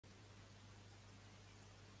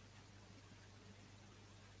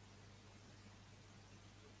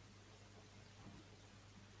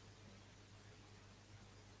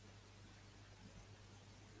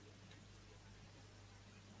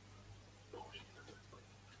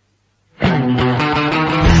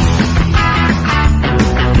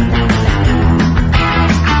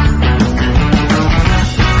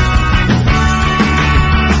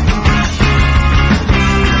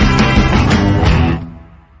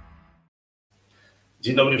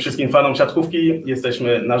Dzień dobry wszystkim fanom siatkówki.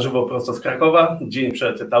 Jesteśmy na żywo prosto z Krakowa. Dzień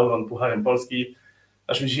przed Pucharem Polski.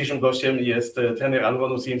 Naszym dzisiejszym gościem jest trener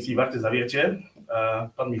Alronu CMC Warty Zawiercie,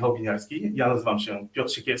 pan Michał Winiarski. Ja nazywam się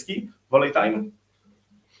Piotr Siekierski. Volley Time.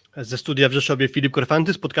 Ze studia w Rzeszowie Filip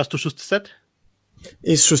Korfanty z podcastu 600.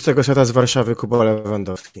 I z 6 seta z Warszawy Kuba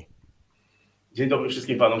Lewandowski. Dzień dobry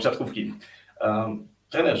wszystkim fanom siatkówki.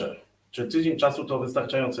 Trenerze, czy tydzień czasu to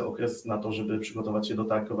wystarczający okres na to, żeby przygotować się do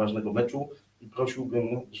tak ważnego meczu? I prosiłbym,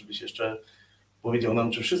 żebyś jeszcze powiedział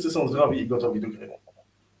nam, czy wszyscy są zdrowi i gotowi do gry.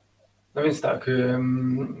 No więc tak,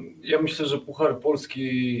 ja myślę, że Puchar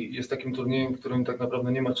Polski jest takim turniejem, w którym tak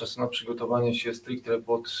naprawdę nie ma czasu na przygotowanie się stricte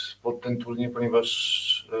pod ten turniej,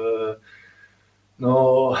 ponieważ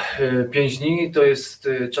 5 dni to jest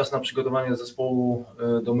czas na przygotowanie zespołu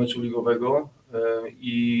do meczu ligowego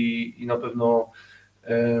i na pewno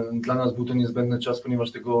dla nas był to niezbędny czas,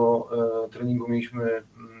 ponieważ tego treningu mieliśmy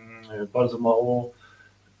bardzo mało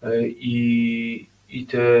i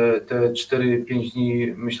te 4-5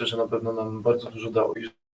 dni myślę, że na pewno nam bardzo dużo dało.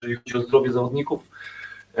 Jeżeli chodzi o zdrowie zawodników,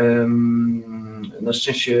 na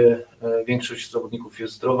szczęście większość zawodników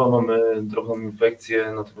jest zdrowa, mamy drobną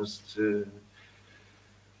infekcję, natomiast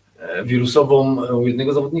wirusową u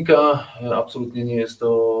jednego zawodnika, absolutnie nie jest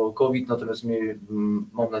to COVID, natomiast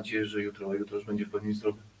mam nadzieję, że jutro już będzie w pełni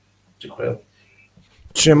zdrowy. Dziękuję.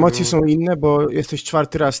 Czy emocje są inne, bo jesteś 4.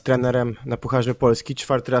 raz trenerem na Pucharze Polski,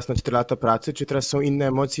 4. raz na 4 lata pracy, czy teraz są inne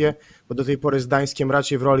emocje, bo do tej pory z Gdańskiem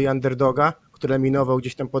raczej w roli underdoga, który eliminował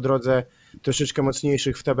gdzieś tam po drodze troszeczkę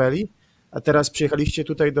mocniejszych w tabeli, a teraz przyjechaliście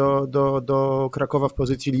tutaj do Krakowa w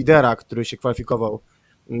pozycji lidera, który się kwalifikował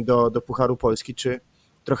do Pucharu Polski. Czy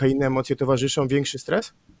trochę inne emocje towarzyszą, większy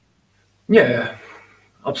stres? Nie,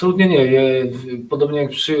 absolutnie nie. Podobnie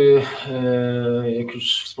jak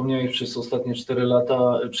już wspomniałem, przez ostatnie 4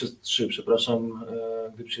 lata, przez 3, przepraszam,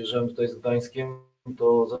 gdy przyjeżdżałem tutaj z Gdańskiem,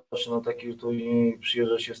 to zawsze na taki turniej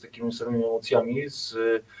przyjeżdża się z takimi samymi emocjami, z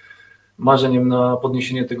marzeniem na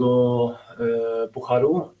podniesienie tego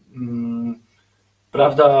pucharu.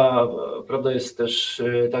 Prawda jest też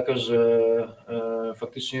taka, że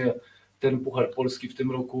faktycznie ten Puchar Polski w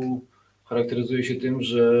tym roku charakteryzuje się tym,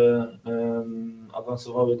 że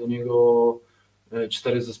awansowały do niego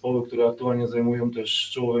 4 zespoły, które aktualnie zajmują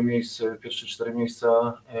też czołowe miejsce, pierwsze 4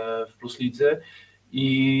 miejsca w Plus Lidze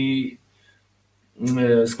i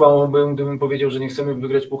skłamałbym, gdybym powiedział, że nie chcemy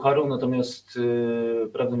wygrać Pucharu, natomiast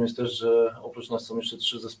prawdą jest też, że oprócz nas są jeszcze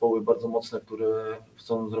 3 zespoły bardzo mocne, które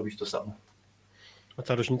chcą zrobić to samo. A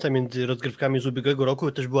ta różnica między rozgrywkami z ubiegłego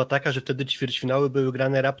roku też była taka, że wtedy ćwierćfinały były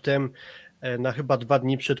grane raptem na chyba 2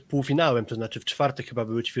 dni przed półfinałem, to znaczy w czwartek chyba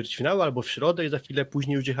były ćwierćfinały albo w środę i za chwilę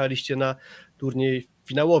później już jechaliście na turniej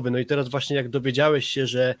finałowy. No i teraz właśnie jak dowiedziałeś się,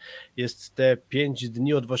 że jest te 5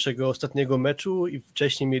 dni od waszego ostatniego meczu i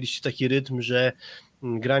wcześniej mieliście taki rytm, że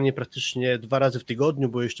granie praktycznie 2 razy w tygodniu,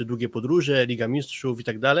 bo jeszcze długie podróże, Liga Mistrzów i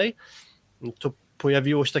tak dalej, to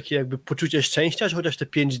pojawiło się takie jakby poczucie szczęścia, że chociaż te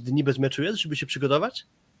 5 dni bez meczu jest, żeby się przygotować?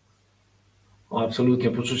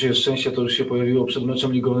 Absolutnie, poczucie szczęścia to już się pojawiło przed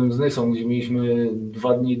meczem ligowym z Nysą, gdzie mieliśmy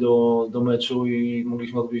 2 dni do meczu i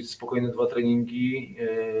mogliśmy odbyć spokojne 2 treningi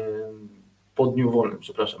po dniu wolnym,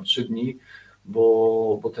 3 dni,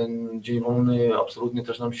 bo ten dzień wolny absolutnie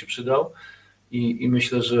też nam się przydał i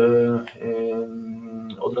myślę, że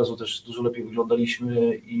od razu też dużo lepiej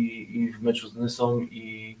wyglądaliśmy i w meczu z Nysą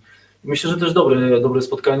i myślę, że też dobre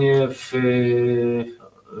spotkanie w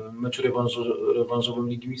meczu rewanżowym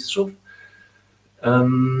Ligi Mistrzów.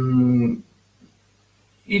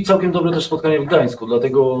 I całkiem dobre też spotkanie w Gdańsku,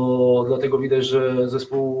 dlatego widać, że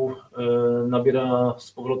zespół nabiera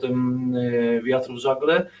z powrotem wiatru w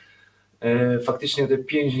żagle. Faktycznie te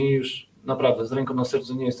 5 dni już naprawdę z ręką na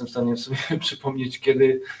sercu nie jestem w stanie sobie przypomnieć,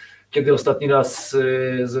 kiedy ostatni raz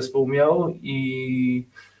zespół miał i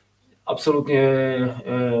absolutnie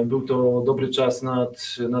był to dobry czas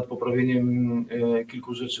nad poprawieniem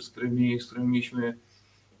kilku rzeczy, z którymi mieliśmy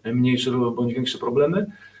mniejsze bądź większe problemy.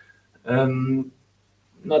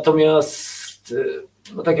 Natomiast,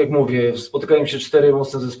 tak jak mówię, spotykają się 4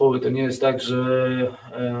 mocne zespoły, to nie jest tak,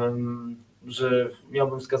 że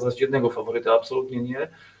miałbym wskazać jednego faworyta, absolutnie nie.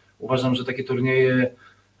 Uważam, że takie turnieje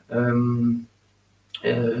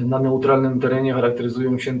na neutralnym terenie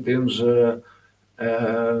charakteryzują się tym, że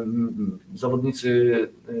zawodnicy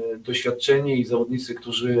doświadczeni i zawodnicy,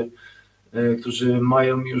 którzy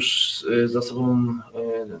mają już za sobą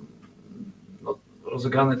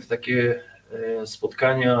rozegrane te takie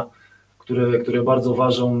spotkania, które bardzo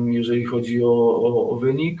ważą, jeżeli chodzi o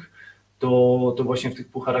wynik, to właśnie w tych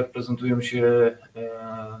pucharach prezentują się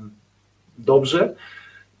dobrze.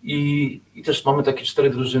 I też mamy takie 4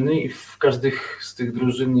 drużyny i w każdych z tych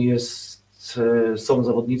drużyn jest są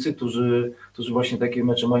zawodnicy, którzy właśnie takie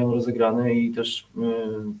mecze mają rozegrane i też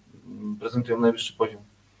prezentują najwyższy poziom.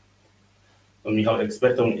 No, Michał,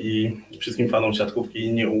 ekspertom i wszystkim fanom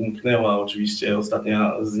siatkówki nie umknęła oczywiście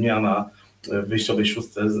ostatnia zmiana w wyjściowej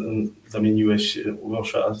szóstce. Zamieniłeś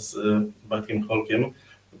Urosza z Bartkiem Holkiem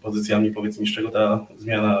pozycjami. Powiedz mi, z czego ta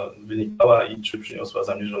zmiana wynikała i czy przyniosła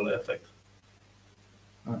zamierzony efekt?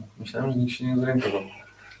 Myślałem, że nikt się nie zorientował.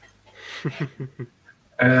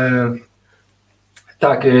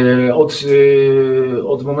 Tak,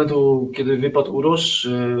 od momentu, kiedy wypadł Urosz,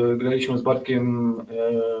 graliśmy z Bartkiem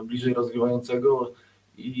bliżej rozgrywającego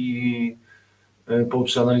i po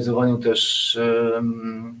przeanalizowaniu też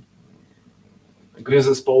gry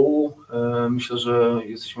zespołu, myślę, że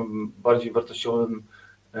jesteśmy bardziej wartościowym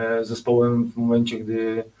zespołem w momencie,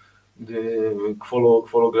 gdy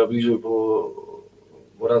Kwolo gra bliżej, bo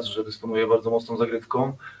raz, że dysponuje bardzo mocną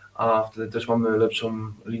zagrywką, a wtedy też mamy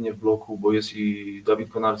lepszą linię w bloku, bo jest i Dawid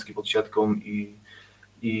Konarski pod siatką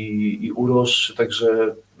i Urosz,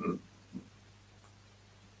 także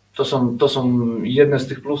to są jedne z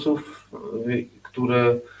tych plusów,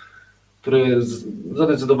 które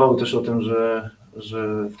zadecydowały też o tym, że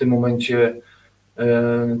w tym momencie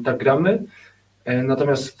tak gramy.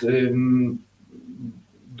 Natomiast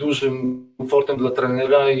dużym komfortem dla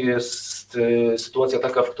trenera jest sytuacja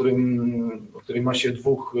taka, w której ma się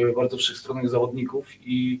dwóch bardzo wszechstronnych zawodników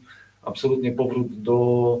i absolutnie powrót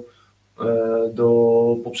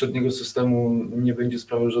do poprzedniego systemu nie będzie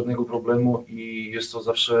sprawiał żadnego problemu i jest to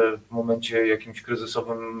zawsze w momencie jakimś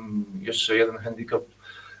kryzysowym jeszcze jeden handicap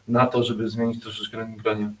na to, żeby zmienić troszeczkę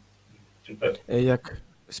grania. Jak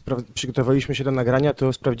przygotowaliśmy się do nagrania,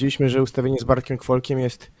 to sprawdziliśmy, że ustawienie z Bartkiem Kwolkiem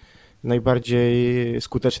jest najbardziej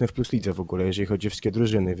skuteczne w Plus Lidze w ogóle, jeżeli chodzi o wszystkie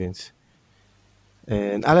drużyny, więc...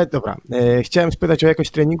 Ale dobra, chciałem spytać o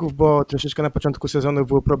jakość treningów, bo troszeczkę na początku sezonu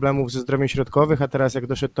było problemów ze zdrowiem środkowych, a teraz jak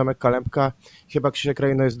doszedł Tomek Kalembka, chyba Krzysiek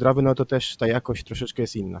Rejno jest zdrowy, no to też ta jakość troszeczkę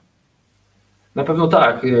jest inna. Na pewno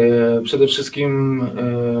tak. Przede wszystkim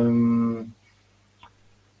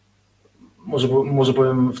może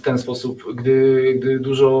powiem w ten sposób, gdy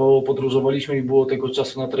dużo podróżowaliśmy i było tego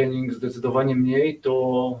czasu na trening zdecydowanie mniej,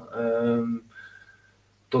 to,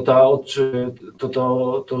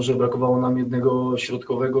 że brakowało nam jednego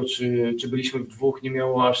środkowego, czy byliśmy w dwóch, nie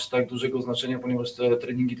miało aż tak dużego znaczenia, ponieważ te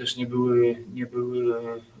treningi też nie były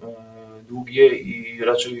długie i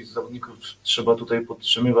raczej zawodników trzeba tutaj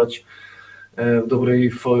podtrzymywać w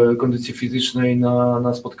dobrej kondycji fizycznej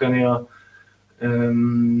na spotkania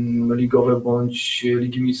ligowe bądź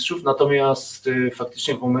Ligi Mistrzów. Natomiast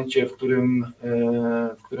faktycznie w momencie, w którym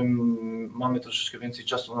mamy troszeczkę więcej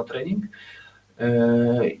czasu na trening,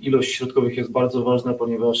 ilość środkowych jest bardzo ważna,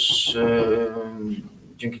 ponieważ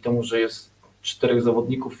dzięki temu, że jest 4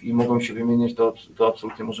 zawodników i mogą się wymieniać, to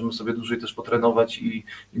absolutnie możemy sobie dłużej też potrenować i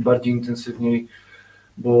bardziej intensywniej,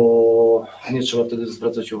 bo nie trzeba wtedy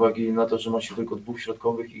zwracać uwagi na to, że ma się tylko 2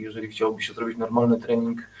 środkowych i jeżeli chciałoby się zrobić normalny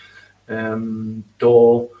trening,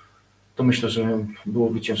 to myślę, że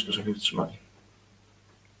byłoby ciężko, żeby wytrzymali.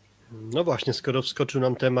 No właśnie, skoro wskoczył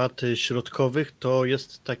nam temat środkowych, to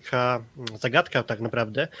jest taka zagadka tak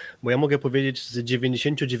naprawdę, bo ja mogę powiedzieć z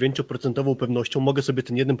 99% pewnością, mogę sobie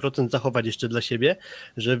ten 1% zachować jeszcze dla siebie,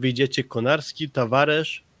 że wyjdziecie Konarski,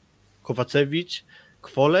 Tawaresz, Kowacewicz,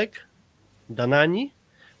 Kwolek, Danani,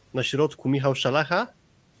 na środku Michał Szalacha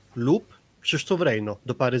lub Krzysztof Rejno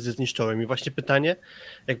do pary ze Zniszczołem. I właśnie pytanie,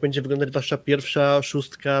 jak będzie wyglądać wasza pierwsza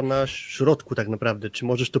szóstka na środku tak naprawdę? Czy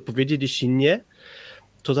możesz to powiedzieć? Jeśli nie,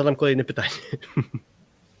 to zadam kolejne pytanie.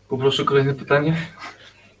 Poproszę kolejne pytanie.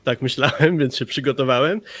 Tak myślałem, więc się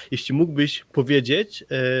przygotowałem. Jeśli mógłbyś powiedzieć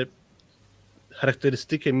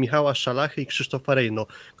charakterystykę Michała Szalachy i Krzysztofa Rejno.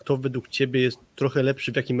 Kto według ciebie jest trochę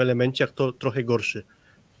lepszy w jakim elemencie, a kto trochę gorszy?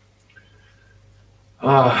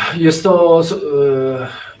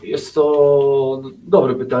 Jest to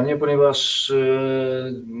dobre pytanie, ponieważ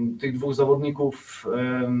tych 2 zawodników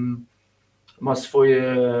ma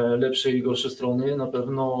swoje lepsze i gorsze strony. Na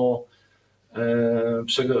pewno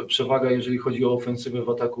przewaga, jeżeli chodzi o ofensywę w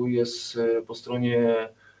ataku, jest po stronie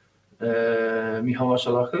Michała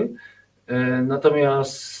Szalachy.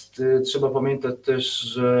 Natomiast trzeba pamiętać też,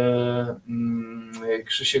 że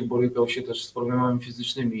Krzysiek borykał się też z problemami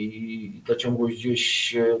fizycznymi i ta ciągłość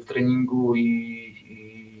gdzieś w treningu i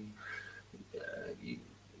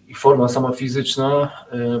forma sama fizyczna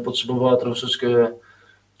potrzebowała troszeczkę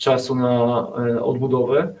czasu na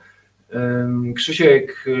odbudowę.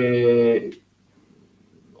 Krzysiek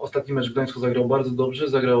ostatni mecz w Gdańsku zagrał bardzo dobrze,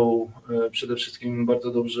 zagrał przede wszystkim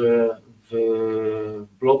bardzo dobrze w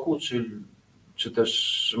bloku, czy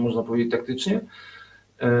też można powiedzieć taktycznie.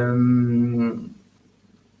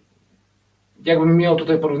 Jakbym miał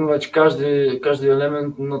tutaj porównywać każdy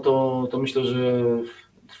element, no to myślę, że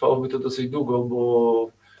trwałoby to dosyć długo,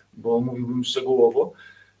 bo mówiłbym szczegółowo.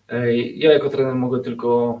 Ja jako trener mogę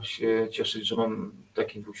tylko się cieszyć, że mam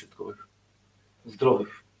takich dwóch środkowych,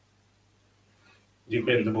 zdrowych.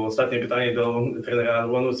 Dziękujemy. To było ostatnie pytanie do trenera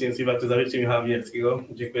Alwonu CNC Warty Zawiercie Michała Winiarskiego.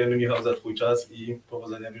 Dziękujemy, Michał, za Twój czas i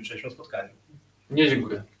powodzenia w jutrzejszym spotkaniu. Nie,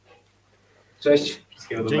 dziękuję. Cześć.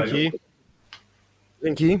 Wszystkiego dobrego. Dzięki.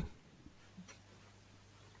 Dzięki.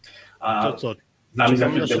 A To co? z nami za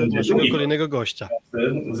Czekamy chwilkę będzie naszego drugi kolejnego gościa.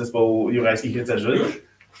 zespołu Jurajskich Rycerzy,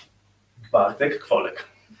 Bartek Kwolek.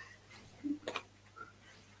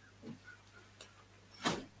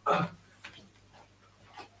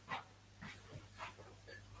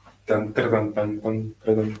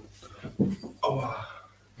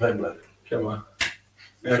 Węgle. Siema.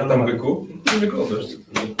 Jak tam, byku? Nie wyglądasz.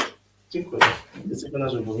 Dziękuję. Jesteśmy na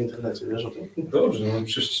żywo w internecie, wiesz o tym? Dobrze, no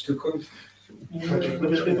przecież tylko...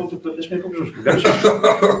 Dowiesz mnie po brzuszku.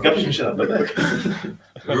 Gapisz mi się na bebek.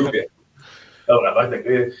 Lubię. Dobra, Bartek,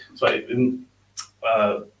 słuchaj,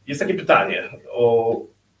 jest takie pytanie o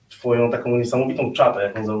Twoją taką niesamowitą czapę,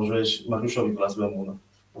 jaką założyłeś Mariuszowi Wlazłemu na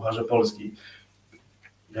Pucharze Polski,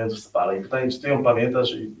 grając w Spale. I pytanie, czy Ty ją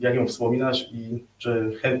pamiętasz, jak ją wspominasz i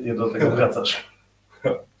czy chętnie do tego wracasz?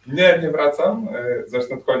 Nie wracam.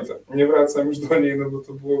 Zacznę od końca. Nie wracam już do niej, no bo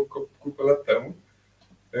to było kupę lat temu.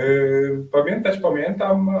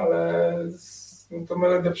 Pamiętam, ale no to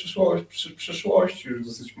melodia przyszłości już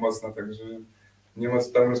dosyć mocna, także nie ma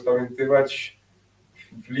co tam rozpamiętywać.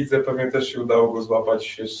 W lidze pewnie też się udało go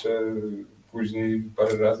złapać jeszcze później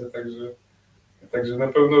parę razy, także na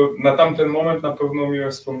pewno na tamten moment na pewno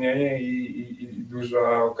miłe wspomnienie i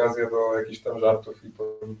duża okazja do jakichś tam żartów i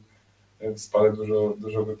w Spale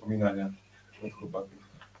dużo wypominania od chłopaków.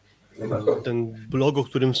 Ten blog, o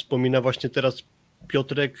którym wspomina właśnie teraz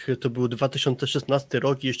Piotrek, to był 2016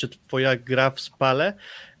 rok i jeszcze Twoja gra w Spale.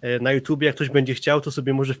 Na YouTubie, jak ktoś będzie chciał, to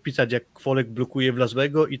sobie może wpisać, jak Kwolek blokuje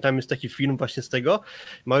Wlazłego i tam jest taki film właśnie z tego.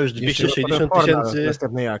 Ma już 260 000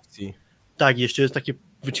 następnej akcji. Tak, jeszcze jest takie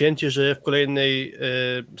wycięcie, że w kolejnej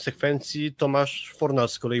sekwencji Tomasz Fornal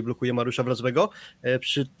z kolei blokuje Mariusza Wlazłego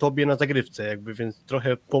przy tobie na zagrywce, jakby, więc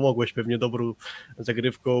trochę pomogłeś pewnie dobrą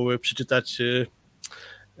zagrywką przeczytać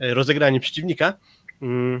rozegranie przeciwnika.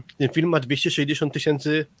 Ten film ma 260 000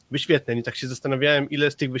 wyświetleń i tak się zastanawiałem,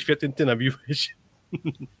 ile z tych wyświetleń ty nabiłeś.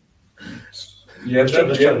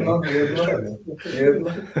 Jedno.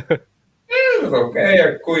 No okej,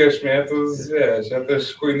 jak kujesz mnie, to wiesz, ja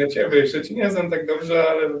też kujnę ciebie, jeszcze ci nie znam tak dobrze,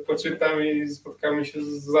 ale poczytam i spotkamy się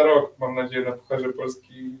za rok, mam nadzieję, na Pucharze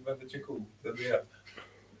Polski i będę cię kuł, wtedy ja.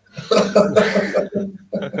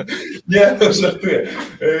 Nie, to żartuję.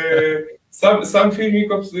 Sam filmik,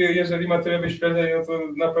 jeżeli ma tyle wyświetleń, no to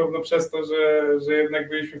na pewno przez to, że jednak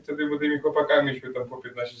byliśmy wtedy młodymi chłopakami, mieliśmy tam po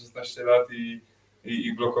 15-16 lat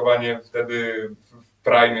i blokowanie wtedy w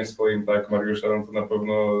prime swoim, tak, Mariusza, no to na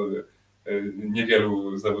pewno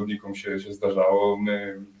niewielu zawodnikom się zdarzało.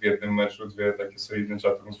 My w jednym meczu 2 takie solidne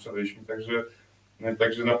czaty sprzedaliśmy,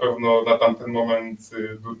 także na pewno na tamten moment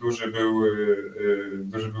duży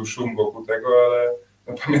był szum wokół tego, ale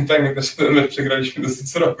no pamiętajmy też, że ten mecz przegraliśmy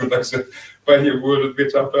dosyć srogo, także fajnie było, że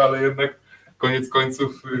 2 czapy, ale jednak koniec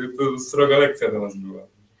końców to sroga lekcja dla nas była.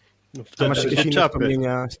 No, A masz jakieś inne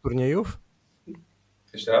wspomnienia z turniejów?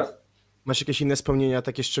 Jeszcze raz? Masz jakieś inne wspomnienia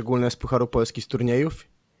takie szczególne z Pucharu Polski, z turniejów?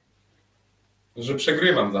 Że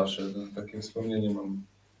przegrywam zawsze, takie wspomnienie mam.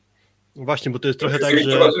 Właśnie, bo to jest trochę tak,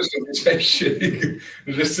 że...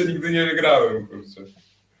 że jeszcze nigdy nie wygrałem, kurczę.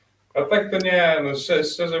 A tak to nie, no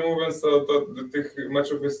szczerze mówiąc, to tych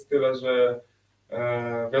meczów jest tyle, że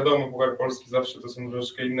wiadomo, Puchar Polski zawsze to są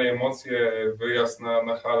troszeczkę inne emocje, wyjazd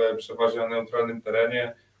na halę przeważnie na neutralnym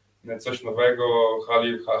terenie, coś nowego,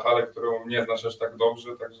 halę, którą nie znasz aż tak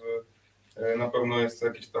dobrze, także na pewno jest to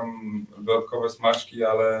jakieś tam dodatkowe smaczki,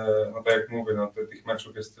 ale no tak jak mówię, no tych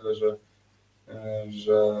meczów jest tyle,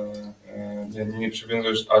 że nie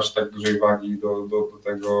przywiązujesz aż tak dużej wagi do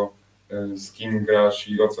tego, z kim grasz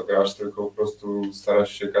i o co grasz, tylko po prostu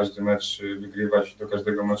starasz się każdy mecz wygrywać i do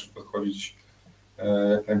każdego meczu podchodzić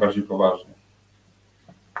jak najbardziej poważnie.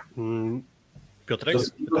 Piotrek?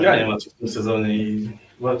 Granie macie w tym sezonie i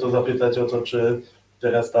warto zapytać o to, czy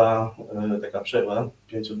teraz ta taka przerwa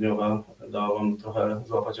 5-dniowa dała wam trochę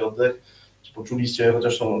złapać oddech? Czy poczuliście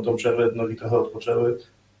chociaż tą przerwę, nogi trochę odpoczęły?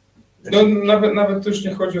 No nawet to już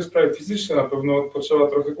nie chodzi o sprawy fizyczne, na pewno odpoczęła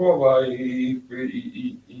trochę głowa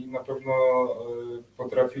i na pewno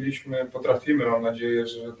potrafimy, mam nadzieję,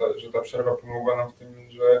 że ta przerwa pomogła nam w tym,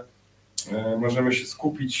 że możemy się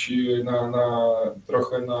skupić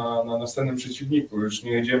trochę na następnym przeciwniku. Już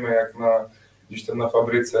nie jedziemy jak gdzieś tam na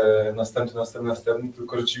fabryce następny,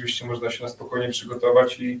 tylko rzeczywiście można się na spokojnie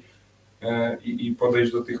przygotować i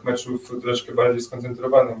podejść do tych meczów troszkę bardziej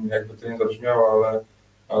skoncentrowanym, jakby to nie zabrzmiało,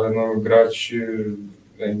 ale no grać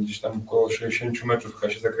gdzieś tam około 60 meczów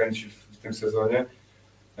chyba się zakręci w tym sezonie,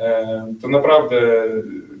 to naprawdę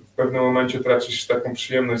w pewnym momencie tracisz taką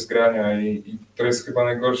przyjemność z grania i to jest chyba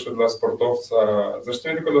najgorsze dla sportowca, zresztą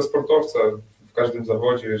nie tylko dla sportowca, w każdym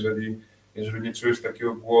zawodzie, jeżeli nie czujesz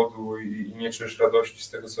takiego głodu i nie czujesz radości z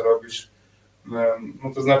tego, co robisz,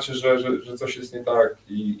 no to znaczy, że coś jest nie tak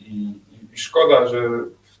i szkoda, że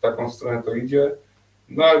w taką stronę to idzie,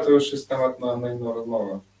 no ale to już jest temat na inną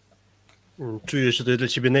rozmowę. Czujesz, że to jest dla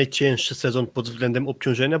Ciebie najcięższy sezon pod względem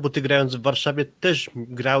obciążenia, bo Ty grając w Warszawie też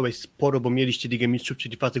grałeś sporo, bo mieliście Ligę Mistrzów,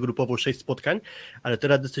 czyli fazę grupową 6 spotkań, ale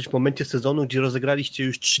teraz jesteś w momencie sezonu, gdzie rozegraliście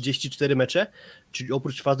już 34 mecze, czyli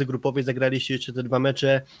oprócz fazy grupowej zagraliście jeszcze te 2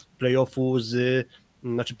 mecze play-offu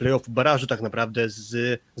barażu tak naprawdę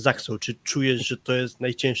z Zaksą. Czy czujesz, że to jest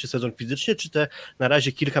najcięższy sezon fizycznie, czy te na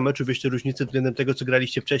razie kilka meczów jeszcze różnicy względem tego, co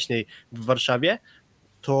graliście wcześniej w Warszawie,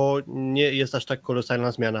 to nie jest aż tak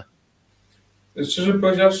kolosalna zmiana? Szczerze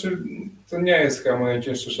powiedziawszy, to nie jest chyba mój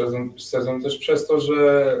najcięższy sezon też przez to,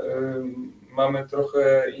 że mamy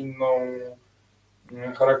trochę inną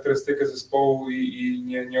charakterystykę zespołu i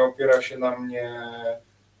nie opiera się na mnie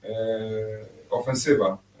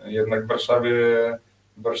ofensywa. Jednak w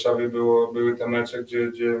Warszawie były te mecze,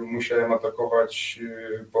 gdzie musiałem atakować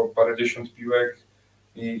po parędziesiąt piłek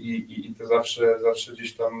i to zawsze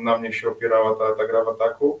gdzieś tam na mnie się opierała ta gra w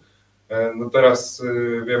ataku. No teraz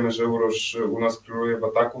wiemy, że Urosz u nas króluje w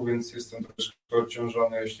ataku, więc jestem troszkę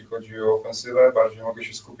odciążony, jeśli chodzi o ofensywę. Bardziej mogę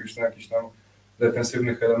się skupić na jakichś tam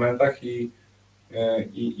defensywnych elementach i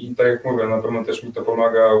tak jak mówię, na pewno też mi to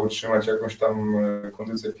pomaga utrzymać jakąś tam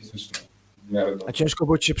kondycję fizyczną. A ciężko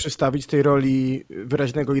było Ci się przestawić z tej roli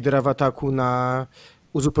wyraźnego lidera w ataku na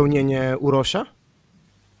uzupełnienie Urosza?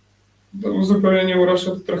 To uzupełnienie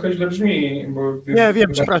Urosza to trochę źle brzmi, bo... Nie,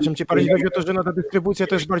 wiem, przepraszam Cię, bardziej chodzi o to, że ta dystrybucja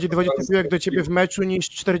to jest bardziej 20 piłek do Ciebie w meczu niż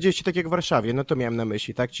 40, tak jak w Warszawie. No to miałem na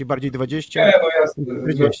myśli, tak? Czyli bardziej 20, nie, no jasne,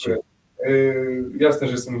 40. Jasne,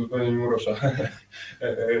 że jestem uzupełnieniem Urosza.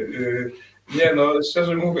 Nie, no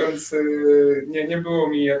szczerze mówiąc, nie było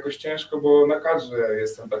mi jakoś ciężko, bo na kadrze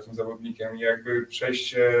jestem takim zawodnikiem i jakby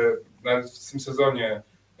przejście nawet w tym sezonie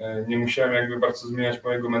nie musiałem jakby bardzo zmieniać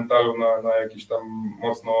mojego mentalu na jakieś tam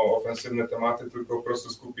mocno ofensywne tematy, tylko po prostu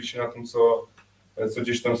skupić się na tym, co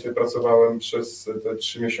gdzieś tam sobie pracowałem przez te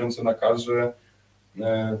 3 miesiące na kadrze.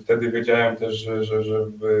 Wtedy wiedziałem też, że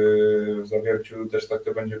w Zawierciu też tak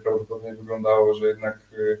to będzie prawdopodobnie wyglądało, że jednak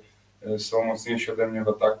są mocniejsi ode mnie w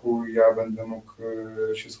ataku i ja będę mógł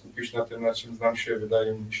się skupić na tym, na czym znam się,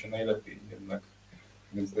 wydaje mi się najlepiej jednak,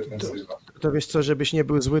 więc defensywa. To wiesz co, żebyś nie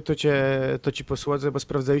był zły, to Ci posłodzę, bo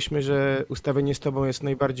sprawdzaliśmy, że ustawienie z Tobą jest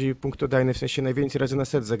najbardziej punktodajne, w sensie najwięcej razy na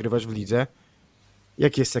set zagrywasz w lidze.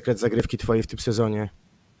 Jaki jest sekret zagrywki Twojej w tym sezonie?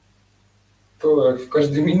 To jak w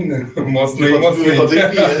każdym innym, mocno i mocniej.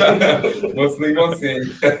 Mocno i mocniej.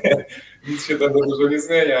 Nic się tam za dużo nie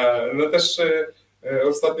zmienia. No też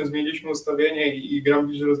ostatnio zmieniliśmy ustawienie i gram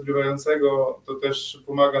bliżej rozgrywającego. To też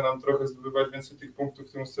pomaga nam trochę zdobywać więcej tych punktów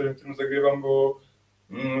w tym ustawieniu, w którym zagrywam, bo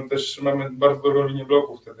też mamy bardzo dobrą linię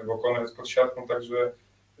bloków wtedy, bo Konor jest pod siatką, także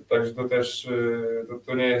to też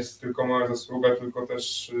to nie jest tylko moja zasługa, tylko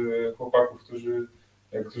też chłopaków,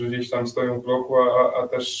 którzy gdzieś tam stoją w bloku, a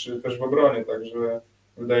też w obronie, także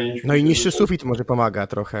wydaje mi się... No i niższy sufit może pomaga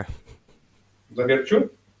trochę. W Zawierciu?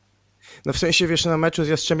 No w sensie, wiesz, na meczu z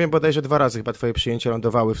Jastrzębiem bodajże 2 razy chyba Twoje przyjęcia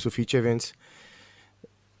lądowały w suficie, więc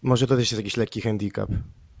może to też jest jakiś lekki handicap.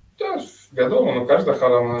 To wiadomo, no każda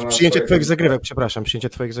hala ma... Przyjęcie Twoich zagrywek, przepraszam, przyjęcie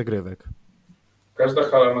Twoich zagrywek. Każda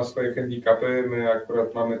hala ma swoje handicapy, my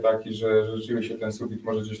akurat mamy taki, że rzeczywiście ten sufit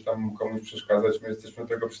może gdzieś tam komuś przeszkadzać, my jesteśmy do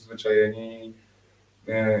tego przyzwyczajeni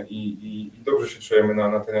i dobrze się czujemy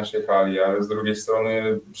na tej naszej hali, ale z drugiej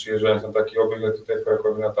strony przyjeżdżając na taki obieg tutaj w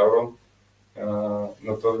Krakowie na Tauron,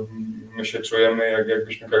 no to my się czujemy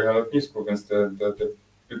jakbyśmy grali na lotnisku, więc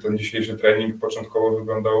ten dzisiejszy trening początkowo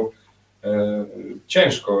wyglądał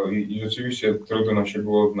ciężko i rzeczywiście trudno nam się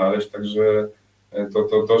było odnaleźć, także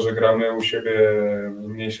to, że gramy u siebie w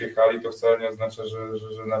mniejszej hali, to wcale nie oznacza,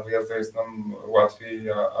 że na wyjazdach jest nam łatwiej,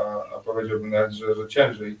 a powiedziałbym nawet, że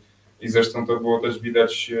ciężej. I zresztą to było też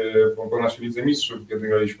widać po naszej Lidze Mistrzów, kiedy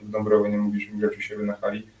graliśmy w Dąbrowie, nie mogliśmy grać u siebie na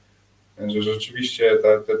hali, że rzeczywiście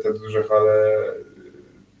te duże hale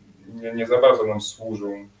nie za bardzo nam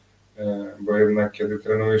służą, bo jednak kiedy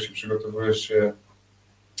trenujesz i przygotowujesz się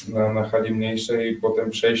na hali mniejszej, potem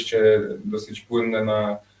przejście dosyć płynne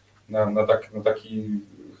na taki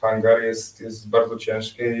hangar jest bardzo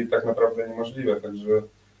ciężkie i tak naprawdę niemożliwe,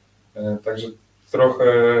 także trochę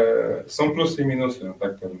są plusy i minusy, no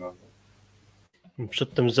tak powiem.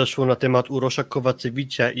 Przedtem zeszło na temat Urosza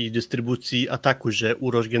Kowacewicza i dystrybucji ataku, że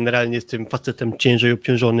Urosz generalnie jest tym facetem ciężej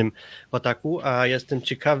obciążonym w ataku, a jestem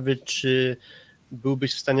ciekawy, czy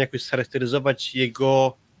byłbyś w stanie jakoś scharakteryzować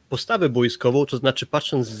jego postawę boiskową, to znaczy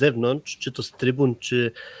patrząc z zewnątrz, czy to z trybun,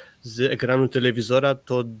 czy z ekranu telewizora,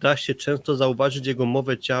 to da się często zauważyć jego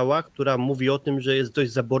mowę ciała, która mówi o tym, że jest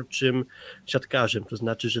dość zaborczym siatkarzem, to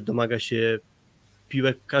znaczy, że domaga się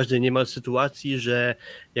piłek w każdej niemal sytuacji, że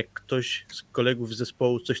jak ktoś z kolegów z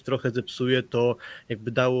zespołu coś trochę zepsuje, to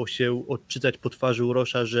jakby dało się odczytać po twarzy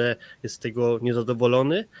Urosza, że jest z tego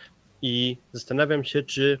niezadowolony i zastanawiam się,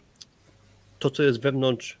 czy to, co jest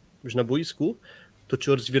wewnątrz już na boisku, to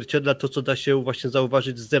czy odzwierciedla to, co da się właśnie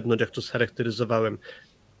zauważyć z zewnątrz, jak to scharakteryzowałem.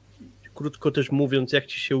 Krótko też mówiąc, jak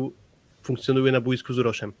ci się funkcjonuje na boisku z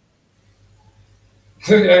Uroszem?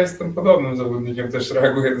 Ja jestem podobnym zawodnikiem, też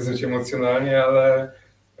reaguję dosyć emocjonalnie, ale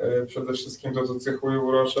przede wszystkim to, co cechuje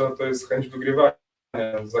Urosza, to jest chęć wygrywania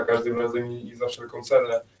za każdym razem i za wszelką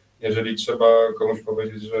cenę. Jeżeli trzeba komuś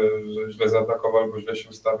powiedzieć, że źle zaatakował albo źle się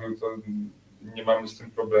ustawił, to nie mamy z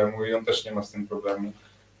tym problemu i on też nie ma z tym problemu.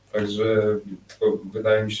 Także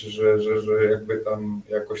wydaje mi się, że jakby tam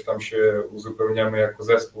jakoś tam się uzupełniamy jako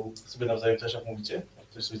zespół. Sobie nawzajem też jak mówicie? Jak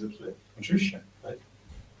ktoś coś zepsuje? Oczywiście. Tak?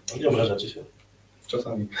 No nie obrażacie się?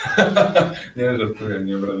 Czasami. Nie, żartuję,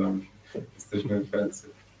 nie obrażamy się. Jesteśmy fancy.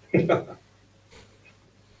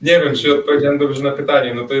 Nie wiem, czy odpowiedziałem dobrze na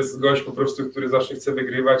pytanie. No to jest gość po prostu, który zawsze chce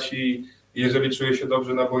wygrywać i jeżeli czuje się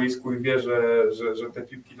dobrze na boisku i wie, że te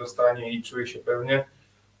piłki dostanie i czuje się pewnie,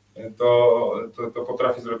 to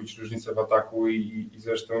potrafi zrobić różnicę w ataku i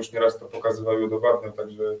zresztą już nieraz to pokazywał i udowadniał,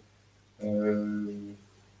 także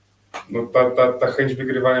no ta chęć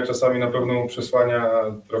wygrywania czasami na pewno mu przesłania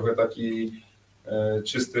trochę taki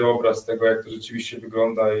czysty obraz tego, jak to rzeczywiście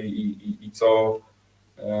wygląda i co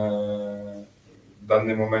w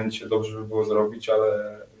danym momencie dobrze by było zrobić,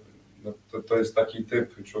 ale no to jest taki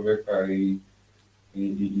typ człowieka i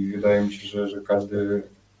wydaje mi się, że każdy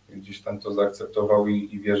gdzieś tam to zaakceptował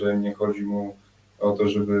i wie, że nie chodzi mu o to,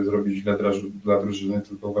 żeby zrobić źle dla drużyny,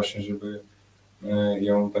 tylko właśnie, żeby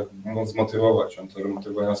ją tak zmotywować. On to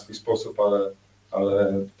motywuje na swój sposób,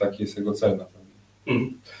 ale taki jest jego cel na pewno.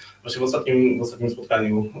 Właśnie w ostatnim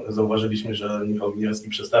spotkaniu zauważyliśmy, że Michał Winiarski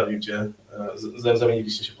przestawił Cię,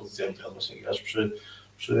 zamieniliście się pozycjami, teraz właśnie grasz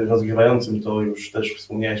przy rozgrywającym, to już też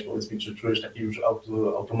wspomniałeś, powiedz mi, czy czujesz taki już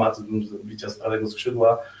automatyzm bicia z prawego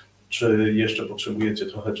skrzydła, czy jeszcze potrzebujecie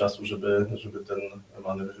trochę czasu, żeby ten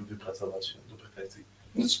manewr wypracować do perfekcji?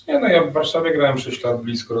 Znaczy nie, no ja w Warszawie grałem 6 lat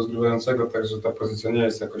blisko rozgrywającego, także ta pozycja nie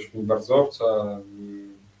jest jakoś mi bardzo obca.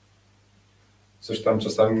 Coś tam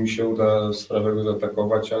czasami mi się uda z prawego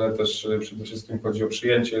zaatakować, ale też przede wszystkim chodzi o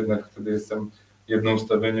przyjęcie, jednak wtedy jestem jedno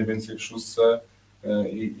ustawienie więcej w szóstce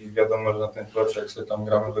i wiadomo, że na tym flocie, jak sobie tam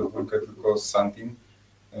gramy we dwójkę tylko z Santim,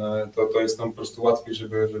 to jest nam po prostu łatwiej,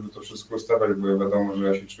 żeby to wszystko ustawiać, bo ja wiadomo, że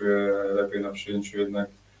ja się czuję lepiej na przyjęciu jednak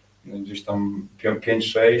gdzieś tam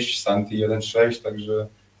 5-6, Santi 1-6,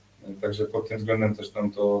 także pod tym względem też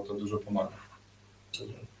nam to dużo pomaga.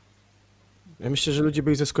 Ja myślę, że ludzie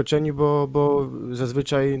byli zaskoczeni, bo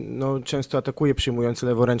zazwyczaj no, często atakuje przyjmujący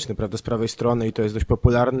leworęczny, prawda, z prawej strony i to jest dość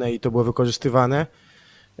popularne i to było wykorzystywane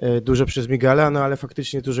dużo przez Miguela, no ale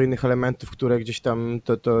faktycznie dużo innych elementów, które gdzieś tam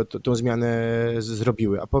tą zmianę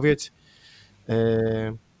zrobiły. A powiedz,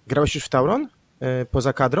 grałeś już w Tauron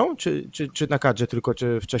poza kadrą, czy na kadrze tylko,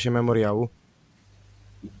 czy w czasie memoriału?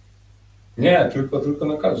 Nie, tylko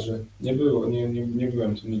na kadrze. Nie było, nie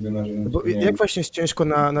byłem tu nigdy na żadnym. Bo jak właśnie jest ciężko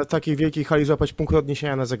na takiej wielkiej hali złapać punkt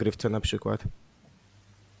odniesienia na zagrywce na przykład?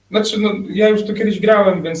 Znaczy, no ja już tu kiedyś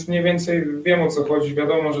grałem, więc mniej więcej wiem, o co chodzi.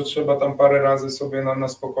 Wiadomo, że trzeba tam parę razy sobie na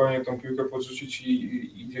spokojnie tą piłkę podrzucić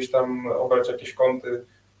i gdzieś tam obrać jakieś kąty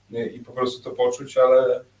i po prostu to poczuć,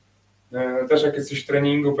 ale też jak jesteś w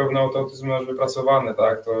treningu, pewny automatyzm masz wypracowany,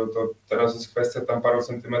 tak? To teraz jest kwestia tam paru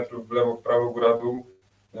centymetrów w lewo, w prawo, góra, dół,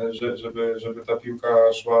 żeby ta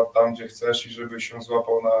piłka szła tam, gdzie chcesz i żeby się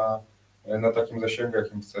złapał na takim zasięgu,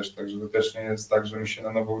 jakim chcesz. Także to też nie jest tak, że my się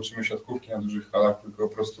na nowo uczymy siatkówki na dużych halach, tylko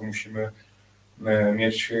po prostu musimy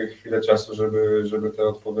mieć chwilę czasu, żeby te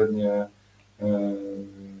odpowiednie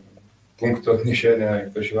punkty odniesienia,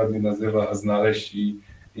 jak to się ładnie nazywa, znaleźć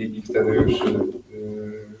i wtedy już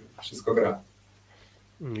wszystko gra.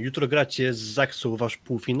 Jutro gracie z Zaksą wasz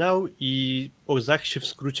półfinał i o Zaksie w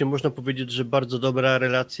skrócie można powiedzieć, że bardzo dobra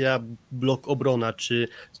relacja blok-obrona. Czy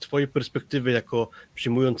z twojej perspektywy jako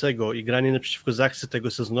przyjmującego i granie naprzeciwko Zaksy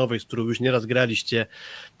tego sezonowej, z którą już nieraz graliście,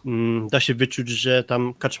 da się wyczuć, że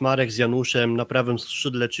tam Kaczmarek z Januszem na prawym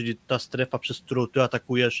skrzydle, czyli ta strefa, przez którą ty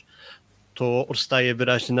atakujesz, to odstaje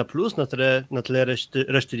wyraźnie na plus na tle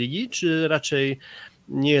reszty ligi, czy raczej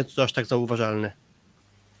nie jest to aż tak zauważalne?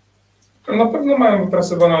 Na pewno mają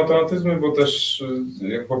wypracowane automatyzmy, bo też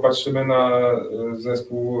jak popatrzymy na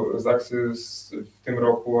zespół Zaksy w tym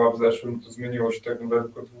roku, a w zeszłym, to zmieniło się tak naprawdę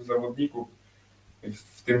tylko 2 zawodników.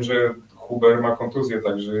 W tym, że Huber ma kontuzję,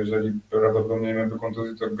 także jeżeli prawdopodobnie nie miałby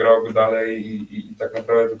kontuzji, to grałby dalej i tak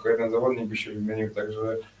naprawdę tylko 1 zawodnik by się wymienił,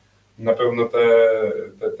 także na pewno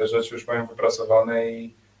te rzeczy już mają wypracowane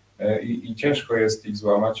i ciężko jest ich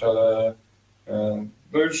złamać, ale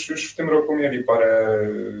no już w tym roku mieli parę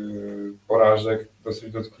porażek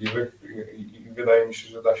dosyć dotkliwych i wydaje mi się,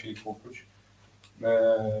 że da się ich ukuć.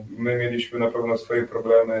 My mieliśmy na pewno swoje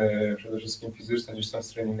problemy, przede wszystkim fizyczne, gdzieś tam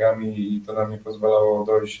z treningami i to nam nie pozwalało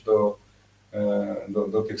dojść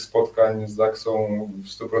do tych spotkań z Zaksą w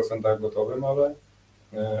 100% gotowym,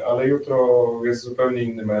 ale jutro jest zupełnie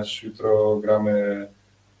inny mecz. Jutro gramy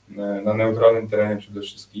na neutralnym terenie przede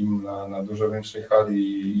wszystkim, na dużo większej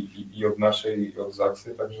hali i od naszej, i od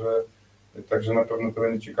Zaksy, także na pewno to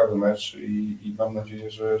będzie ciekawy mecz i mam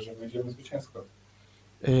nadzieję, że wyjdziemy zwycięsko.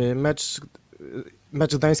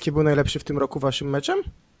 Mecz gdański był najlepszy w tym roku waszym meczem?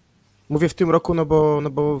 Mówię w tym roku, no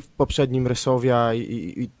bo w poprzednim Resowia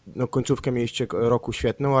i końcówkę mieliście roku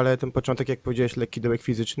świetną, ale ten początek, jak powiedziałeś, lekki dołek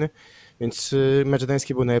fizyczny, więc mecz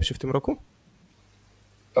gdański był najlepszy w tym roku?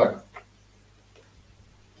 Tak.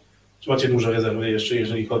 Czy macie duże rezerwy jeszcze,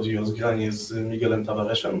 jeżeli chodzi o zgranie z Miguelem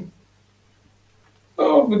Tavareszem?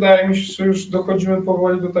 No, wydaje mi się, że już dochodzimy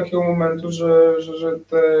powoli do takiego momentu, że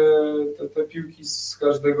te piłki z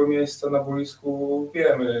każdego miejsca na boisku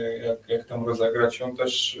wiemy, jak tam rozegrać. On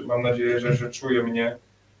też, mam nadzieję, że czuje mnie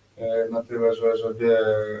na tyle, że wie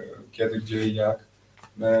kiedy, gdzie i jak.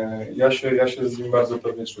 Ja się z nim bardzo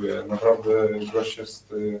pewnie czuję. Naprawdę gość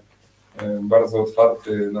jest bardzo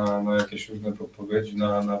otwarty na jakieś różne podpowiedzi,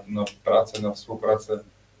 na pracę, na współpracę.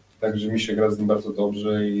 Także mi się gra z nim bardzo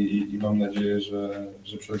dobrze i mam nadzieję, że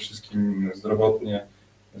przede wszystkim zdrowotnie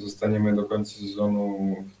zostaniemy do końca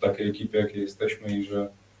sezonu w takiej ekipie, jakiej jesteśmy i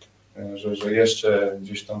że jeszcze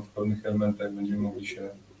gdzieś tam w pewnych elementach będziemy mogli się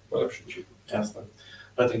polepszyć. Jasne.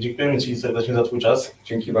 Patryk, dziękujemy Ci serdecznie za Twój czas.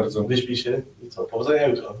 Dzięki bardzo. Wyśpij się i co, powodzenia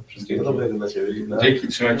jutro. Wszystkiego dobrego dla Ciebie. Dzięki,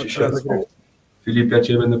 trzymajcie się. Filip, ja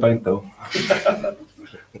Cię będę pamiętał.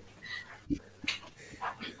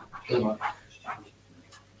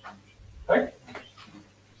 Tak?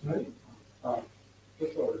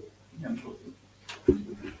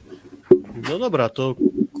 No dobra, to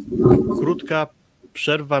krótka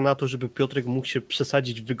przerwa na to, żeby Piotrek mógł się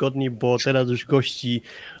przesadzić wygodniej, bo teraz już gości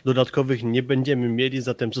dodatkowych nie będziemy mieli,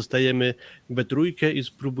 zatem zostajemy we trójkę i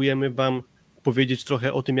spróbujemy Wam powiedzieć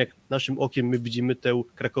trochę o tym, jak naszym okiem my widzimy tę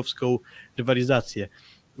krakowską rywalizację.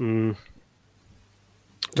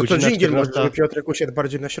 To dżingiel 14... może, żeby Piotrek usiadł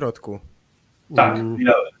bardziej na środku. Tak,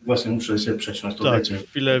 ja właśnie muszę się przesiąść tutaj. Tak,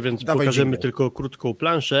 chwilę, więc dawaj pokażemy dżingiel. tylko krótką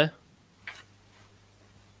planszę.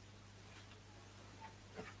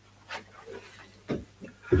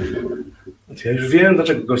 Ja już wiem,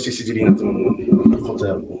 dlaczego goście siedzieli na tym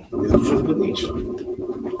fotelu. Jest dużo wygodniejsze.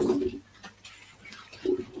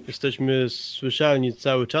 Jesteśmy słyszalni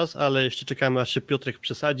cały czas, ale jeszcze czekamy, aż się Piotrek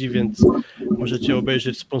przesadzi, więc możecie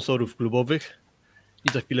obejrzeć sponsorów klubowych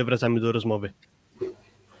i za chwilę wracamy do rozmowy.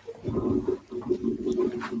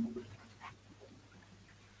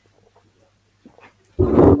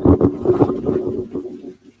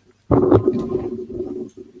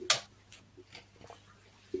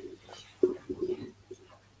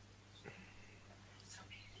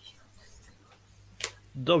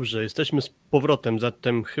 Dobrze, jesteśmy z powrotem,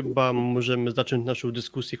 zatem chyba możemy zacząć naszą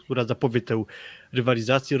dyskusję, która zapowie tę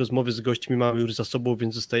rywalizację. Rozmowy z gośćmi mamy już za sobą,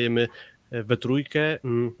 więc zostajemy we trójkę.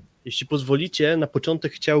 Jeśli pozwolicie, na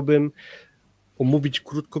początek chciałbym omówić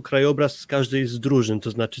krótko krajobraz z każdej z drużyn,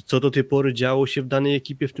 to znaczy co do tej pory działo się w danej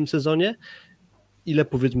ekipie w tym sezonie, ile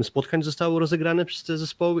powiedzmy spotkań zostało rozegrane przez te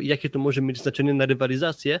zespoły i jakie to może mieć znaczenie na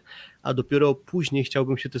rywalizację, a dopiero później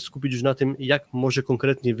chciałbym się też skupić już na tym, jak może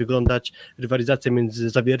konkretnie wyglądać rywalizacja między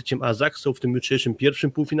Zawierciem a Zaksą w tym jutrzejszym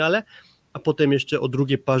pierwszym półfinale, a potem jeszcze o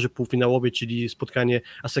drugiej parze półfinałowej, czyli spotkanie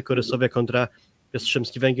Asseco Resowia kontra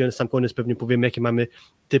Jastrzębski Węgiel. Na sam koniec pewnie powiemy, jakie mamy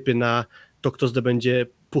typy na to, kto zdobędzie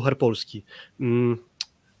Puchar Polski.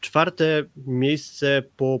 Czwarte miejsce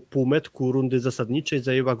po półmetku rundy zasadniczej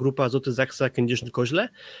zajęła grupa Azoty Zaksa Kędzierzyn-Koźle.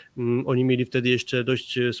 Oni mieli wtedy jeszcze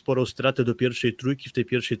dość sporą stratę do pierwszej trójki. W tej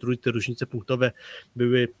pierwszej trójce różnice punktowe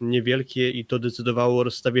były niewielkie i to decydowało o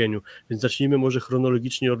rozstawieniu. Więc zacznijmy może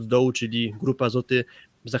chronologicznie od dołu, czyli grupa Azoty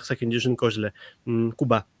Zaksa Kędzierzyn-Koźle.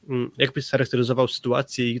 Kuba, jak byś scharakteryzował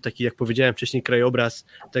sytuację i taki, jak powiedziałem wcześniej, krajobraz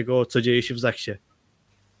tego, co dzieje się w Zaksie?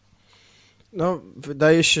 No,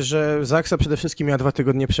 wydaje się, że Zaksa przede wszystkim miała 2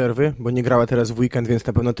 tygodnie przerwy, bo nie grała teraz w weekend, więc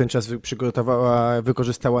na pewno ten czas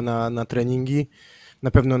wykorzystała na treningi,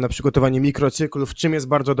 na pewno na przygotowanie mikrocyklów, w czym jest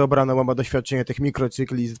bardzo dobra, no bo ma doświadczenie tych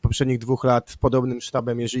mikrocykli z poprzednich 2 lat z podobnym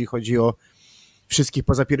sztabem, jeżeli chodzi o wszystkich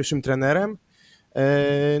poza pierwszym trenerem.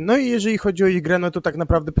 No i jeżeli chodzi o ich grę, no to tak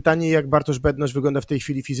naprawdę pytanie, jak Bartosz Bednosz wygląda w tej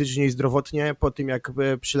chwili fizycznie i zdrowotnie, po tym jak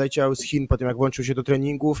przyleciał z Chin, po tym jak włączył się do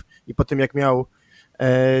treningów i po tym jak miał,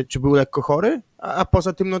 czy był lekko chory, a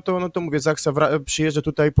poza tym, no to mówię, Zaksa przyjeżdża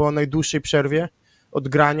tutaj po najdłuższej przerwie od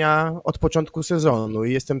grania od początku sezonu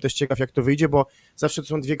i jestem też ciekaw, jak to wyjdzie, bo zawsze to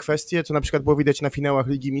są 2 kwestie, co na przykład było widać na finałach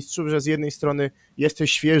Ligi Mistrzów, że z jednej strony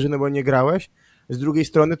jesteś świeży, no bo nie grałeś, z drugiej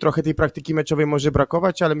strony trochę tej praktyki meczowej może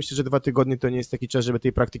brakować, ale myślę, że 2 tygodnie to nie jest taki czas, żeby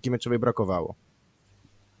tej praktyki meczowej brakowało.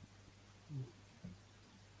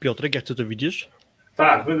 Piotrek, jak ty to widzisz?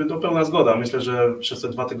 Tak, to pełna zgoda. Myślę, że przez te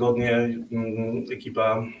 2 tygodnie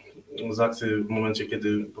ekipa Zaksy w momencie,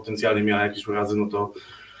 kiedy potencjalnie miała jakieś urazy, no to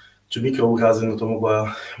czy mikrourazy, no to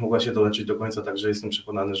mogła się doleczyć do końca, także jestem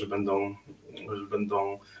przekonany, że będą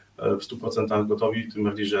w 100% gotowi, tym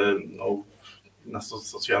bardziej, że no, na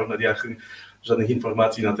social mediach żadnych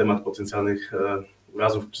informacji na temat potencjalnych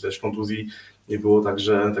urazów czy też kontuzji nie było,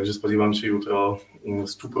 także spodziewam się jutro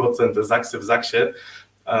 100% Zaksy w Zaksie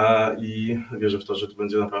i wierzę w to, że to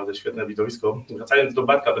będzie naprawdę świetne widowisko. Wracając do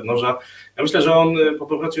Bartka Bednoża, ja myślę, że on po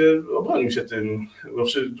powrocie obronił się tym, bo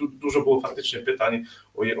dużo było faktycznie pytań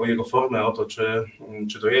o jego formę, o to, czy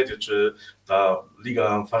dojedzie, czy ta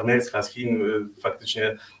liga farmerska z Chin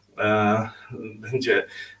faktycznie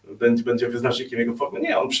będzie wyznacznikiem jego formy.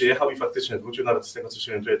 Nie, on przyjechał i faktycznie wrócił, nawet z tego, co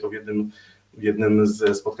się orientuję, to w jednym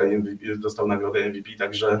ze spotkań dostał nagrodę MVP,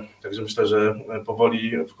 także myślę, że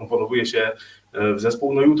powoli wkomponowuje się w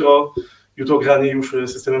zespół. No jutro granie już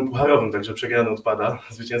systemem pucharowym, także przegrany odpada,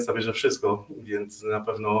 zwycięzca bierze wszystko, więc na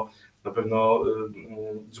pewno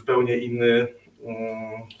zupełnie inny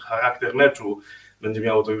charakter meczu będzie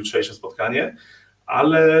miało to jutrzejsze spotkanie,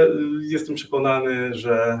 ale jestem przekonany,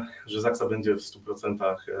 że Zaksa będzie w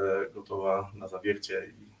 100% gotowa na zawiercie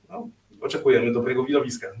i no, oczekujemy dobrego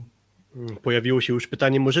widowiska. Pojawiło się już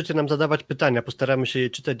pytanie, możecie nam zadawać pytania, postaramy się je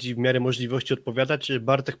czytać i w miarę możliwości odpowiadać.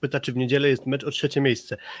 Bartek pyta, czy w niedzielę jest mecz o 3.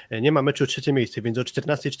 miejsce. Nie ma meczu o 3. miejsce, więc o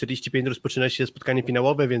 14:45 rozpoczyna się spotkanie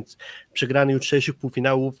finałowe, więc przegrany jutrzejszych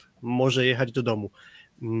półfinałów może jechać do domu.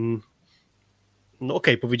 No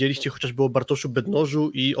okej, powiedzieliście chociażby o Bartoszu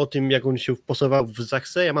Bednożu i o tym, jak on się wpasował w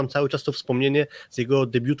Zaksę. Ja mam cały czas to wspomnienie z jego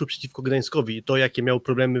debiutu przeciwko Gdańskowi i to, jakie miał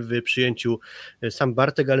problemy w przyjęciu sam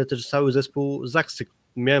Bartek, ale też cały zespół Zaksy.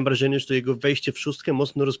 Miałem wrażenie, że to jego wejście w 6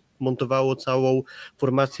 mocno rozmontowało całą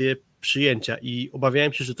formację przyjęcia i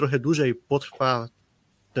obawiałem się, że trochę dłużej potrwa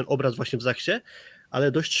ten obraz właśnie w Zaksie,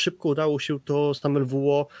 ale dość szybko udało się to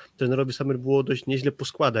trenerowi Samerbuło dość nieźle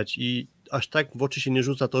poskładać i aż tak w oczy się nie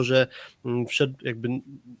rzuca to, że wszedł jakby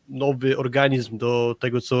nowy organizm do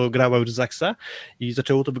tego, co grała już Zaksa i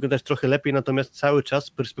zaczęło to wyglądać trochę lepiej, natomiast cały czas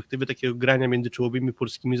z perspektywy takiego grania między czołowymi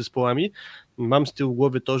polskimi zespołami mam z tyłu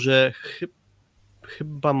głowy to, że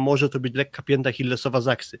chyba może to być lekka pięta achillesowa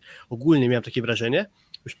Zaksy. Ogólnie miałem takie wrażenie,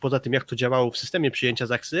 już poza tym jak to działało w systemie przyjęcia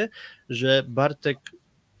Zaksy, że Bartek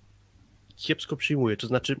kiepsko przyjmuje, to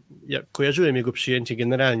znaczy ja kojarzyłem jego przyjęcie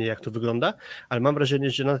generalnie, jak to wygląda, ale mam wrażenie,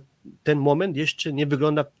 że na ten moment jeszcze nie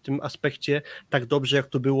wygląda w tym aspekcie tak dobrze, jak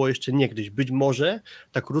to było jeszcze niegdyś. Być może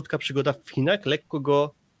ta krótka przygoda w Chinach lekko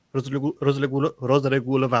go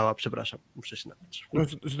rozregulowała, przepraszam, muszę się napić. No,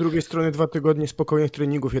 z drugiej strony 2 tygodnie spokojnych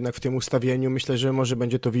treningów jednak w tym ustawieniu, myślę, że może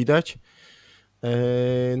będzie to widać,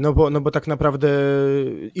 no bo tak naprawdę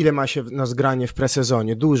ile ma się na zgranie w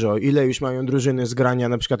presezonie? Dużo. Ile już mają drużyny zgrania,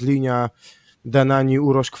 na przykład Linia, Danani,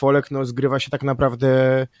 Urosz, Kwolek, no zgrywa się tak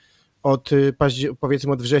naprawdę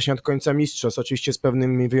powiedzmy od września, od końca mistrzostw, oczywiście z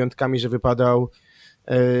pewnymi wyjątkami, że wypadał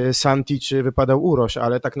Santi czy wypadał Urosz,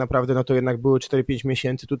 ale tak naprawdę no to jednak było 4-5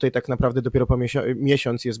 miesięcy, tutaj tak naprawdę dopiero po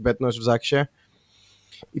miesiąc jest Bednosz w Zaksie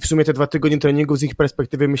i w sumie te 2 tygodnie treningów z ich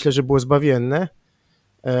perspektywy myślę, że było zbawienne.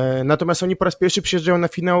 Natomiast oni po raz pierwszy przyjeżdżają na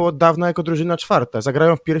finał od dawna jako drużyna 4.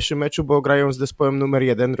 Zagrają w pierwszym meczu, bo grają z zespołem numer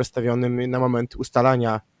 1 rozstawionym na moment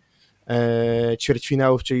ustalania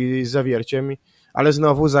ćwierćfinałów, czyli z zawierciem, ale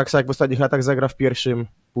znowu Zaksa jak w ostatnich latach zagra w pierwszym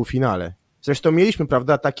półfinale. Zresztą mieliśmy,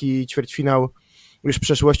 prawda, taki ćwierćfinał już w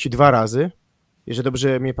przeszłości 2 razy, jeżeli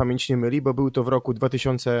dobrze mnie pamięć nie myli, bo był to w roku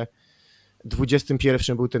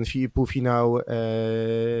 2021 był ten półfinał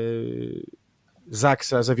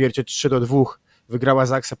Zaksa, zawiercie 3-2, wygrała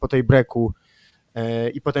Zaksa po tej breaku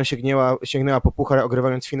i potem sięgnęła po puchar,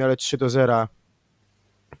 ogrywając w finale 3-0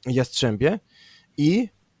 Jastrzębie i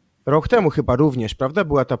Rok temu chyba również, prawda?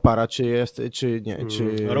 Była ta para, czy nie?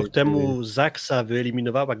 Rok temu Zaksa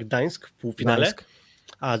wyeliminowała Gdańsk w półfinale, Gdańsk?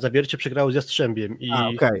 a Zawiercie przegrało z Jastrzębiem.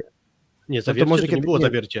 Okej. Nie, Zawiercie może to nie było nie.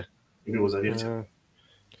 Zawiercie. Nie było Zawiercie.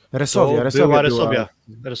 Resowia była była.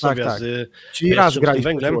 Resowia Tak. z Czyli raz grali w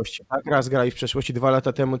Węglem. przeszłości. Tak, raz grali w przeszłości, 2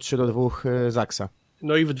 lata temu 3-2 Zaksa.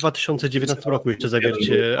 No i w 2019 roku jeszcze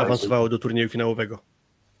Zawiercie awansowało do turnieju finałowego.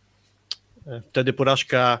 Wtedy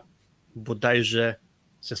porażka bodajże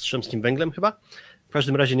z Jastrzębskim Węglem chyba. W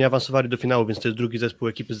każdym razie nie awansowali do finału, więc to jest drugi zespół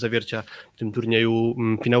ekipy z Zawiercia w tym turnieju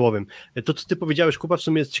finałowym. To, co ty powiedziałeś, Kuba, w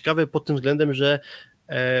sumie jest ciekawe pod tym względem, że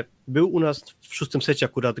był u nas w 6. secie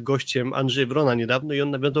akurat gościem Andrzej Wrona niedawno i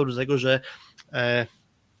on nawiązał do tego, że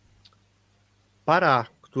para,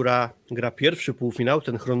 która gra pierwszy półfinał,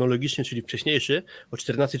 ten chronologiczny, czyli wcześniejszy, o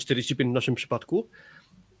 14:45 w naszym przypadku,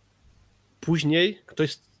 później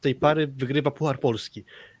ktoś z tej pary wygrywa Puchar Polski.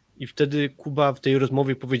 I wtedy, Kuba, w tej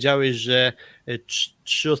rozmowie powiedziałeś, że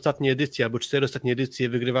 3 ostatnie edycje albo 4 ostatnie edycje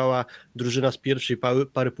wygrywała drużyna z pierwszej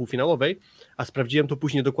pary półfinałowej, a sprawdziłem to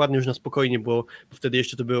później dokładnie już na spokojnie, bo wtedy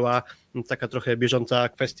jeszcze to była taka trochę bieżąca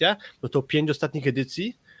kwestia, no to 5 ostatnich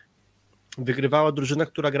edycji wygrywała drużyna,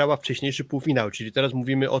 która grała wcześniejszy półfinał, czyli teraz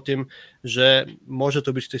mówimy o tym, że może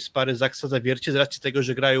to być ktoś z pary Zaksa Zawiercie z racji tego,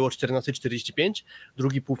 że grają o 14:45,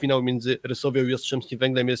 drugi półfinał między Resowią i Jastrzębskim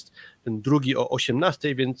Węglem jest ten drugi o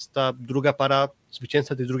 18:00, więc ta druga para,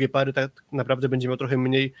 zwycięzca tej drugiej pary tak naprawdę będzie miał trochę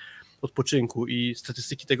mniej odpoczynku i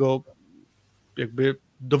statystyki tego jakby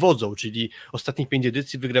dowodzą, czyli ostatnich 5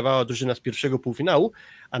 edycji wygrywała drużyna z pierwszego półfinału,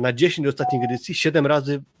 a na 10 ostatnich edycji 7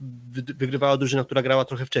 razy wygrywała drużyna, która grała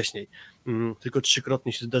trochę wcześniej. Tylko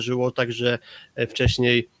 3-krotnie się zdarzyło tak, że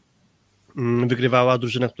wcześniej wygrywała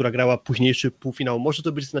drużyna, która grała późniejszy półfinał. Może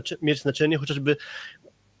to mieć znaczenie, chociażby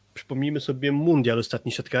przypomnijmy sobie mundial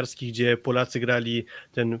ostatni siatkarski, gdzie Polacy grali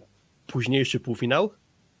ten późniejszy półfinał,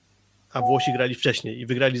 a Włosi grali wcześniej i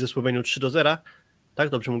wygrali ze Słowenią 3-0. Tak,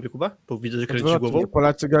 dobrze mówię, Kuba? Bo widzę, że kręcisz głową.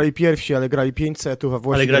 Polacy grali pierwsi, ale grali 5 setów, a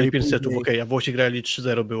Włosi ale grali 5 setów, okej, a Włosi grali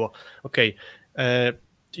 3-0 było. Okej.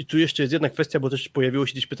 I tu jeszcze jest jedna kwestia, bo też pojawiło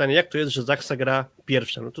się gdzieś pytanie, jak to jest, że Zaksa gra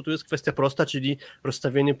pierwsza? No to tu jest kwestia prosta, czyli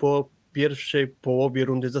rozstawienie po pierwszej połowie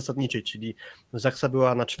rundy zasadniczej, czyli Zaksa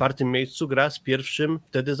była na 4. miejscu, gra z pierwszym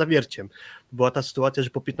wtedy Zawierciem. Była ta sytuacja, że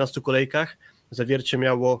po 15 kolejkach Zawiercie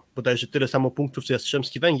miało bodajże tyle samo punktów co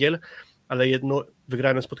Jastrzębski Węgiel, ale jedno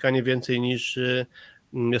wygrane spotkanie więcej niż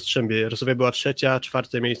Jastrzębie. Resowia była 3.,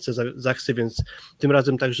 4. miejsce Zaksy, więc tym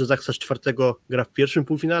razem także Zaksa z 4. gra w pierwszym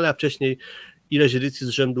półfinale, a wcześniej ileś edycji z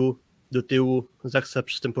rzędu do tyłu Zaksa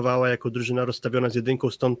przystępowała jako drużyna rozstawiona z 1,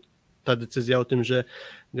 stąd ta decyzja o tym, że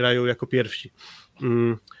grają jako pierwsi.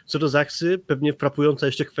 Co do Zaksy, pewnie frapująca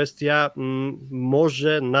jeszcze kwestia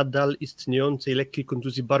może nadal istniejącej lekkiej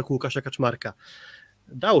kontuzji barku Łukasza Kaczmarka.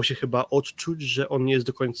 Dało się chyba odczuć, że on nie jest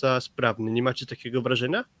do końca sprawny. Nie macie takiego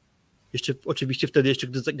wrażenia? Oczywiście wtedy jeszcze,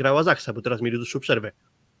 gdy grała Zaksa, bo teraz mieli dłuższą przerwę.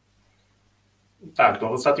 Tak, no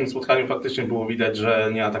w ostatnim spotkaniu faktycznie było widać,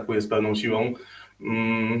 że nie atakuje z pełną siłą.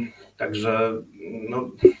 Także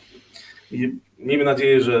no, miejmy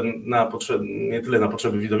nadzieję, że nie tyle na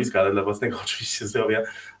potrzeby widowiska, ale dla własnego oczywiście zdrowia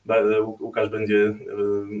Łukasz będzie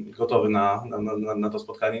gotowy na to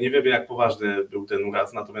spotkanie. Nie wiemy, jak poważny był ten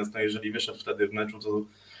uraz, natomiast no, jeżeli wyszedł wtedy w meczu, to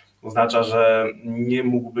oznacza, że nie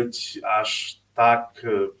mógł być aż tak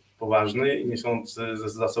poważny i niosący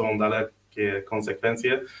za sobą dalekie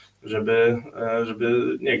konsekwencje, żeby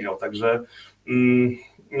nie grał. Także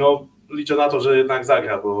no, liczę na to, że jednak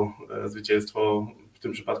zagra, bo zwycięstwo w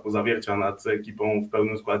tym przypadku Zawiercia nad ekipą w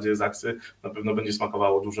pełnym składzie Zaksy na pewno będzie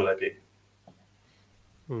smakowało dużo lepiej.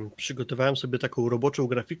 Przygotowałem sobie taką roboczą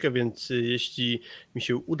grafikę, więc jeśli mi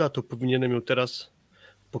się uda, to powinienem ją teraz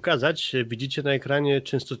pokazać. Widzicie na ekranie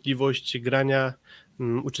częstotliwość grania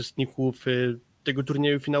uczestników tego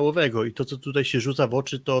turnieju finałowego i to, co tutaj się rzuca w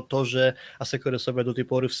oczy, to to, że Asseco Resovia do tej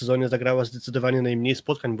pory w sezonie zagrała zdecydowanie najmniej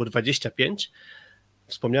spotkań, bo 25.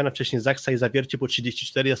 Wspomniana wcześniej Zaksa i Zawiercie po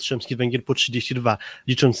 34, Jastrzębski Węgiel po 32.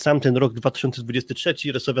 Licząc sam ten rok 2023,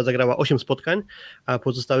 Resovia zagrała 8 spotkań, a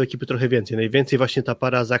pozostałe ekipy trochę więcej. Najwięcej właśnie ta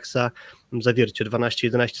para Zaksa-Zawiercie,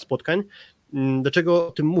 12-11 spotkań. Dlaczego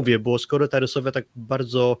o tym mówię? Bo skoro ta Resovia tak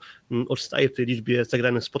bardzo odstaje w tej liczbie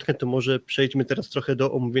zagranych spotkań, to może przejdźmy teraz trochę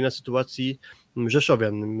do omówienia sytuacji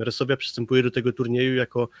Rzeszowian. Resovia przystępuje do tego turnieju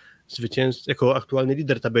jako jako aktualny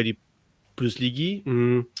lider tabeli plus ligi.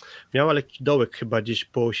 Miała lekki dołek chyba gdzieś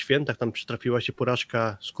po świętach, tam przytrafiła się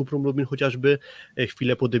porażka z Kuprą Lublin chociażby.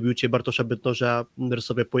 Chwilę po debiucie Bartosza Bednorza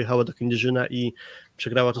Resovia pojechała do Kędzierzyna i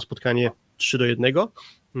przegrała to spotkanie 3-1.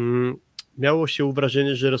 miało się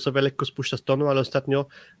wrażenie, że Resowia lekko spuszcza z tonu, ale ostatnio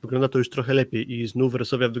wygląda to już trochę lepiej i znów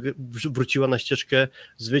Resowia wróciła na ścieżkę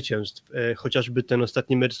zwycięstw. Chociażby ten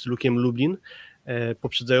ostatni mecz z Lukiem Lublin,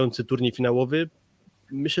 poprzedzający turniej finałowy,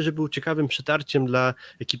 myślę, że był ciekawym przetarciem dla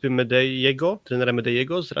ekipy Medeiego, trenera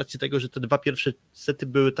Medeiego, z racji tego, że te 2 pierwsze sety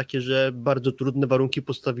były takie, że bardzo trudne warunki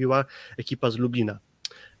postawiła ekipa z Lublina.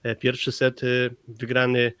 Pierwszy set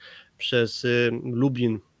wygrany przez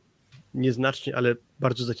Lublin nieznacznie, ale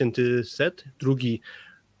bardzo zacięty set. Drugi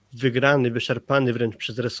wygrany, wyszarpany wręcz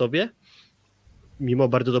przez Resowię, mimo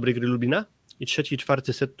bardzo dobrej gry Lublina. I trzeci i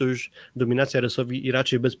czwarty set to już dominacja Resowi i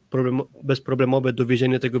raczej bezproblemowe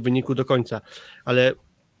dowiezienie tego wyniku do końca. Ale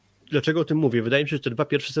dlaczego o tym mówię? Wydaje mi się, że te 2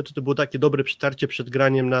 pierwsze sety to było takie dobre przetarcie przed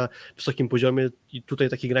graniem na wysokim poziomie i tutaj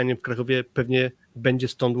takie granie w Krakowie pewnie będzie,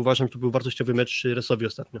 stąd uważam, że to był wartościowy mecz Resowi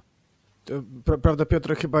ostatnio. To, prawda,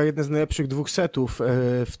 Piotr, chyba jeden z najlepszych 2 setów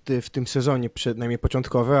w tym sezonie, przynajmniej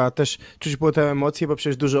początkowe, a też czuć było te emocje, bo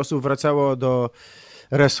przecież dużo osób wracało do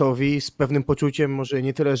Resowi z pewnym poczuciem może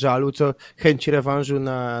nie tyle żalu, co chęci rewanżu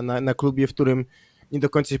na klubie, w którym nie do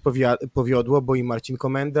końca się powiodło, bo i Marcin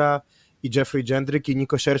Komenda, i Jeffrey Jędryk, i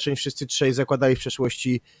Niko Szerszeń, wszyscy trzej zakładali w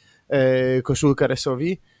przeszłości koszulkę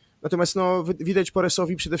Resowi. Natomiast widać po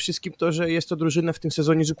Resowi przede wszystkim to, że jest to drużyna w tym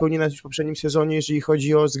sezonie zupełnie inna niż w poprzednim sezonie, jeżeli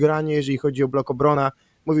chodzi o zgranie, jeżeli chodzi o blok obrona.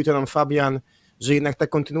 Mówił to nam Fabian, że jednak ta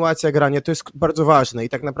kontynuacja grania to jest bardzo ważne i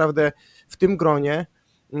tak naprawdę w tym gronie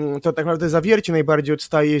to tak naprawdę Zawiercie najbardziej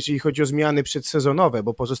odstaje, jeżeli chodzi o zmiany przedsezonowe,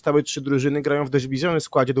 bo pozostałe 3 drużyny grają w dość zbliżonym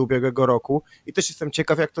składzie do ubiegłego roku i też jestem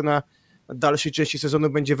ciekaw, jak to na dalszej części sezonu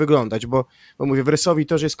będzie wyglądać, bo mówię, w Resowi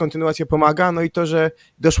to, że jest kontynuacja pomaga, no i to, że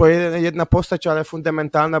doszła jedna postać, ale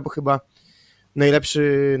fundamentalna, bo chyba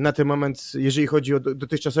najlepszy na ten moment, jeżeli chodzi o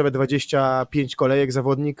dotychczasowe 25 kolejek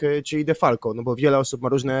zawodnik, czyli Defalco, no bo wiele osób ma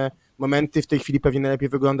różne momenty, w tej chwili pewnie najlepiej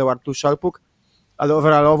wyglądał Artur Szalpuk, ale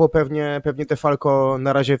overallowo pewnie Defalco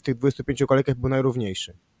na razie w tych 25 kolejkach był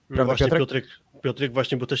najrówniejszy. Prawda, właśnie Piotrek? Piotrek,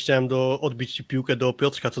 właśnie, bo też chciałem odbić piłkę do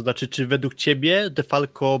Piotrka, to znaczy, czy według Ciebie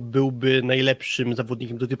Defalco byłby najlepszym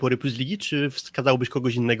zawodnikiem do tej pory Plus Ligi, czy wskazałbyś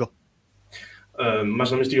kogoś innego?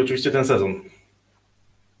 Masz na myśli oczywiście ten sezon.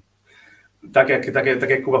 Tak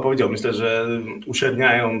jak Kuba powiedział, myślę, że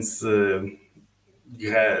uśredniając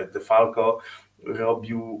grę Defalco,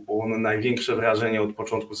 robił on największe wrażenie od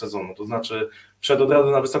początku sezonu. To znaczy wszedł od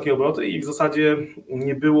razu na wysokie obroty i w zasadzie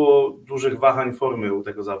nie było dużych wahań formy u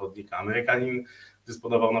tego zawodnika. Amerykanin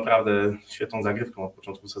dysponował naprawdę świetną zagrywką od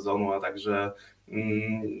początku sezonu, a także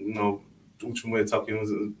utrzymuje całkiem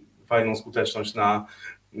fajną skuteczność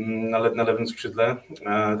na lewym skrzydle.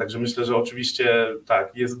 Także myślę, że oczywiście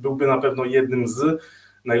tak, byłby na pewno jednym z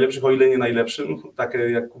najlepszych, o ile nie najlepszym. Tak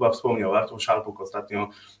jak Kuba wspomniał, Artur Szalpuk ostatnio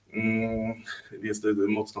jest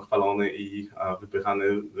mocno chwalony i wypychany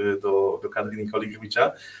do kadry Nikoli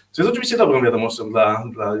Grubicza, co jest oczywiście dobrą wiadomością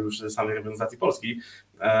dla już samej reprezentacji Polski,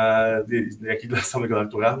 jak i dla samego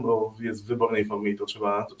Artura, bo jest w wybornej formie i to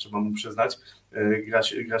trzeba mu przyznać.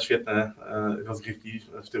 Gra świetne rozgrywki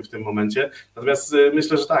w tym momencie. Natomiast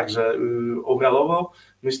myślę, że tak, że overallowo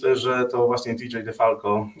myślę, że to właśnie TJ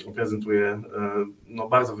Defalco prezentuje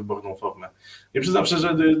bardzo wyborną formę. Nie przyznam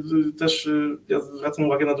szczerze, że też ja zwracam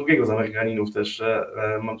uwagę na drugiego z Amerykaninów też,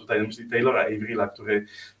 mam tutaj na myśli Taylora Avrila, który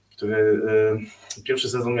pierwszy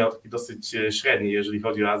sezon miał taki dosyć średni, jeżeli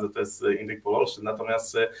chodzi o AZS Indyk Polszczy,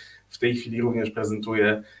 natomiast w tej chwili również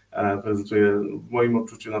prezentuje w moim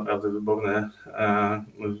odczuciu naprawdę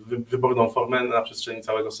wyborną formę na przestrzeni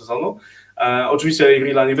całego sezonu. Oczywiście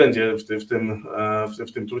Avrila nie będzie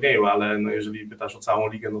w tym turnieju, ale jeżeli pytasz o całą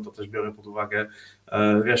ligę, no to też biorę pod uwagę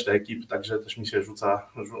resztę ekip, także też mi się rzuca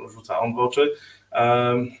on w oczy.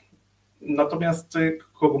 Natomiast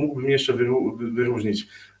kogo mógłbym jeszcze wyróżnić?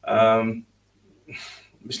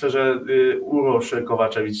 Myślę, że Uroš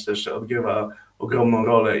Kovačević też odgrywa ogromną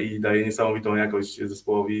rolę i daje niesamowitą jakość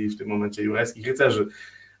zespołowi w tym momencie Jurajskich Rycerzy.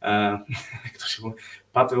 Jak to się mówi?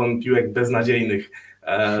 Patron piłek beznadziejnych.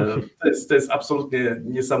 To jest absolutnie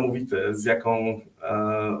niesamowite, z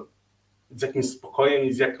jakim spokojem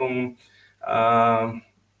i z jaką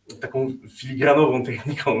taką filigranową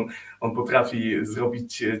techniką on potrafi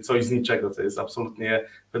zrobić coś z niczego. To jest absolutnie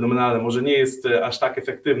fenomenalne. Może nie jest aż tak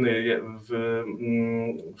efektywny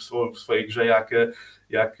w swojej grze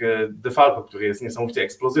jak Defalco, który jest niesamowicie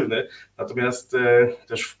eksplozywny, natomiast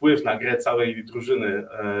też wpływ na grę całej drużyny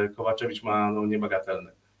Kovačević ma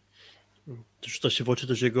niebagatelny. Rzuca się w oczy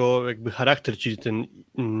też jego jakby charakter, czyli ten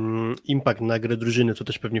impact na grę drużyny, to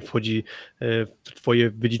też pewnie wchodzi w twoje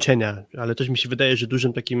wyliczenia, ale też mi się wydaje, że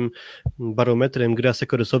dużym takim barometrem gry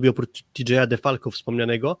Asekoresowi oprócz TJ'a Defalco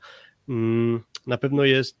wspomnianego na pewno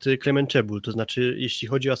jest Clement Czebul, to znaczy jeśli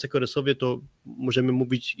chodzi o Asekoresowie, to możemy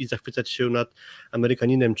mówić i zachwycać się nad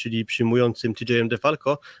Amerykaninem, czyli przyjmującym TJ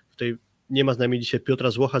DeFalco. Tutaj nie ma z nami dzisiaj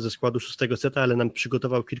Piotra Złocha ze składu 6. seta, ale nam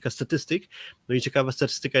przygotował kilka statystyk. No i ciekawa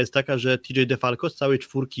statystyka jest taka, że TJ DeFalco z całej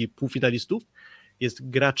 4 półfinalistów jest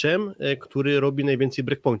graczem, który robi najwięcej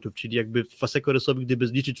breakpointów, czyli jakby w Asekoresowi, gdyby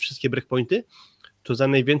zliczyć wszystkie breakpointy, to za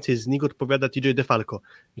najwięcej z nich odpowiada TJ DeFalco.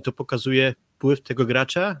 I to pokazuje wpływ tego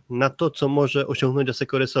gracza na to, co może osiągnąć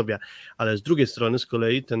Asekoresowia. Ale z drugiej strony z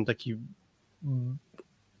kolei ten taki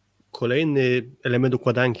kolejny element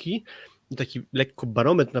układanki, taki lekko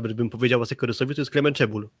barometr nawet bym powiedział Asekoresowi, to jest Clement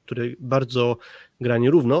Czebul, który bardzo gra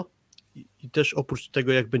nierówno i też oprócz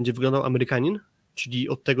tego, jak będzie wyglądał Amerykanin, czyli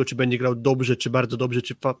od tego, czy będzie grał dobrze, czy bardzo dobrze,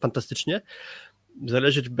 czy fantastycznie,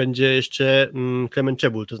 zależeć będzie jeszcze Clement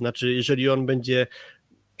Czebul, to znaczy jeżeli on będzie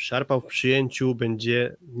szarpał w przyjęciu,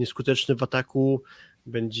 będzie nieskuteczny w ataku,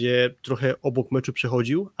 będzie trochę obok meczu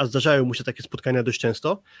przechodził, a zdarzają mu się takie spotkania dość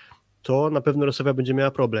często, to na pewno Rosowia będzie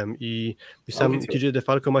miała problem i sam TJ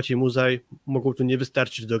DeFalco, Maciej Muzaj mogą tu nie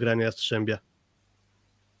wystarczyć do grania Jastrzębia.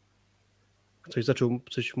 Ktoś zaczął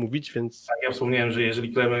coś mówić, więc... Tak, ja wspomniałem, że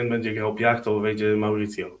jeżeli Clement będzie grał piach, to wejdzie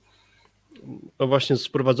Mauricio. No właśnie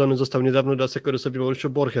sprowadzony został niedawno do Asekoresowi Mauricio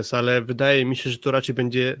Borges, ale wydaje mi się, że to raczej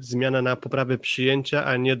będzie zmiana na poprawę przyjęcia,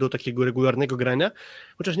 a nie do takiego regularnego grania,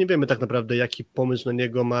 chociaż nie wiemy tak naprawdę, jaki pomysł na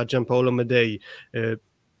niego ma Gianpaolo Medei.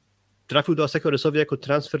 Trafił do Asekoresowi jako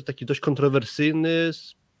transfer taki dość kontrowersyjny,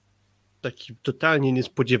 taki totalnie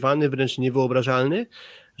niespodziewany, wręcz niewyobrażalny,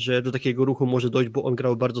 że do takiego ruchu może dojść, bo on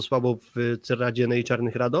grał bardzo słabo w Cerradzie i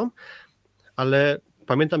Czarnych Radom, ale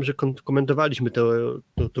pamiętam, że komentowaliśmy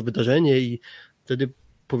to wydarzenie i wtedy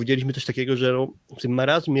powiedzieliśmy coś takiego, że w tym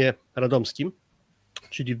marazmie radomskim,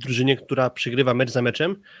 czyli w drużynie, która przegrywa mecz za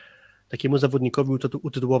meczem, takiemu zawodnikowi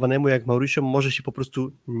utytułowanemu jak Mauricio może się po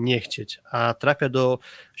prostu nie chcieć, a trafia do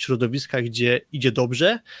środowiska, gdzie idzie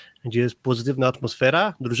dobrze, gdzie jest pozytywna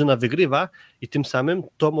atmosfera, drużyna wygrywa i tym samym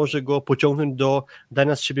to może go pociągnąć do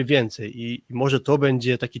dania z siebie więcej i może to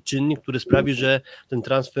będzie taki czynnik, który sprawi, że ten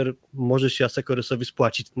transfer może się Asekoresowi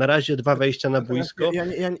spłacić. Na razie 2 wejścia na boisko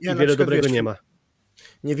i wiele dobrego nie ma.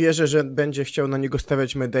 Nie wierzę, że będzie chciał na niego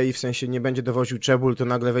stawiać Medei, w sensie nie będzie dowoził Czebul, to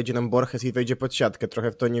nagle wejdzie nam Borges i wejdzie pod siatkę.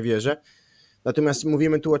 Trochę w to nie wierzę. Natomiast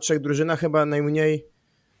mówimy tu o 3 drużynach, chyba najmniej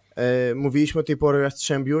mówiliśmy o tej pory o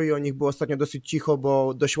Jastrzębiu i o nich było ostatnio dosyć cicho,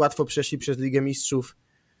 bo dość łatwo przeszli przez Ligę Mistrzów,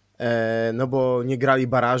 no bo nie grali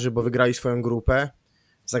baraży, bo wygrali swoją grupę.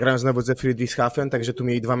 Zagrają znowu ze Friedrichshafen, także tu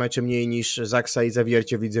mieli 2 mecze mniej niż Zaksa i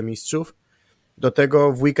Zawiercie w Lidze Mistrzów. Do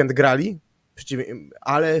tego w weekend grali,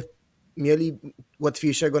 ale mieli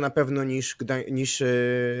łatwiejszego na pewno niż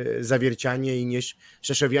Zawiercianie i niż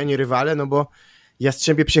Rzeszowianie rywale, no bo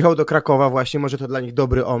Jastrzębie przyjechał do Krakowa właśnie, może to dla nich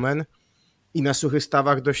dobry omen i na suchych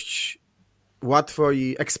stawach dość łatwo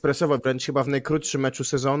i ekspresowo, wręcz chyba w najkrótszym meczu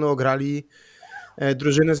sezonu ograli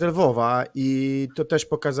drużynę z Lwowa i to też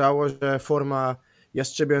pokazało, że forma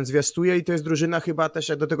Jastrzębia zwiastuje i to jest drużyna chyba też,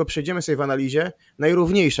 jak do tego przejdziemy sobie w analizie,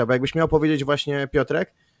 najrówniejsza, bo jakbyś miał powiedzieć właśnie,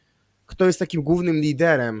 Piotrek, kto jest takim głównym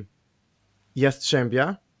liderem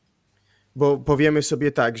Jastrzębia, bo powiemy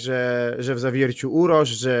sobie tak, że w Zawierciu Urosz,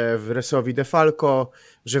 że w Resowi DeFalco,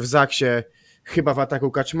 że w Zaksie chyba w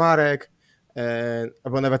ataku Kaczmarek,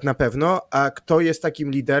 albo nawet na pewno, a kto jest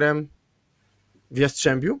takim liderem w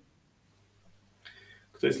Jastrzębiu?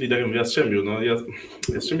 Kto jest liderem w Jastrzębiu? No,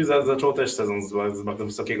 Jastrzębie zaczął też sezon z bardzo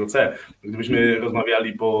wysokiego C. Gdybyśmy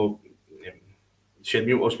rozmawiali po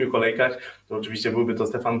 7-8 kolejkach, to oczywiście byłby to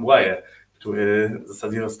Stefan Błaje, który w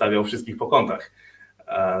zasadzie rozstawiał wszystkich po kątach.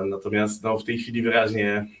 Natomiast no, w tej chwili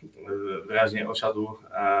wyraźnie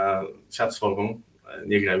siadł z formą.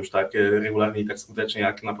 Nie gra już tak regularnie i tak skutecznie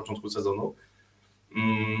jak na początku sezonu.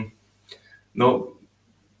 No,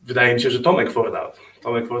 wydaje mi się, że Tomek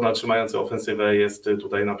Fornal trzymający ofensywę jest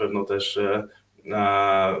tutaj na pewno też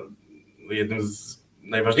jednym z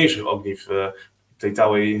najważniejszych ogniw tej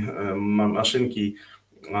całej maszynki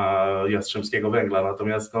Jastrzębskiego Węgla.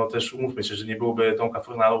 Natomiast no, też umówmy się, że nie byłoby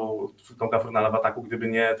Tomka Fornala w ataku, gdyby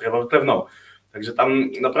nie Trevor Plewno. Także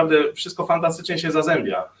tam naprawdę wszystko fantastycznie się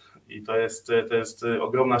zazębia i to jest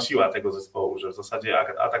ogromna siła tego zespołu, że w zasadzie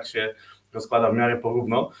atak się rozkłada w miarę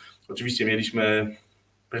porówno. Oczywiście mieliśmy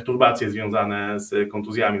perturbacje związane z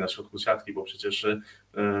kontuzjami na środku siatki, bo przecież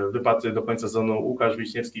wypadł do końca sezonu Łukasz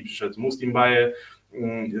Wiśniewski, przyszedł Muslim Baje,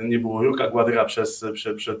 nie było Jurka Gładyra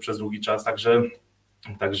przez długi czas,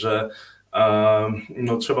 także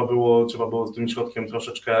no, trzeba było z tym środkiem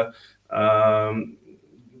troszeczkę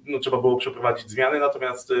no, trzeba było przeprowadzić zmiany,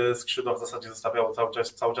 natomiast skrzydła w zasadzie zostawiało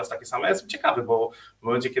cały czas takie same. Ja jestem ciekawy, bo w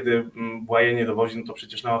momencie, kiedy Błaje nie dowodzi, no to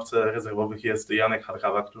przecież na ławce rezerwowych jest Janek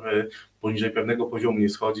Hadrawa, który poniżej pewnego poziomu nie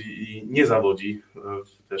schodzi i nie zawodzi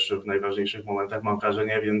też w najważniejszych momentach, mam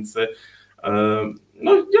wrażenie, więc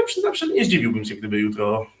no, ja przyznam, że nie zdziwiłbym się, gdyby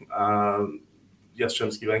jutro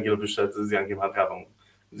Jastrzębski Węgiel wyszedł z Jankiem Hadrawą.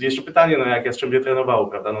 Jeszcze pytanie, no jak Jastrzębie trenowało,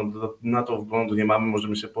 prawda? No, na to wglądu nie mamy,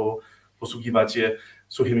 możemy się posługiwać się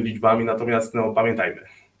suchymi liczbami, natomiast no, pamiętajmy,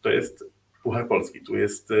 to jest Puchar Polski, tu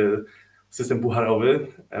jest system pucharowy,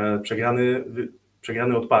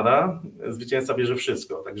 przegrany odpada, zwycięzca bierze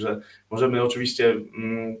wszystko, także możemy oczywiście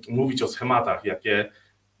mówić o schematach, jakie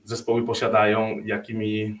zespoły posiadają,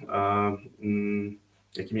 jakimi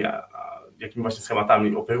właśnie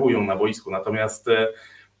schematami operują na boisku, natomiast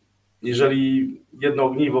jeżeli jedno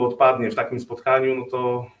ogniwo odpadnie w takim spotkaniu, no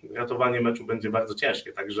to ratowanie meczu będzie bardzo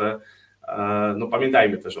ciężkie, także no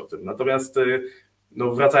pamiętajmy też o tym. Natomiast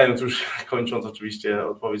no wracając już, kończąc oczywiście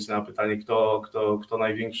odpowiedź na pytanie, kto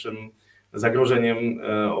największym zagrożeniem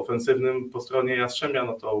ofensywnym po stronie Jastrzębia,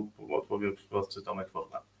 no to odpowiem wprost, Tomek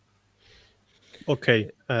Forman. Okej.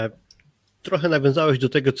 Trochę nawiązałeś do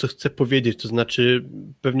tego, co chcę powiedzieć, to znaczy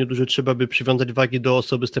pewnie dużo trzeba by przywiązać wagi do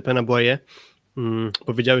osoby Stefana Błaje.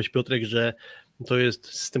 Powiedziałeś, Piotrek, że to jest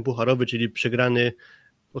system pucharowy, czyli przegrany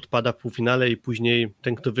odpada w półfinale i później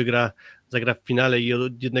ten, kto wygra, zagra w finale i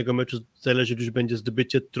od jednego meczu zależy, już będzie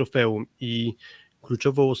zdobycie trofeum i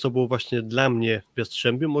kluczową osobą właśnie dla mnie w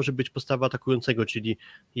Jastrzębiu może być postawa atakującego, czyli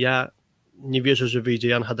ja nie wierzę, że wyjdzie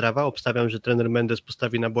Jan Hadrawa, obstawiam, że trener Mendes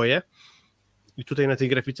postawi na Błaje i tutaj na tej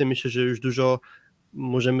grafice myślę, że już dużo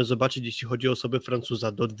możemy zobaczyć, jeśli chodzi o osobę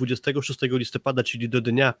Francuza. Do 26 listopada, czyli do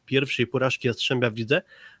dnia pierwszej porażki Jastrzębia w lidze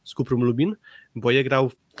z Kuprą Lubin, Błaje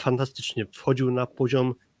grał fantastycznie, wchodził na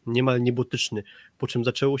poziom niemal niebotyczny, po czym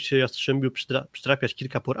zaczęło się Jastrzębiu przytrafiać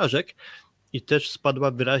kilka porażek i też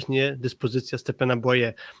spadła wyraźnie dyspozycja Stefana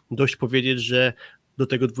Błaje. Dość powiedzieć, że do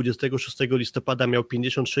tego 26 listopada miał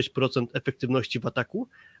 56% efektywności w ataku,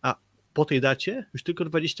 a po tej dacie już tylko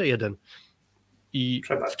 21%. I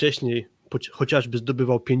wcześniej chociażby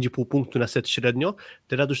zdobywał 5,5 punktu na set średnio,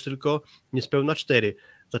 teraz już tylko niespełna 4.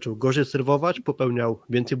 Zaczął gorzej serwować, popełniał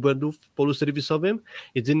więcej błędów w polu serwisowym.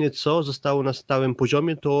 Jedynie co zostało na stałym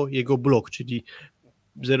poziomie to jego blok, czyli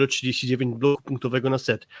 0,39 bloku punktowego na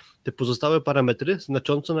set. Te pozostałe parametry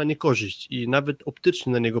znacząco na niekorzyść i nawet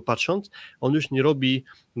optycznie na niego patrząc, on już nie robi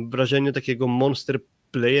wrażenia takiego monster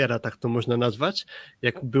playera, tak to można nazwać,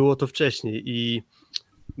 jak było to wcześniej i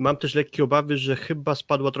mam też lekkie obawy, że chyba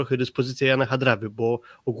spadła trochę dyspozycja Jana Hadrawy, bo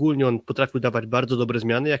ogólnie on potrafił dawać bardzo dobre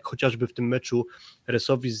zmiany, jak chociażby w tym meczu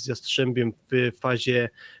resowi z Jastrzębiem w fazie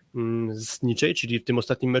zniczej, czyli w tym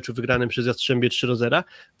ostatnim meczu wygranym przez Jastrzębie 3-0,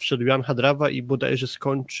 wszedł Jan Hadrawa i bodajże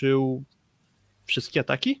skończył wszystkie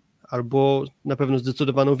ataki, albo na pewno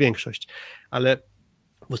zdecydowaną większość, ale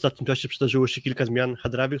w ostatnim czasie przydarzyło się kilka zmian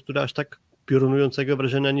Hadrawy, które aż tak piorunującego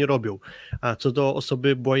wrażenia nie robią. A co do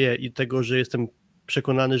osoby Błaje i tego, że jestem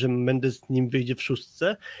przekonany, że Mendes z nim wyjdzie w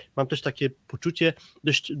szóstce. Mam też takie poczucie,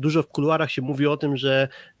 dość dużo w kuluarach się mówi o tym, że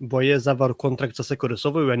Błaje zawarł kontrakt za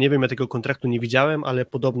Sekoresową. Ja nie wiem, ja tego kontraktu nie widziałem, ale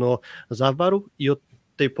podobno zawarł i od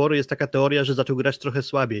tej pory jest taka teoria, że zaczął grać trochę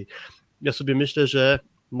słabiej. Ja sobie myślę, że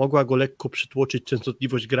mogła go lekko przytłoczyć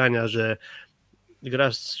częstotliwość grania, że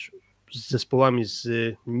gra z zespołami z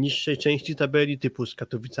niższej części tabeli, typu z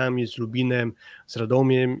Katowicami, z Lubinem, z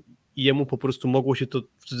Radomiem i jemu po prostu mogło się to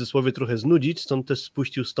w cudzysłowie trochę znudzić, stąd też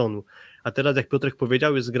spuścił z tonu. A teraz, jak Piotrek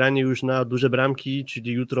powiedział, jest granie już na duże bramki,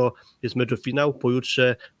 czyli jutro jest mecz o finał,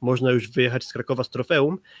 pojutrze można już wyjechać z Krakowa z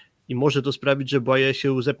trofeum i może to sprawić, że Błaje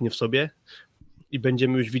się zepnie w sobie i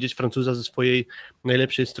będziemy już widzieć Francuza ze swojej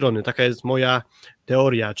najlepszej strony. Taka jest moja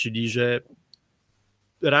teoria, czyli że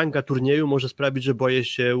ranga turnieju może sprawić, że Błaje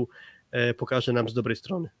się pokaże nam z dobrej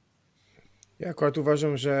strony. Ja akurat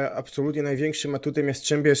uważam, że absolutnie największym atutem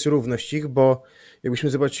Jastrzębia jest równość ich, bo jakbyśmy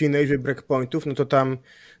zobaczyli na liczbę breakpointów, no to tam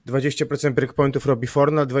 20% breakpointów robi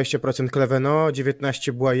Fornal, 20% Kleveno,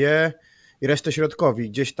 19% Błaje i resztę środkowi.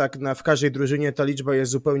 Gdzieś tak w każdej drużynie ta liczba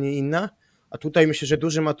jest zupełnie inna, a tutaj myślę, że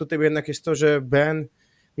dużym atutem jednak jest to, że Ben,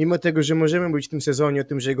 mimo tego, że możemy mówić w tym sezonie o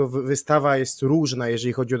tym, że jego wystawa jest różna,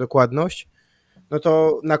 jeżeli chodzi o dokładność, no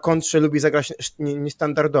to na kontrze lubi zagrać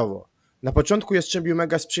niestandardowo. Na początku Jastrzębiu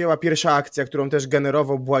mega sprzyjała pierwsza akcja, którą też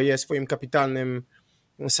generował Błaje swoim kapitalnym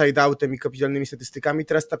side-outem i kapitalnymi statystykami.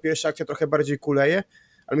 Teraz ta pierwsza akcja trochę bardziej kuleje,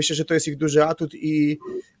 ale myślę, że to jest ich duży atut i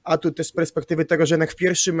atut też z perspektywy tego, że jednak w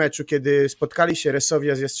pierwszym meczu, kiedy spotkali się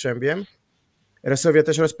Resowia z Jastrzębiem, Resowia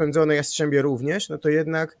też rozpędzone, Jastrzębie również, no to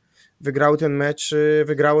jednak wygrało ten mecz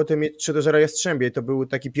 3-0 Jastrzębie. To był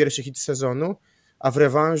taki pierwszy hit sezonu, a w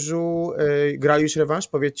rewanżu grali już rewanż,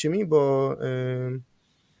 powiedzcie mi, bo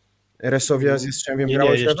Resowia z Jastrzębiem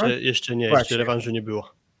grała już rewanż? Jeszcze nie, Właśnie. jeszcze rewanżu nie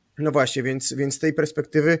było. No właśnie, więc z tej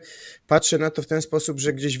perspektywy patrzę na to w ten sposób,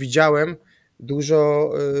 że gdzieś widziałem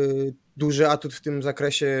duży atut w tym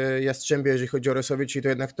zakresie Jastrzębia, jeżeli chodzi o Resowię, czyli to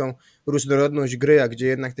jednak tą różnorodność gry, a gdzie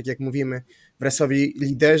jednak, tak jak mówimy, w Resowi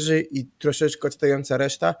liderzy i troszeczkę odstająca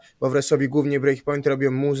reszta, bo w Resowi głównie breakpoint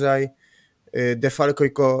robią Muzaj,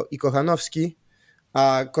 Defalco i Kochanowski,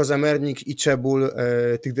 a Kozamernik i Czebul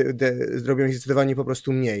zrobią ich zdecydowanie po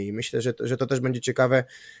prostu mniej. Myślę, że to też będzie ciekawe,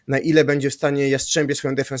 na ile będzie w stanie Jastrzębie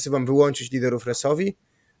swoją defensywą wyłączyć liderów Resowi,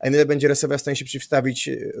 a na ile będzie Resowia w stanie się przeciwstawić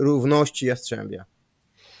równości Jastrzębia.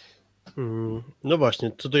 No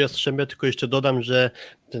właśnie, co do Jastrzębia tylko jeszcze dodam, że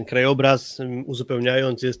ten krajobraz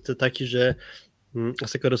uzupełniając jest taki, że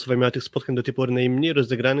Aseka Resowia miała tych spotkań do tej pory najmniej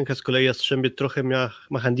rozegranych, a z kolei Jastrzębie trochę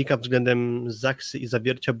ma handicap względem Zaksy i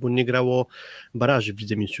Zawiercia, bo nie grało baraży w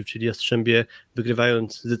Lidze Mistrzów, czyli Jastrzębie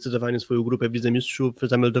wygrywając zdecydowanie swoją grupę w Lidze Mistrzów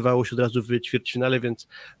zameldowało się od razu w ćwierćfinale, więc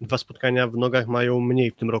 2 spotkania w nogach mają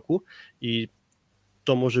mniej w tym roku i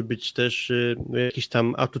to może być też jakiś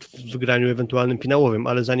tam atut w graniu ewentualnym finałowym,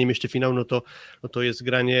 ale zanim jeszcze finał, no to jest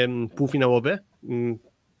granie półfinałowe.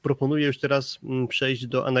 Proponuję już teraz przejść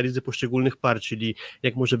do analizy poszczególnych par, czyli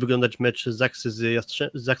jak może wyglądać mecz Zaksy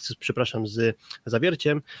z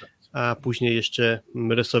Zawierciem, a później jeszcze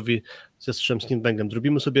Resowi z Jastrzębskim Węglem.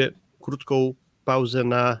 Zrobimy sobie krótką pauzę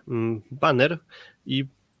na baner i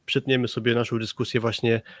przetniemy sobie naszą dyskusję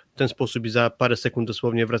właśnie w ten sposób i za parę sekund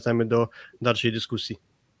dosłownie wracamy do dalszej dyskusji.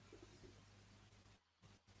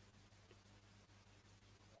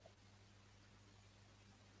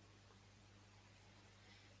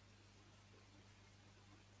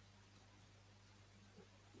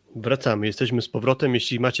 Wracamy, jesteśmy z powrotem.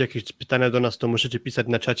 Jeśli macie jakieś pytania do nas, to możecie pisać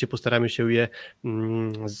na czacie, postaramy się je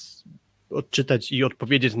odczytać i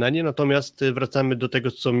odpowiedzieć na nie, natomiast wracamy do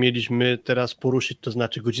tego, co mieliśmy teraz poruszyć, to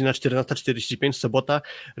znaczy godzina 14:45, sobota,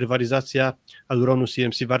 rywalizacja Aluronu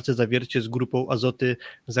CMC Warce Zawiercie z grupą Azoty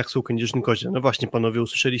Zaksą Kędzierzyn-Koźle. No właśnie, panowie,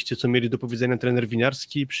 usłyszeliście, co mieli do powiedzenia trener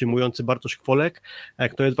Winiarski, przyjmujący Bartosz Kwolek.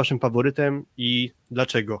 Kto jest waszym faworytem i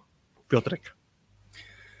dlaczego? Piotrek.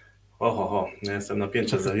 Ja jestem na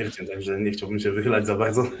piętrze z Zawierciem, także nie chciałbym się wychylać za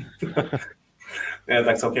bardzo. Ja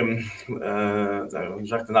tak całkiem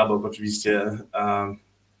żarty na bok oczywiście.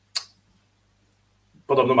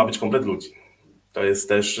 Podobno ma być komplet ludzi. To jest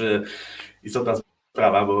też istotna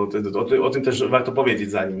sprawa, bo o tym też warto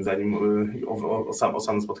powiedzieć zanim o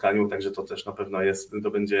samym spotkaniu, także to też na pewno jest,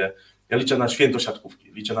 to będzie, ja liczę na święto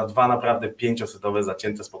siatkówki, liczę na 2 naprawdę 5-setowe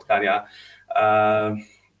zacięte spotkania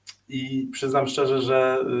i przyznam szczerze,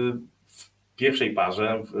 że w pierwszej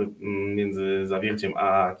parze między Zawierciem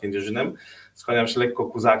a Kędzierzynem skłaniam się lekko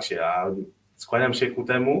ku Zaksie, a skłaniam się ku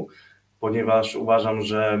temu, ponieważ uważam,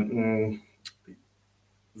 że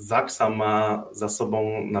Zaksa ma za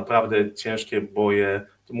sobą naprawdę ciężkie boje,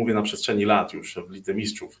 to mówię na przestrzeni lat już w Lidze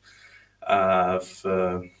Mistrzów, w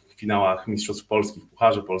finałach Mistrzostw Polski, w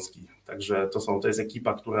Pucharze Polski. Także to jest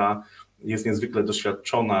ekipa, która jest niezwykle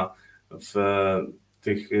doświadczona w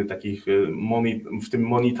tych takich w tym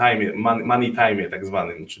money time tak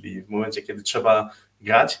zwanym, czyli w momencie, kiedy trzeba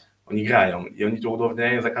grać, oni grają i oni to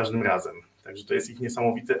udowodniają za każdym razem. Także to jest ich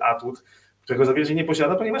niesamowity atut, którego Zawiercie nie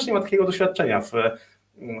posiada, ponieważ nie ma takiego doświadczenia w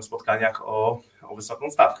spotkaniach o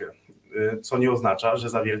wysoką stawkę, co nie oznacza, że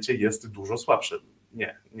Zawiercie jest dużo słabsze.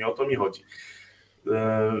 Nie o to mi chodzi.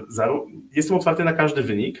 Jestem otwarty na każdy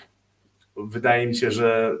wynik. Wydaje mi się,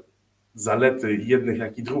 że zalety jednych,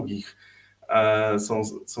 jak i drugich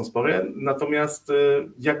są spore, natomiast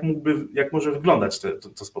jak może wyglądać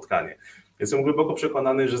to spotkanie? Jestem głęboko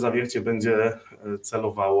przekonany, że Zawiercie będzie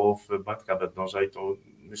celowało w Bartka Bednarza i to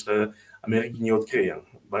myślę Ameryki nie odkryje.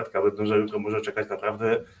 Bartka Bednarza jutro może czekać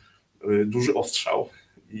naprawdę duży ostrzał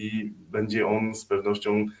i będzie on z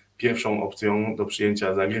pewnością pierwszą opcją do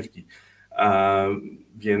przyjęcia zagrywki.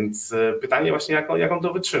 Więc pytanie właśnie, jak on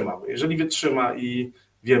to wytrzyma. Jeżeli wytrzyma i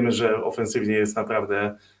wiemy, że ofensywnie jest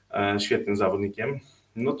naprawdę świetnym zawodnikiem,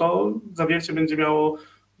 no to Zawiercie będzie miało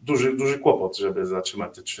duży kłopot, żeby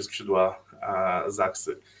zatrzymać te 3 skrzydła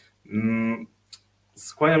Zaksy.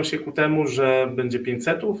 Skłaniam się ku temu, że będzie 5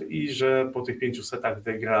 setów i że po tych 5 setach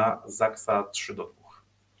wygra Zaksa 3-2.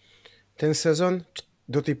 Ten sezon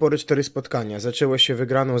do tej pory 4 spotkania. Zaczęło się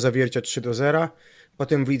wygraną Zawiercia 3-0,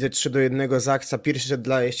 potem w lidze 3-1 Zaksa, pierwszy set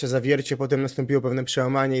dla jeszcze Zawiercie, potem nastąpiło pewne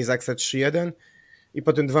przełamanie i Zaksa 3-1 i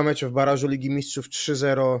potem 2 mecze w barażu Ligi Mistrzów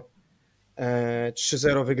 3-0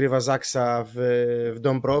 wygrywa Zaksa w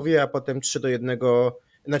Dąbrowie, a potem 3-1,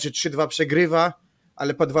 znaczy 3-2 przegrywa,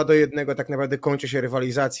 ale po 2-1 tak naprawdę kończy się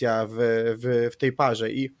rywalizacja w tej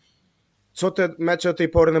parze i Co te mecze do tej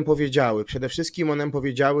pory nam powiedziały? Przede wszystkim one nam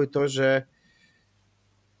powiedziały to, że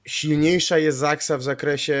silniejsza jest Zaksa w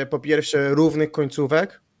zakresie po pierwsze równych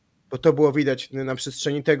końcówek, bo to było widać na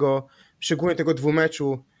przestrzeni tego, szczególnie tego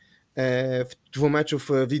dwumeczów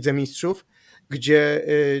w Lidze Mistrzów, gdzie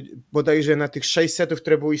bodajże na tych 6 setów,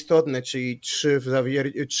 które były istotne, czyli 3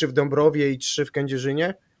 w Dąbrowie i 3 w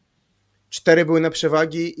Kędzierzynie, 4 były na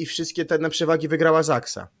przewagi i wszystkie te na przewagi wygrała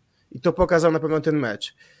Zaksa. I to pokazał na pewno ten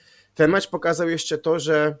mecz. Ten mecz pokazał jeszcze to,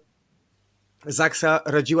 że Zaksa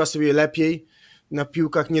radziła sobie lepiej na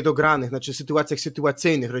piłkach niedogranych, znaczy sytuacjach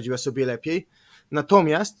sytuacyjnych radziła sobie lepiej.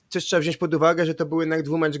 Natomiast też trzeba wziąć pod uwagę, że to był jednak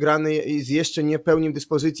dwumecz grany z jeszcze niepełnym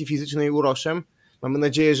dyspozycji fizycznej Uroszem. Mamy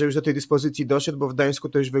nadzieję, że już do tej dyspozycji doszedł, bo w Gdańsku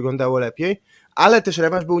to już wyglądało lepiej. Ale też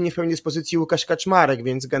rewanż był nie w pełnej dyspozycji Łukasz Kaczmarek,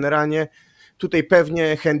 więc generalnie tutaj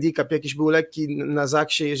pewnie handicap jakiś był lekki na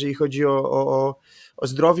Zaksie, jeżeli chodzi o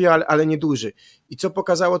zdrowie, ale nie duży. I co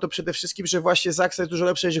pokazało to przede wszystkim, że właśnie Zaksa jest dużo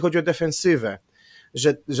lepsza, jeżeli chodzi o defensywę.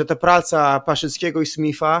 Że ta praca Paszyckiego i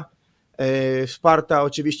Smitha, wsparta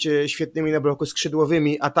oczywiście świetnymi na bloku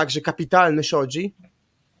skrzydłowymi, a także kapitalny Shoji,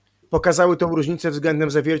 pokazały tą różnicę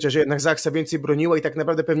względem Zawiercia, że jednak Zaksa więcej broniła i tak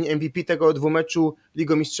naprawdę pewnie MVP tego dwumeczu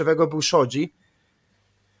ligomistrzowego był Shoji.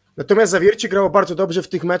 Natomiast Zawiercie grało bardzo dobrze w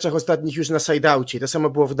tych meczach ostatnich już na side-outie. To samo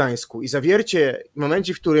było w Gdańsku. I Zawiercie w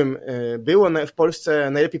momencie, w którym było w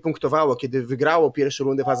Polsce najlepiej punktowało, kiedy wygrało pierwszą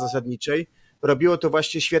rundę fazy zasadniczej, robiło to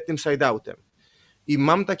właśnie świetnym side-outem. I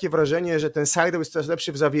mam takie wrażenie, że ten side-out jest coraz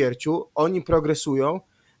lepszy w Zawierciu, oni progresują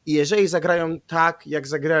i jeżeli zagrają tak, jak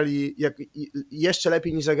zagrali, jeszcze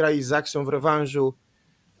lepiej niż zagrali z Zaksą w rewanżu,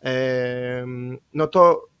 no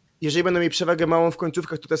to jeżeli będą mieli przewagę małą w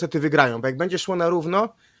końcówkach, to te sety wygrają, bo jak będzie szło na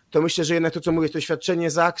równo, to myślę, że jednak to, co mówię, to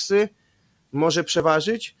doświadczenie Zaksy może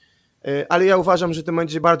przeważyć, ale ja uważam, że to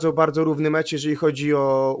będzie bardzo, bardzo równy mecz, jeżeli chodzi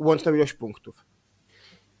o łączną ilość punktów.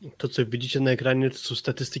 To, co widzicie na ekranie, to są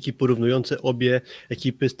statystyki porównujące obie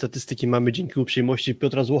ekipy. Statystyki mamy dzięki uprzejmości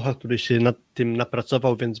Piotra Złocha, który się nad tym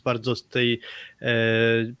napracował, więc bardzo z tej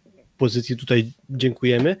pozycji tutaj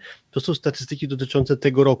dziękujemy. To są statystyki dotyczące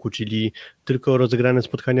tego roku, czyli tylko rozegrane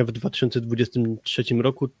spotkania w 2023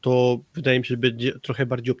 roku, to wydaje mi się, że będzie trochę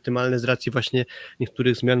bardziej optymalne z racji właśnie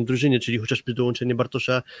niektórych zmian w drużynie, czyli chociażby dołączenie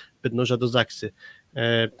Bartosza Bednoża do Zaksy.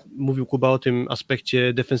 Mówił Kuba o tym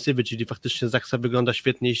aspekcie defensywy, czyli faktycznie Zaksa wygląda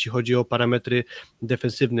świetnie, jeśli chodzi o parametry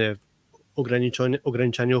defensywne,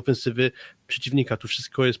 ograniczanie ofensywy przeciwnika. Tu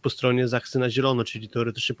wszystko jest po stronie Zaksy na zielono, czyli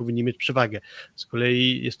teoretycznie powinni mieć przewagę. Z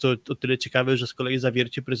kolei jest to o tyle ciekawe, że z kolei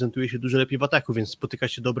Zawiercie prezentuje się dużo lepiej w ataku, więc spotyka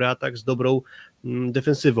się dobry atak z dobrą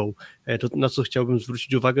defensywą. To, na co chciałbym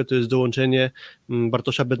zwrócić uwagę, to jest dołączenie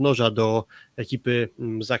Bartosza Bednoża do ekipy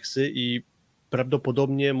Zaksy i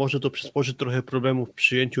prawdopodobnie może to przysporzyć trochę problemów w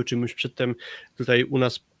przyjęciu, o czym już przedtem tutaj u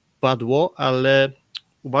nas padło, ale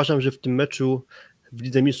uważam, że w tym meczu w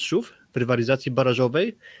Lidze Mistrzów, w rywalizacji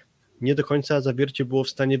barażowej, nie do końca Zawiercie było w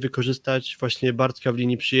stanie wykorzystać właśnie Bartka w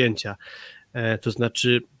linii przyjęcia. To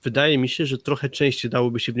znaczy, wydaje mi się, że trochę częściej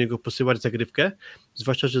dałoby się w niego posyłać zagrywkę,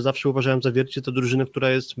 zwłaszcza, że zawsze uważałem Zawiercie to drużynę, która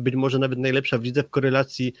jest być może nawet najlepsza w lidze w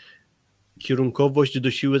korelacji kierunkowość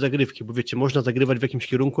do siły zagrywki, bo wiecie, można zagrywać w jakimś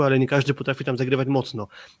kierunku, ale nie każdy potrafi tam zagrywać mocno,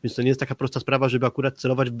 więc to nie jest taka prosta sprawa, żeby akurat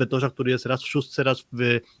celować w Bednoża, który jest raz w 6, raz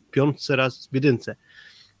w 5, raz w 1.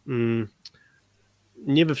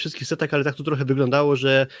 Nie we wszystkich setach, ale tak to trochę wyglądało,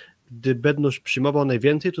 że gdy Bednoż przyjmował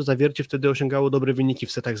najwięcej, to Zawiercie wtedy osiągało dobre wyniki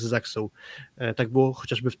w setach z Zaksą. Tak było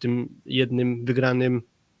chociażby w tym jednym wygranym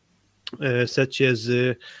secie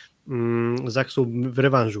z Zaksą w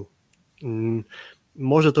rewanżu.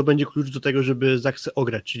 Może to będzie klucz do tego, żeby Zaksę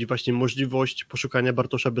ograć, czyli właśnie możliwość poszukania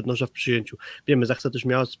Bartosza Bednoża w przyjęciu. Wiemy, Zaksa też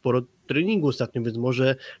miała sporo treningu ostatnio, więc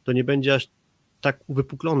może to nie będzie aż tak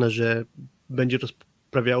uwypuklone, że będzie to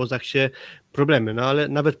sprawiało Zaksie problemy, no ale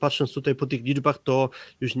nawet patrząc tutaj po tych liczbach, to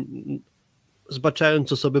już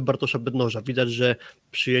zbaczając osobę Bartosza Bednoża, widać, że w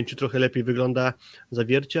przyjęciu trochę lepiej wygląda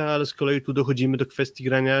Zawiercia, ale z kolei tu dochodzimy do kwestii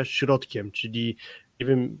grania środkiem, czyli nie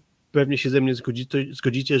wiem, pewnie się ze mnie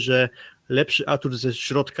zgodzicie, że lepszy atut ze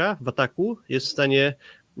środka w ataku jest w stanie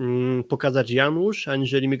pokazać Janusz,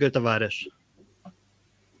 aniżeli Miguel Tavares.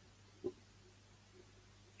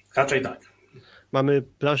 Raczej tak. Mamy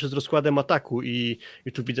planszę z rozkładem ataku i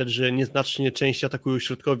tu widać, że nieznacznie częściej atakują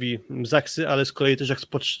środkowi Zaksy, ale z kolei też jak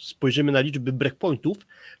spojrzymy na liczby breakpointów,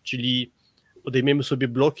 czyli odejmiemy sobie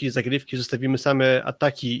bloki, zagrywki, zostawimy same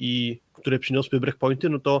ataki, które przyniosły breakpointy,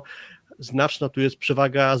 no to znaczna tu jest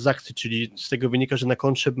przewaga Zaksy, czyli z tego wynika, że na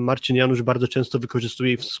kontrze Marcin Janusz bardzo często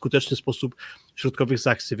wykorzystuje w skuteczny sposób środkowych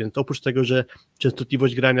Zaksy, więc oprócz tego, że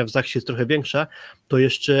częstotliwość grania w Zaksie jest trochę większa, to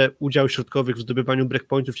jeszcze udział środkowych w zdobywaniu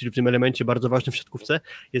breakpointów, czyli w tym elemencie bardzo ważnym w siatkówce,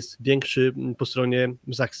 jest większy po stronie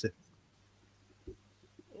Zaksy.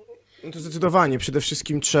 No to zdecydowanie. Przede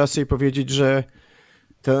wszystkim trzeba sobie powiedzieć, że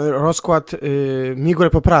ten rozkład Miguel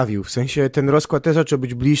poprawił. W sensie ten rozkład też zaczął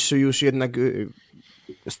być bliższy już jednak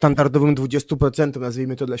standardowym 20%,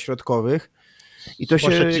 nazwijmy to, dla środkowych. I to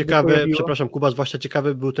Zwłaszcza się ciekawe, pojawiło. przepraszam Kuba, zwłaszcza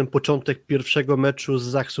ciekawy był ten początek pierwszego meczu z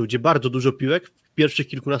Zaksą, gdzie bardzo dużo piłek w pierwszych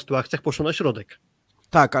kilkunastu akcjach poszło na środek.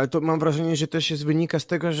 Tak, ale to mam wrażenie, że też wynika z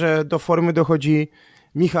tego, że do formy dochodzi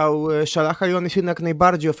Michał Szalacha i on jest jednak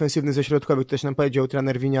najbardziej ofensywny ze środkowych, też nam powiedział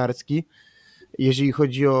trener Winiarski, jeżeli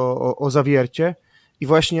chodzi o zawiercie. I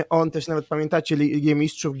właśnie on też, nawet pamiętacie Ligę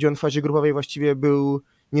Mistrzów, gdzie on w fazie grupowej właściwie był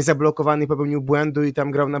niezablokowany, popełnił błędu i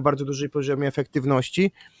tam grał na bardzo dużej poziomie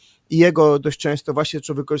efektywności. I jego dość często właśnie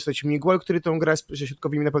zaczął wykorzystać Miguel, który tą grę ze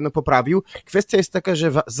środkowymi na pewno poprawił. Kwestia jest taka,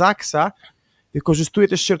 że Zaksa wykorzystuje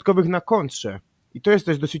też środkowych na kontrze. I to jest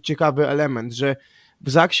też dosyć ciekawy element, że w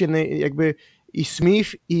Zaksie jakby i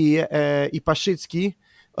Smith i Paszycki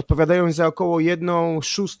odpowiadają za około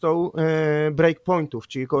 1/6 breakpointów,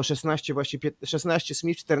 czyli około 16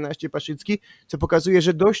 Smith, 14 Paszycki, co pokazuje,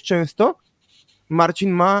 że dość często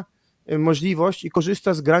Marcin ma możliwość i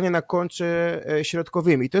korzysta z grania na kontrze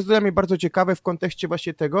środkowymi. I to jest dla mnie bardzo ciekawe w kontekście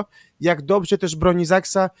właśnie tego, jak dobrze też broni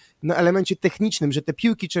Zaksa na elemencie technicznym, że te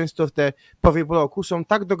piłki często w te połowie bloku są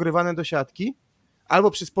tak dogrywane do siatki,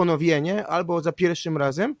 albo przez ponowienie, albo za pierwszym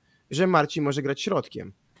razem, że Marcin może grać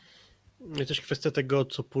środkiem. I też kwestia tego,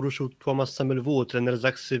 co poruszył Tomasz Samelwu, trener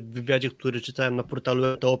Zaksy, w wywiadzie, który czytałem na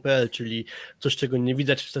portalu to.pl, czyli coś, czego nie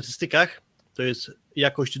widać w statystykach, to jest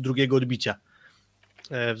jakość drugiego odbicia.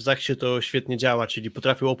 W Zaksie to świetnie działa, czyli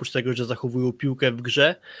potrafią oprócz tego, że zachowują piłkę w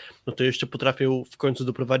grze, no to jeszcze potrafią w końcu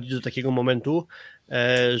doprowadzić do takiego momentu,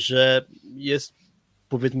 że jest,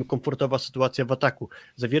 powiedzmy, komfortowa sytuacja w ataku.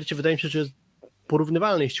 Zawiercie wydaje mi się, że jest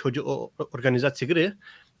porównywalne, jeśli chodzi o organizację gry,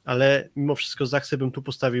 ale mimo wszystko Zaksę bym tu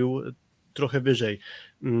postawił trochę wyżej.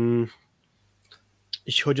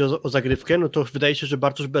 Jeśli chodzi o zagrywkę, no to wydaje się, że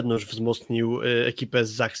Bartosz Bednosz wzmocnił ekipę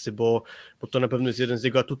z Zaksy, bo to na pewno jest jeden z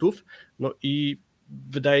jego atutów. No i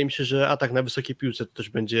wydaje mi się, że atak na wysokiej piłce to też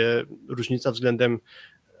będzie różnica względem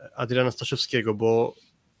Adriana Staszewskiego, bo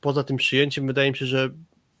poza tym przyjęciem wydaje mi się, że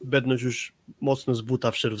Bednosz już mocno z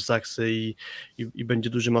buta wszedł w Zaksy i będzie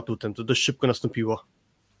dużym atutem. To dość szybko nastąpiło.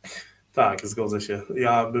 Tak, zgodzę się.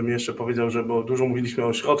 Ja bym jeszcze powiedział, że bo dużo mówiliśmy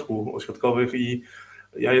o środkowych i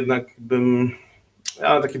ja jednak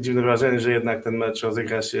mam takie dziwne wrażenie, że jednak ten mecz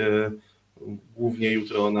rozegra się głównie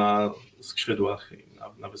jutro na skrzydłach,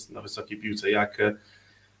 na wysokiej piłce.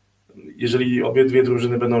 Jeżeli obydwie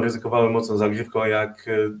drużyny będą ryzykowały mocno zagrywką,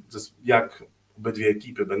 jak obydwie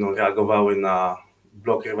ekipy będą reagowały na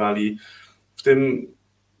blok rywali, w tym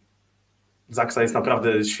Zaksa jest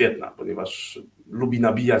naprawdę świetna, ponieważ lubi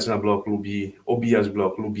nabijać na blok, lubi obijać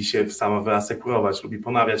blok, lubi się sama wyasekurować, lubi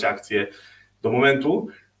ponawiać akcje do momentu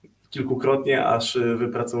kilkukrotnie, aż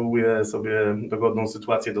wypracowuje sobie dogodną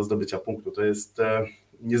sytuację do zdobycia punktu. To jest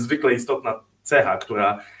niezwykle istotna cecha,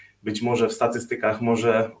 która być może w statystykach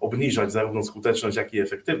może obniżać zarówno skuteczność, jak i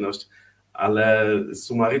efektywność, ale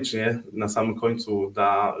sumarycznie na samym końcu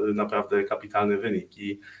da naprawdę kapitalny wynik.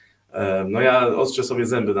 I no ja ostrzę sobie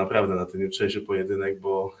zęby naprawdę na ten jutrzejszy pojedynek,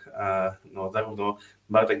 bo no, zarówno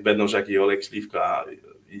Bartek Bednosz, jak i Olek Śliwka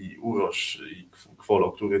i Urosz i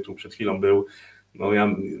Kwolo, który tu przed chwilą był,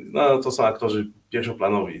 no to są aktorzy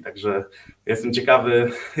pierwszoplanowi, także jestem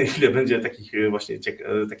ciekawy, ile będzie takich właśnie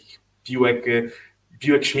takich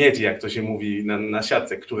piłek śmieci, jak to się mówi na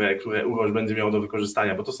siatce, które Urosz będzie miał do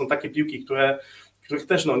wykorzystania, bo to są takie piłki, których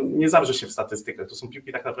też nie zawrze się w statystykach. To są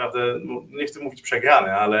piłki tak naprawdę, nie chcę mówić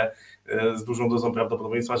przegrane, ale z dużą dozą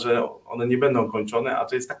prawdopodobieństwa, że one nie będą kończone, a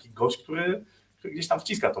to jest taki gość, który gdzieś tam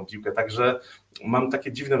wciska tą piłkę. Także mam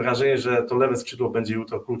takie dziwne wrażenie, że to lewe skrzydło będzie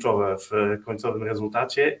jutro kluczowe w końcowym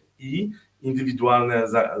rezultacie i indywidualne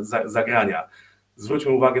zagrania.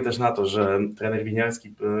 Zwróćmy uwagę też na to, że trener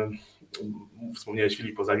Winiarski, wspomniałeś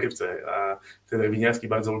Filip o zagrywce, a trener Winiarski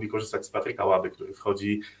bardzo lubi korzystać z Patryka Łaby, który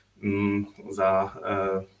wchodzi za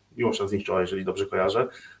Miłosza Zniszczoła, jeżeli dobrze kojarzę,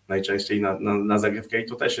 najczęściej na zagrywkę i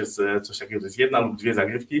to też jest coś takiego, to jest jedna lub dwie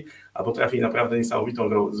zagrywki, a potrafi naprawdę niesamowitą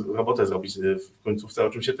robotę zrobić w końcówce, o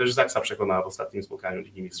czym się też Zaksa przekonała w ostatnim spotkaniu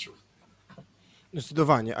Ligi Mistrzów.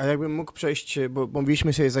 Zdecydowanie, a jakbym mógł przejść, bo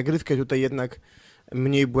mówiliśmy sobie zagrywkę, tutaj jednak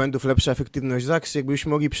mniej błędów, lepsza efektywność Zaksy, jakbyśmy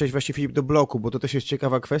mogli przejść właśnie, Filip, do bloku, bo to też jest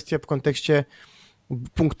ciekawa kwestia w kontekście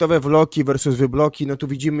punktowe bloki versus wybloki, no tu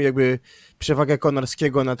widzimy jakby przewagę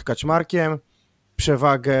Konarskiego nad Kaczmarkiem,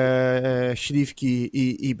 przewagę Śliwki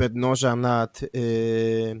i Bednoża nad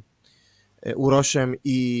Uroszem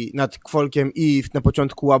i nad Kwolkiem i na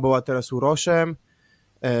początku Łabą, a teraz Uroszem.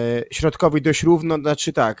 Środkowi dość równo,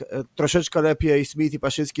 znaczy tak, troszeczkę lepiej Smith i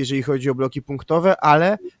Paszycki, jeżeli chodzi o bloki punktowe,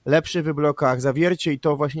 ale lepszy w blokach Zawiercie i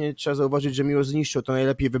to właśnie trzeba zauważyć, że Miłosz zniszczył to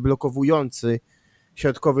najlepiej wyblokowujący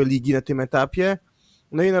środkowy ligi na tym etapie.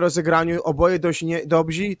 No i na rozegraniu oboje dość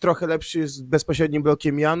dobrzy, trochę lepszy z bezpośrednim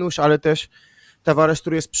blokiem Janusz, ale też Tavares,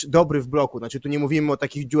 który jest dobry w bloku, znaczy tu nie mówimy o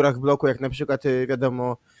takich dziurach w bloku, jak na przykład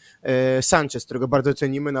wiadomo Sanchez, którego bardzo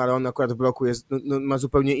cenimy, no ale on akurat w bloku jest, ma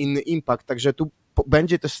zupełnie inny impact, także tu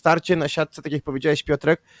będzie też starcie na siatce, tak jak powiedziałeś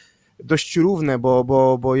Piotrek, dość równe,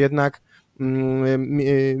 bo jednak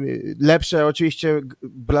lepsze oczywiście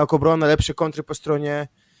blok obrony, lepsze kontry po stronie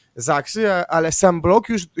Zaksy, ale sam blok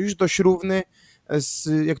już dość równy,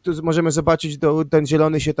 jak tu możemy zobaczyć, ten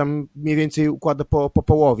zielony się tam mniej więcej układa po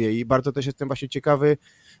połowie i bardzo też jestem właśnie ciekawy,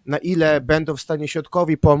 na ile będą w stanie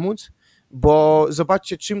środkowi pomóc, bo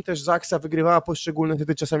zobaczcie, czym też Zaksa wygrywała poszczególne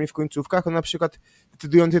wtedy czasami w końcówkach, on na przykład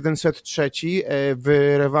decydujący ten set trzeci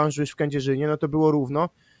w rewanżu już w Kędzierzynie, no to było równo,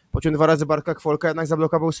 po czym 2 razy Bartka Kwolka jednak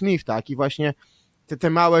zablokował Smith, tak, i właśnie te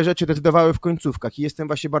małe rzeczy decydowały w końcówkach i jestem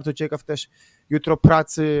właśnie bardzo ciekaw też jutro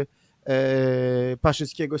pracy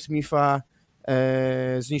Paszyckiego, Smitha,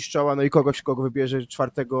 zniszczała, no i kogo wybierze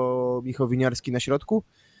 4. Michał Winiarski na środku,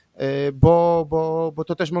 bo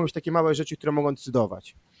to też mogą być takie małe rzeczy, które mogą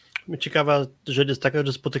decydować. Ciekawa rzecz jest taka,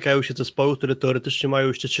 że spotykają się zespoły, które teoretycznie mają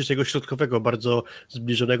jeszcze 3. środkowego, bardzo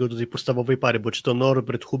zbliżonego do tej podstawowej pary, bo czy to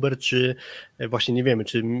Norbert Huber, czy właśnie nie wiemy,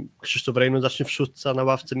 czy Krzysztof Rejno zacznie w szóstce na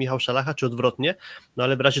ławce Michał Szalacha, czy odwrotnie, no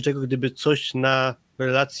ale w razie czego, gdyby coś na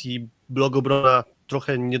relacji blok-obrona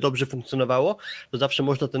trochę niedobrze funkcjonowało, to zawsze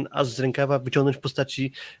można ten as z rękawa wyciągnąć w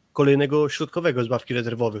postaci kolejnego środkowego z ławki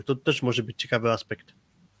rezerwowych. To też może być ciekawy aspekt.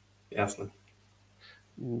 Jasne.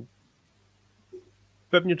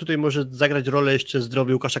 Pewnie tutaj może zagrać rolę jeszcze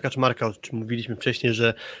zdrowie Łukasza Kaczmarka, o czym mówiliśmy wcześniej,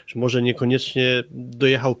 że może niekoniecznie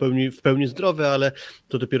dojechał w pełni zdrowy, ale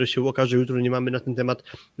to dopiero się okaże. Jutro nie mamy na ten temat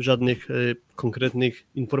żadnych konkretnych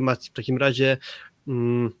informacji. W takim razie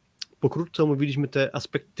pokrótce omówiliśmy te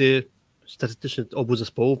aspekty statystyczne obu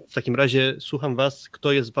zespołów. W takim razie słucham Was,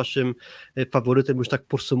 kto jest Waszym faworytem, już tak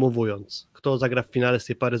podsumowując. Kto zagra w finale z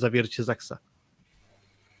tej pary Zawiercie Zaksa?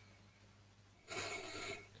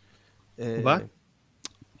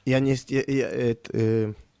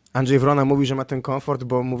 Andrzej Wrona mówi, że ma ten komfort,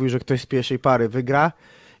 bo mówi, że ktoś z pierwszej pary wygra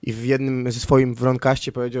i w jednym ze swoim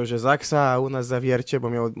Wronkaście powiedział, że Zaksa, a u nas Zawiercie, bo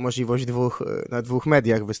miał możliwość na 2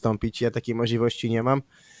 mediach wystąpić. Ja takiej możliwości nie mam,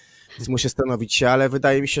 więc muszę stanowić się, ale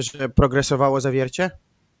wydaje mi się, że progresowało Zawiercie.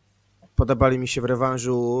 Podobali mi się w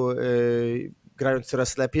rewanżu, grając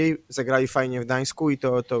coraz lepiej, zagrali fajnie w Gdańsku i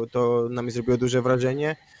to na mnie zrobiło duże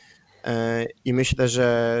wrażenie. I myślę,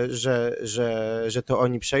 że to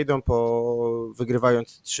oni przejdą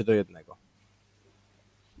wygrywając 3-1.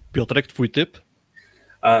 Piotrek, twój typ?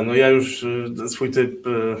 No ja już swój typ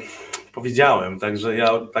powiedziałem, także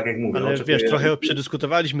ja tak jak mówię. Ale wiesz, trochę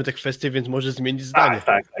przedyskutowaliśmy te kwestie, więc może zmienić zdanie.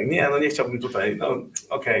 Tak. Nie, nie chciałbym tutaj,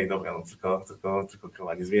 okej, dobra, tylko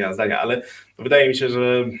krowa nie zmienia zdania, ale wydaje mi się,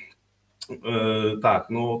 że tak,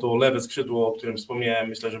 to lewe skrzydło, o którym wspomniałem,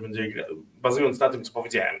 myślę, że będzie, bazując na tym, co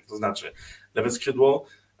powiedziałem, to znaczy lewe skrzydło,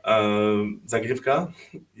 zagrywka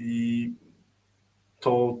i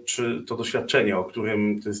to doświadczenie, o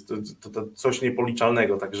którym to jest to coś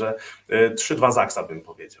niepoliczalnego, także 3-2 Zaksa bym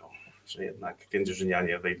powiedział, że jednak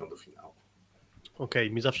Kędzierzynianie wejdą do finału.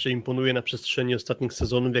 Okej, mi zawsze imponuje na przestrzeni ostatnich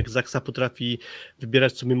sezonów, jak Zaksa potrafi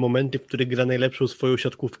wybierać sobie momenty, w których gra najlepszą swoją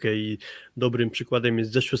siatkówkę i dobrym przykładem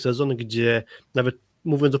jest zeszły sezon, gdzie nawet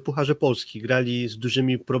mówiąc o Pucharze Polski, grali z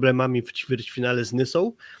dużymi problemami w ćwierćfinale z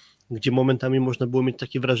Nysą, gdzie momentami można było mieć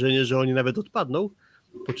takie wrażenie, że oni nawet odpadną,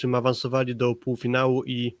 po czym awansowali do półfinału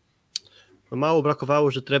i mało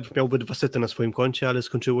brakowało, że Treb miałby 2 sety na swoim koncie, ale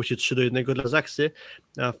skończyło się 3-1 dla Zaksy,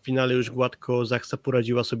 a w finale już gładko Zaksa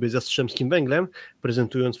poradziła sobie z Jastrzębskim Węglem,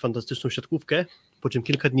 prezentując fantastyczną siatkówkę, po czym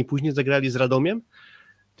kilka dni później zagrali z Radomiem,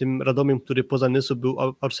 tym Radomiem, który poza Nysą był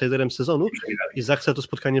outsiderem sezonu i Zaksa to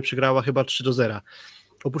spotkanie przegrała chyba 3-0.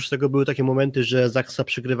 Oprócz tego były takie momenty, że Zaksa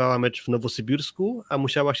przegrywała mecz w Nowosybirsku, a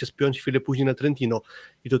musiała się spiąć chwilę później na Trentino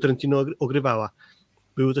i to Trentino ogrywała.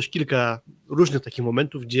 Było też kilka różnych takich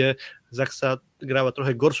momentów, gdzie Zaksa grała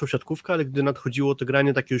trochę gorszą siatkówkę, ale gdy nadchodziło to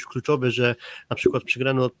granie takie już kluczowe, że na przykład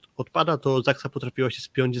przegrany odpada, to Zaksa potrafiła się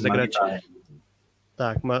spiąć i zagrać.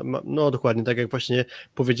 Tak, dokładnie, tak jak właśnie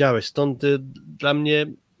powiedziałeś. Stąd dla mnie,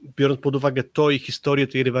 biorąc pod uwagę to i historię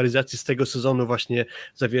tej rywalizacji z tego sezonu właśnie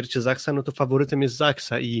Zawiercie Zaksa, no to faworytem jest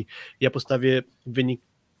Zaksa i ja postawię wynik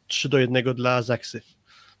 3-1 dla Zaksy.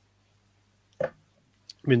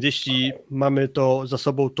 Więc jeśli mamy to za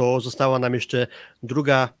sobą, to została nam jeszcze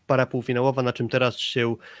druga para półfinałowa, na czym teraz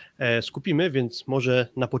się skupimy, więc może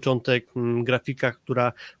na początek grafika,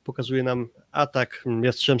 która pokazuje nam atak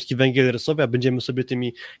Jastrzębski Węgiel Resowia. Będziemy sobie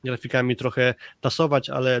tymi grafikami trochę tasować,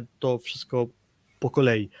 ale to wszystko po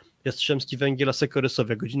kolei. Jastrzębski Węgiel Asseco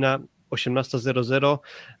Resowia, godzina 18:00.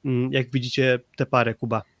 Jak widzicie tę parę,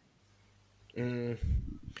 Kuba?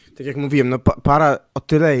 Tak jak mówiłem, no para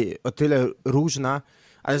o tyle różna,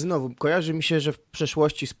 ale znowu kojarzy mi się, że w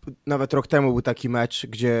przeszłości, nawet rok temu był taki mecz,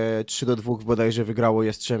 gdzie 3-2 bodajże wygrało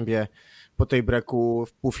Jastrzębie po tej breaku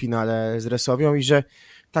w półfinale z Resowią i że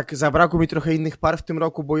tak zabrakło mi trochę innych par w tym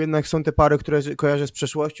roku, bo jednak są te pary, które kojarzę z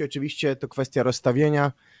przeszłości. Oczywiście to kwestia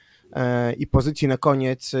rozstawienia i pozycji na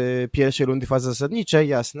koniec pierwszej rundy fazy zasadniczej,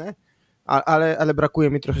 jasne, ale brakuje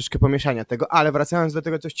mi troszeczkę pomieszania tego. Ale wracając do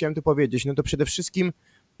tego, co chciałem tu powiedzieć, no to przede wszystkim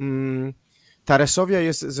ta Resowia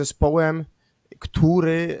jest zespołem,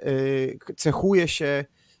 który cechuje się,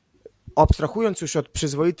 abstrahując już od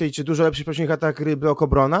przyzwoitej czy dużo lepszej przeciwnika tak gry blok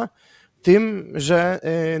obrona, tym, że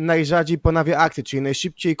najrzadziej ponawia akcję, czyli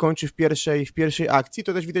najszybciej kończy w pierwszej akcji.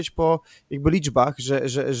 To też widać po jakby liczbach,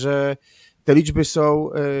 że te liczby są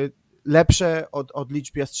lepsze od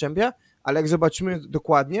liczb Jastrzębia, ale jak zobaczymy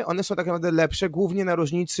dokładnie, one są tak naprawdę lepsze głównie na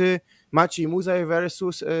różnicy Maciej Muzaj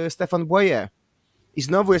versus Stefan Boyer. I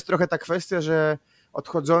znowu jest trochę ta kwestia, że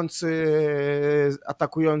odchodzący,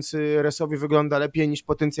 atakujący Resowi wygląda lepiej niż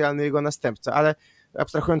potencjalny jego następca, ale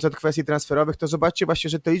abstrahując od kwestii transferowych, to zobaczcie właśnie,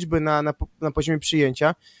 że te liczby na poziomie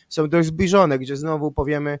przyjęcia są dość zbliżone, gdzie znowu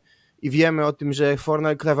powiemy i wiemy o tym, że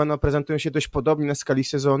Fornal i Kleveno prezentują się dość podobnie na skali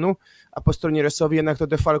sezonu, a po stronie Resowi jednak to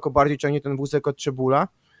Defalco bardziej ciągnie ten wózek od Czebula.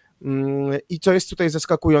 I co jest tutaj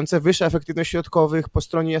zaskakujące, wyższa efektywność środkowych po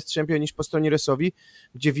stronie Jastrzębia niż po stronie Resowi,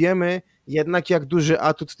 gdzie wiemy jednak jak duży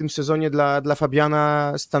atut w tym sezonie dla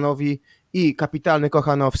Fabiana stanowi i kapitalny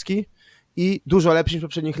Kochanowski i dużo lepszy niż w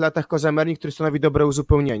poprzednich latach Kozamernik, który stanowi dobre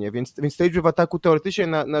uzupełnienie, więc te liczby w ataku teoretycznie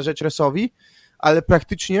na rzecz Resowi, ale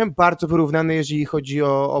praktycznie bardzo wyrównane, jeżeli chodzi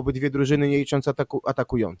o obydwie drużyny, nie licząc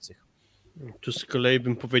atakujących. Tu z kolei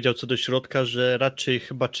bym powiedział co do środka, że raczej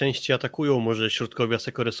chyba częściej atakują może środkowi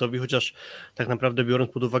Asseco Resowi, chociaż tak naprawdę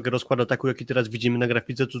biorąc pod uwagę rozkład ataku, jaki teraz widzimy na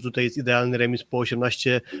grafice, to tutaj jest idealny remis, po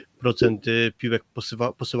 18% piłek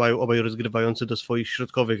posyłają obaj rozgrywający do swoich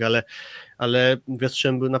środkowych, ale w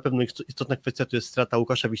Jastrzębiu na pewno istotna kwestia to jest strata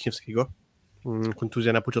Łukasza Wiśniewskiego.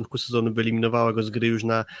 Kontuzja na początku sezonu wyeliminowała go z gry już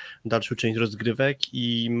na dalszą część rozgrywek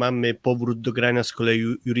i mamy powrót do grania z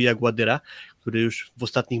kolei Jurija Gładyra, który już w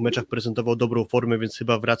ostatnich meczach prezentował dobrą formę, więc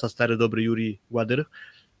chyba wraca stary dobry Jurij Gładyr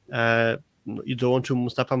i dołączył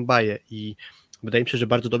Mustafa Mbaje i wydaje mi się, że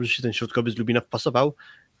bardzo dobrze się ten środkowy z Lubina wpasował,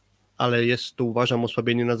 ale jest to, uważam,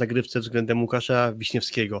 osłabienie na zagrywce względem Łukasza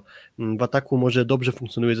Wiśniewskiego. W ataku może dobrze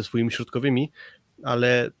funkcjonuje ze swoimi środkowymi,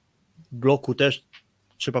 ale w bloku też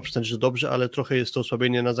trzeba przyznać, że dobrze, ale trochę jest to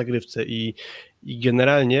osłabienie na zagrywce i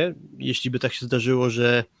generalnie, jeśli by tak się zdarzyło,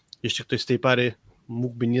 że jeszcze ktoś z tej pary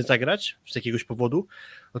mógłby nie zagrać z jakiegoś powodu,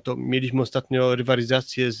 no to mieliśmy ostatnio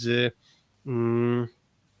rywalizację z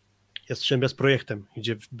Jastrzębia z Projektem,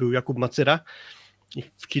 gdzie był Jakub Macyra i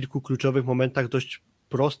w kilku kluczowych momentach dość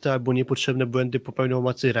proste albo niepotrzebne błędy popełniał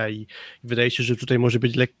Macyra i wydaje się, że tutaj może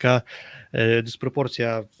być lekka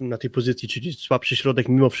dysproporcja na tej pozycji, czyli słabszy środek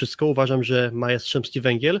mimo wszystko. Uważam, że ma Jastrzębski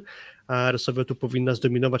Węgiel, a Resowia tu powinna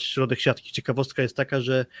zdominować środek siatki. Ciekawostka jest taka,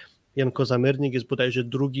 że Jan Kozamernik jest bodajże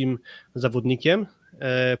drugim zawodnikiem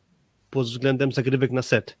pod względem zagrywek na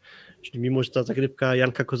set. Czyli mimo, że ta zagrywka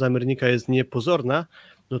Janka Kozamernika jest niepozorna,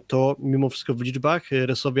 no to mimo wszystko w liczbach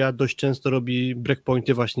Resowia dość często robi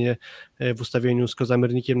breakpointy właśnie w ustawieniu z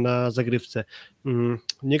Kozamernikiem na zagrywce.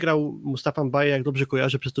 Nie grał Mustafa Mbaje, jak dobrze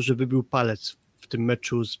kojarzę, przez to, że wybił palec w tym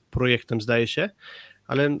meczu z Projektem, zdaje się,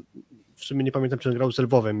 ale w sumie nie pamiętam, czy on grał z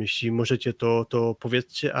Lwowem. Jeśli możecie, to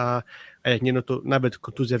powiedzcie, a jak nie, no to nawet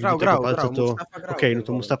kontuzja wybitego palca, to okej, no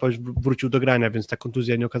to Mustafa już wrócił do grania, więc ta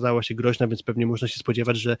kontuzja nie okazała się groźna, więc pewnie można się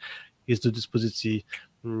spodziewać, że jest do dyspozycji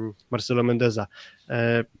Marcelo Mendeza.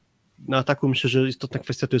 Na ataku myślę, że istotna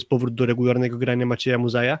kwestia to jest powrót do regularnego grania Macieja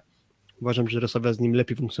Muzaja. Uważam, że Resowia z nim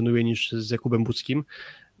lepiej funkcjonuje niż z Jakubem Buckim.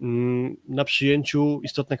 Na przyjęciu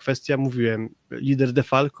istotna kwestia, mówiłem, lider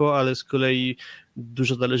Defalco, ale z kolei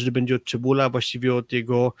dużo zależy będzie od Czebula, właściwie od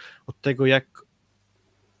tego, jak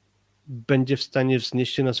będzie w stanie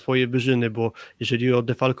wznieść się na swoje wyżyny, bo jeżeli o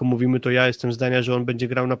Defalco mówimy, to ja jestem zdania, że on będzie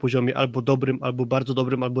grał na poziomie albo dobrym, albo bardzo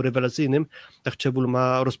dobrym, albo rewelacyjnym, tak Czebul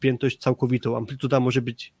ma rozpiętość całkowitą, amplituda może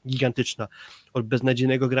być gigantyczna, od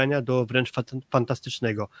beznadziejnego grania do wręcz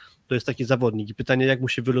fantastycznego. To jest taki zawodnik i pytanie, jak mu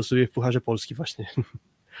się wylosuje w Pucharze Polski właśnie.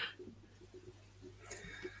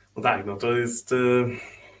 No tak, no to jest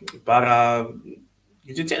para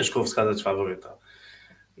gdzie ciężko wskazać faworyta.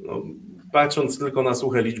 No, patrząc tylko na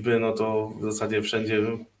suche liczby, no to w zasadzie wszędzie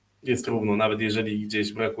jest równo. Nawet jeżeli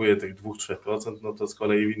gdzieś brakuje tych 2-3%, no to z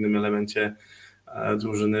kolei w innym elemencie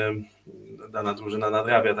dana drużyna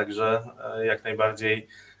nadrabia, także jak najbardziej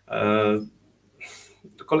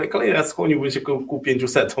kolejny raz skłoniłbym się ku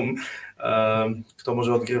 500, kto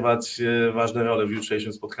może odgrywać ważne role w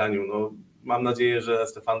jutrzejszym spotkaniu. No, mam nadzieję, że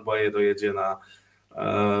Stefan Błaje dojedzie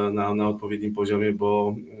na odpowiednim poziomie,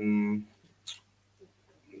 bo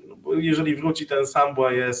jeżeli wróci ten sam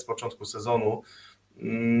Błaje z początku sezonu,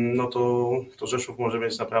 no to Rzeszów może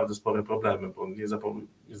mieć naprawdę spore problemy, bo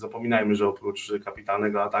nie zapominajmy, że oprócz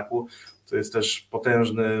kapitalnego ataku to jest też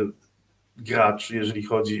potężny gracz, jeżeli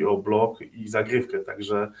chodzi o blok i zagrywkę,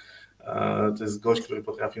 także to jest gość, który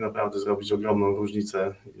potrafi naprawdę zrobić ogromną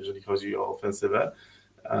różnicę, jeżeli chodzi o ofensywę.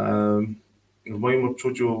 W moim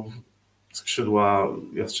odczuciu skrzydła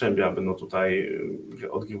Jastrzębia będą tutaj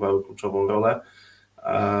odgrywały kluczową rolę.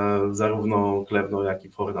 Zarówno Klewno, jak i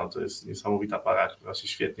Fornal to jest niesamowita para, która się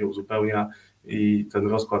świetnie uzupełnia i ten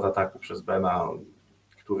rozkład ataku przez Bena,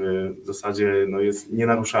 który w zasadzie jest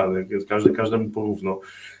nienaruszalny, każdemu porówno,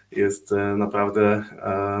 jest naprawdę,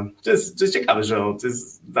 to jest ciekawe, że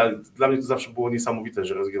dla mnie to zawsze było niesamowite,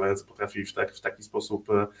 że rozgrywający potrafi w taki sposób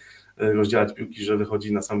rozdzielać piłki, że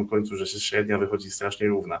wychodzi na samym końcu, że się średnia wychodzi strasznie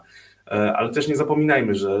równa. Ale też nie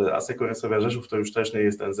zapominajmy, że Asseco Resovia Rzeszów to już też nie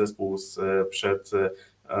jest ten zespół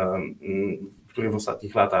który w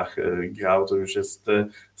ostatnich latach grał, to już jest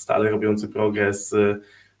stale robiący progres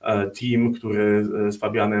team, który z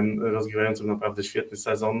Fabianem rozgrywającym naprawdę świetny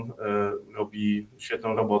sezon, robi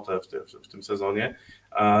świetną robotę w tym sezonie.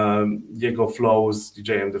 Jego flow z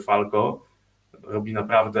DJ-em DeFalco robi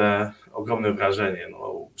naprawdę ogromne wrażenie.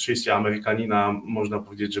 Przyjście Amerykanina można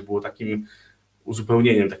powiedzieć, że było takim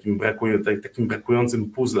uzupełnieniem, takim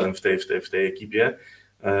brakującym puzzlem w tej ekipie.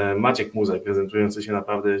 Maciek Muzaj prezentujący się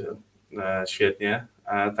naprawdę świetnie,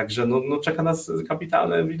 także czeka nas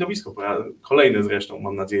kapitalne widowisko, kolejne zresztą,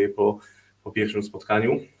 mam nadzieję, po pierwszym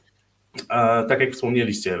spotkaniu. Tak jak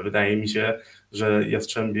wspomnieliście, wydaje mi się, że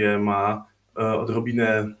Jastrzębie ma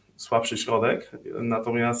odrobinę słabszy środek,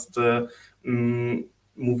 natomiast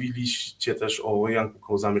mówiliście też o Janku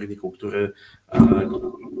Kołzamirniku, który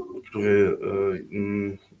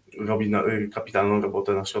robi kapitalną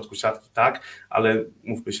robotę na środku siatki, tak, ale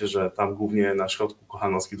mówmy się, że tam głównie na środku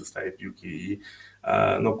Kochanowski dostaje piłki i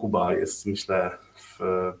Kuba jest, myślę, w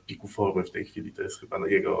piku formy w tej chwili, to jest chyba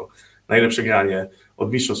jego najlepsze granie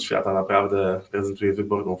od mistrzostw świata, naprawdę prezentuje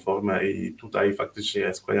wyborną formę i tutaj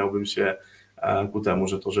faktycznie skłaniałbym się ku temu,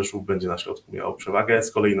 że to Rzeszów będzie na środku miał przewagę,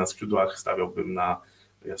 z kolei na skrzydłach stawiałbym na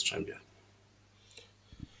Jastrzębie.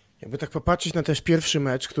 Jakby tak popatrzeć na też pierwszy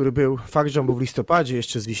mecz, który był, fakt, że on był w listopadzie,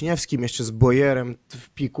 jeszcze z Wiśniewskim, jeszcze z Bojerem w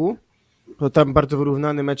piku, to tam bardzo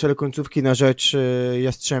wyrównany mecz, ale końcówki na rzecz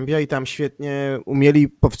Jastrzębia i tam świetnie umieli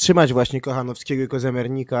powstrzymać właśnie Kochanowskiego i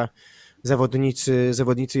Kozemernika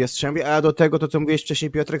zawodnicy Jastrzębia, a do tego to, co mówiłeś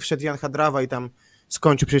wcześniej, Piotrek, wszedł Jan Hadrawa i tam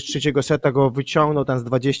skończył przez trzeciego seta, go wyciągnął tam z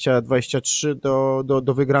 20-23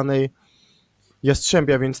 do wygranej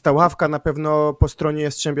Jastrzębia, więc ta ławka na pewno po stronie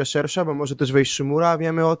Jastrzębia szersza, bo może też wejść Szymura,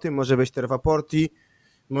 wiemy o tym, może wejść Terwaporti,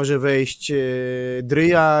 może wejść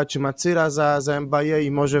Dryja czy Macyra za Mbaye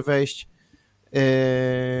i może wejść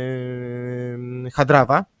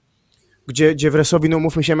Hadrawa, gdzie w Resowi,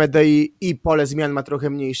 umówmy się, Medei i pole zmian ma trochę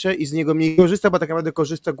mniejsze i z niego mniej korzysta, bo tak naprawdę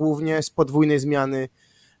korzysta głównie z podwójnej zmiany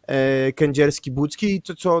Kędzierski-Bucki i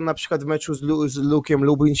to, co na przykład w meczu z Lukiem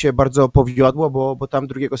Lublin się bardzo powiodło, bo tam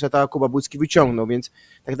drugiego seta Kuba Bucki wyciągnął, więc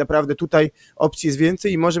tak naprawdę tutaj opcji jest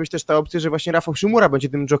więcej i może być też ta opcja, że właśnie Rafał Szymura będzie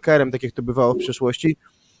tym jokerem, tak jak to bywało w przeszłości,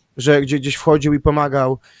 że gdzieś wchodził i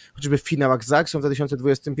pomagał, choćby w finałach z Zaksą w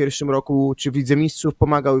 2021 roku, czy w Lidze Mistrzów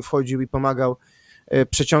pomagał i wchodził i pomagał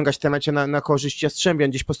przeciągać te mecze na korzyść Jastrzębia.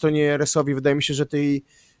 Gdzieś po stronie Resowi wydaje mi się, że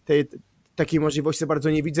takiej możliwości za bardzo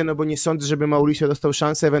nie widzę, no bo nie sądzę, żeby Mauricio dostał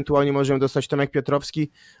szansę, ewentualnie może ją dostać Tomek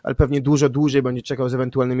Piotrowski, ale pewnie dużo dłużej będzie czekał z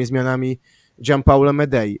ewentualnymi zmianami Gianpaolo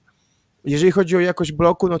Medei. Jeżeli chodzi o jakość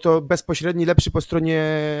bloku, no to bezpośredni lepszy po stronie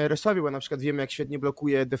Resowi, bo na przykład wiemy, jak świetnie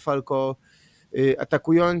blokuje DeFalco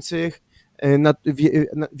atakujących,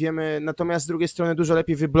 wiemy, natomiast z drugiej strony dużo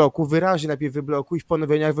lepiej wybloku, wyraźnie lepiej wybloku i w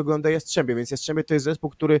ponowieniach wygląda Jastrzębie, więc Jastrzębie to jest zespół,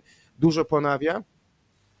 który dużo ponawia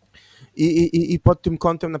i pod tym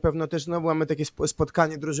kątem na pewno też znowu mamy takie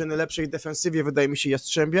spotkanie drużyny lepszej defensywie, wydaje mi się,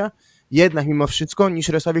 Jastrzębia, jednak mimo wszystko niż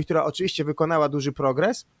Resowi, która oczywiście wykonała duży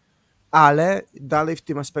progres, ale dalej w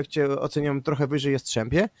tym aspekcie oceniam trochę wyżej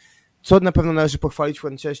Jastrzębie. Co na pewno należy pochwalić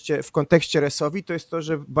w kontekście Resowi, to jest to,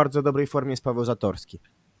 że w bardzo dobrej formie jest Paweł Zatorski.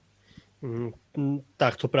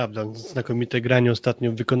 Tak, to prawda. Znakomite granie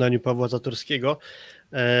ostatnio w wykonaniu Pawła Zatorskiego,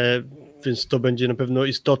 więc to będzie na pewno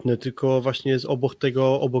istotne, tylko właśnie jest obok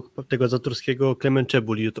tego Zatorskiego Klemen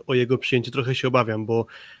Czebul i o jego przyjęcie trochę się obawiam, bo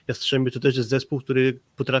Jastrzębie to też jest zespół, który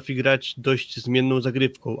potrafi grać dość zmienną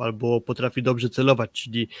zagrywką albo potrafi dobrze celować,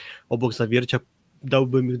 czyli obok Zawiercia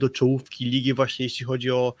dałbym ich do czołówki ligi właśnie jeśli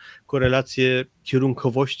chodzi o korelację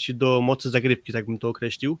kierunkowości do mocy zagrywki, tak bym to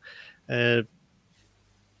określił.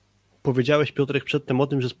 Powiedziałeś, Piotrek, przedtem o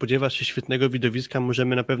tym, że spodziewasz się świetnego widowiska,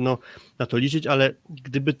 możemy na pewno na to liczyć, ale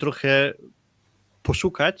gdyby trochę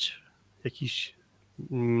poszukać jakichś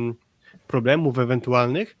problemów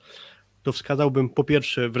ewentualnych, to wskazałbym po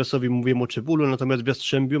pierwsze, w Resowi mówiłem o Czebulu, natomiast w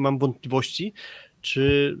Jastrzębiu mam wątpliwości,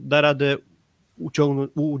 czy da radę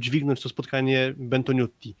udźwignąć to spotkanie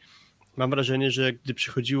Bentoniutti. Mam wrażenie, że gdy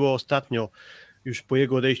przychodziło ostatnio, już po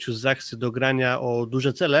jego odejściu z Zachsy do grania o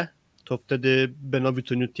duże cele, to wtedy Benowi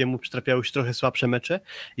Toniutiemu przytrafiały się trochę słabsze mecze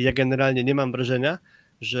i ja generalnie nie mam wrażenia,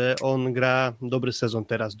 że on gra dobry sezon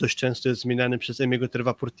teraz. Dość często jest zmieniany przez Emiego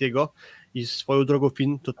Tervaportiego i swoją drogą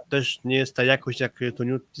Finn to też nie jest ta jakość jak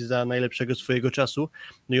Toniutti za najlepszego swojego czasu.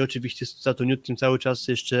 No i oczywiście za Toniuttim cały czas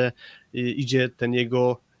jeszcze idzie ten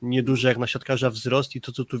jego nieduży jak na siatkarza wzrost i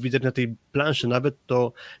to, co tu widzę na tej planszy nawet,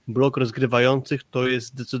 to blok rozgrywających to jest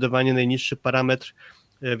zdecydowanie najniższy parametr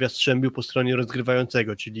w Jastrzębiu po stronie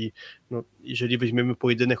rozgrywającego, czyli no, jeżeli weźmiemy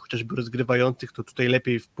pojedynek chociażby rozgrywających, to tutaj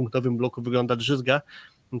lepiej w punktowym bloku wygląda Drzyzga,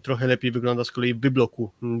 trochę lepiej wygląda z kolei w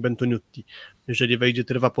bloku Bentoniutti. Jeżeli wejdzie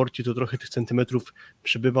Tervaporti, to trochę tych centymetrów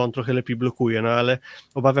przybywa, on trochę lepiej blokuje, no ale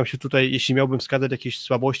obawiam się tutaj, jeśli miałbym wskazać jakieś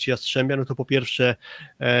słabości Jastrzębia, no to po pierwsze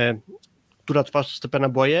która twarz Stepana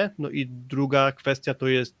Boye, no i druga kwestia to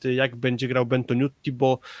jest jak będzie grał Bentoniutti,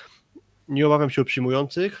 bo nie obawiam się o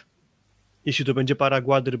przyjmujących. Jeśli to będzie para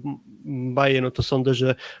Gładry-Baje, no to sądzę,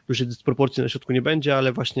 że dużej dysproporcji na środku nie będzie,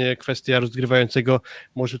 ale właśnie kwestia rozgrywającego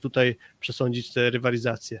może tutaj przesądzić te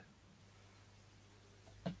rywalizacje.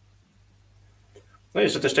 No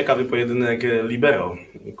jeszcze też ciekawy pojedynek libero,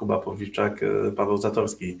 Kuba Powliczak, Paweł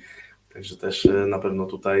Zatorski, także też na pewno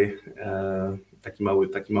tutaj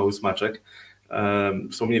taki mały smaczek.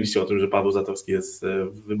 Wspomnieliście o tym, że Paweł Zatorski jest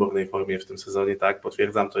w wybornej formie w tym sezonie, tak,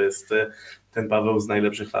 potwierdzam, to jest ten Paweł z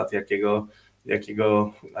najlepszych lat,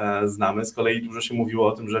 jakiego znamy. Z kolei dużo się mówiło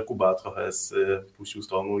o tym, że Kuba trochę puścił z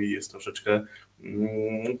tonu i jest troszeczkę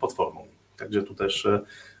pod formą, także tu też,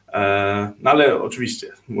 no ale oczywiście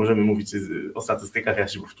możemy mówić o statystykach, ja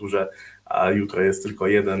się powtórzę, a jutro jest tylko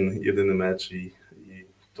jedyny mecz i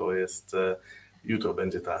to jest, jutro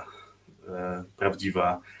będzie ta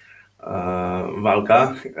prawdziwa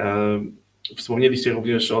walka. Wspomnieliście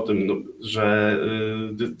również o tym, no, że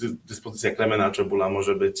dyspozycja Klemena Czebula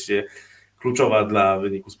może być kluczowa dla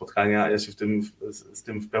wyniku spotkania. Ja się z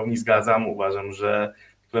tym w pełni zgadzam. Uważam, że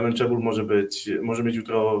Klemen Czebul może być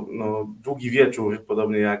jutro długi wieczór,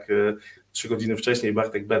 podobnie jak 3 godziny wcześniej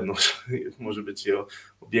Bartek Bednosz może być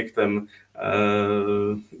obiektem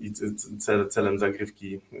i celem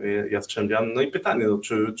zagrywki Jastrzębian. No i pytanie,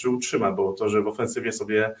 czy utrzyma, bo to, że w ofensywie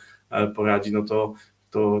sobie poradzi, no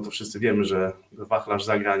to wszyscy wiemy, że wachlarz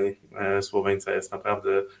zagrań Słoweńca jest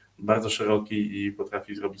naprawdę bardzo szeroki i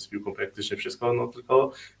potrafi zrobić z piłką praktycznie wszystko, no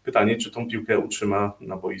tylko pytanie, czy tą piłkę utrzyma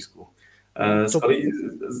na boisku. Z kolei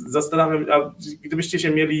zastanawiam się, a gdybyście się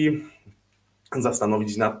mieli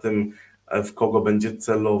zastanowić nad tym, w kogo będzie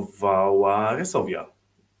celowała Resowia,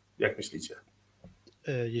 jak myślicie?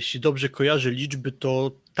 Jeśli dobrze kojarzę liczby,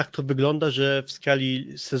 to tak to wygląda, że w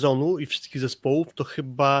skali sezonu i wszystkich zespołów to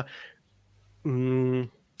chyba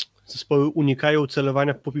zespoły unikają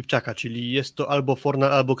celowania w Popiwczaka, czyli jest to albo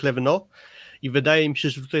Fornal, albo Kleveno i wydaje mi się,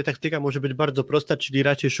 że tutaj taktyka może być bardzo prosta, czyli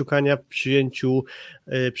raczej szukania w przyjęciu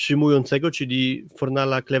przyjmującego, czyli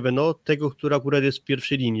Fornala, Kleveno, tego, który akurat jest w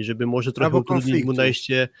pierwszej linii, żeby może trochę utrudnić mu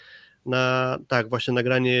najście na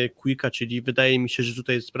nagranie quicka, czyli wydaje mi się, że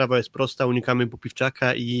tutaj sprawa jest prosta, unikamy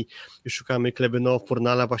Popiwczaka i szukamy Kleveno,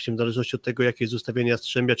 Fornala właśnie w zależności od tego, jakie jest ustawienie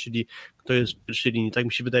Jastrzębia, czyli kto jest w pierwszej linii. Tak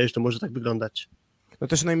mi się wydaje, że to może tak wyglądać. No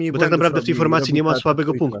też najmniej bo tak naprawdę w tej formacji nie ma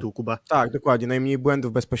słabego punktu, Kuba. Tak, dokładnie. Najmniej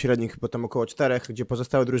błędów bezpośrednich, bo tam około 4, gdzie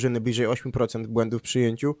pozostałe drużyny bliżej 8% błędów w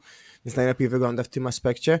przyjęciu, więc najlepiej wygląda w tym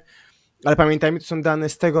aspekcie. Ale pamiętajmy, to są dane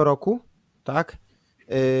z tego roku, tak?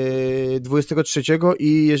 23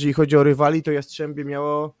 i jeżeli chodzi o rywali, to Jastrzębie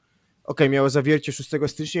miało Zawiercie 6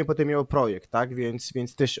 stycznia i potem miało Projekt, tak? Więc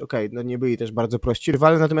też no nie byli też bardzo prości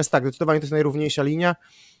rywale, natomiast tak, zdecydowanie to jest najrówniejsza linia.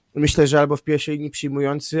 Myślę, że albo w pierwszej linii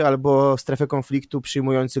przyjmujący, albo w strefę konfliktu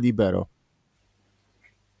przyjmujący libero.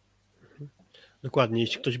 Dokładnie,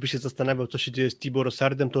 jeśli ktoś by się zastanawiał, co się dzieje z Thibaut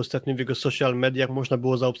Rossardem, to ostatnio w jego social mediach można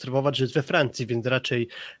było zaobserwować, że jest we Francji, więc raczej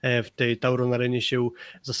w tej Tauron Arenie się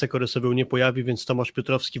za Sekoresowią nie pojawi, więc Tomasz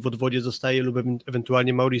Piotrowski w odwodzie zostaje lub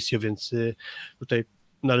ewentualnie Mauricio, więc tutaj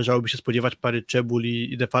należałoby się spodziewać pary Czebul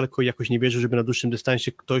i De Falco i jakoś nie wierzę, żeby na dłuższym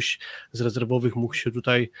dystansie ktoś z rezerwowych mógł się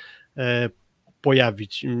tutaj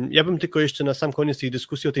pojawić. Ja bym tylko jeszcze na sam koniec tej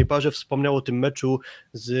dyskusji o tej parze wspomniał o tym meczu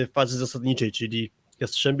z fazy zasadniczej, czyli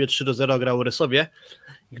Jastrzębie 3-0 grało Resowie.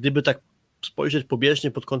 Gdyby tak spojrzeć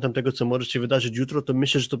pobieżnie pod kątem tego, co może się wydarzyć jutro, to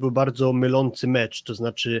myślę, że to był bardzo mylący mecz. To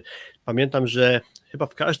znaczy, pamiętam, że chyba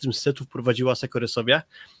w każdym z setów prowadziła Sekoresowia.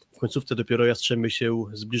 W końcówce dopiero Jastrzębie się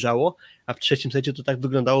zbliżało, a w trzecim secie to tak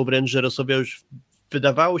wyglądało wręcz, że Resowia już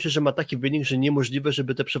wydawało się, że ma taki wynik, że niemożliwe,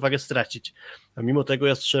 żeby tę przewagę stracić. A mimo tego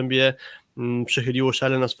Jastrzębie przechyliło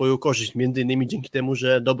szale na swoją korzyść, między innymi dzięki temu,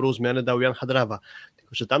 że dobrą zmianę dał Jan Hadrawa.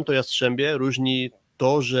 Tylko że tamto Jastrzębie różni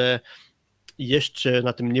to, że jeszcze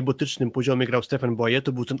na tym niebotycznym poziomie grał Stefan Boye,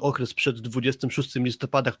 to był ten okres przed 26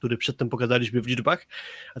 listopada, który przedtem pokazaliśmy w liczbach,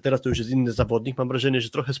 a teraz to już jest inny zawodnik. Mam wrażenie, że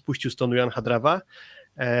trochę spuścił z tonu Jan Hadrawa.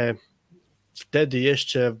 Wtedy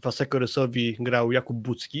jeszcze w Sekoresowi grał Jakub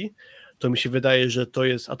Bucki. To mi się wydaje, że to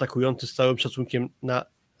jest atakujący z całym szacunkiem na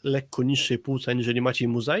lekko niższej półce aniżeli Maciej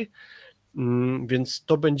Muzaj, więc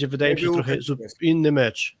to będzie, wydaje mi się, trochę inny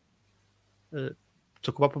mecz.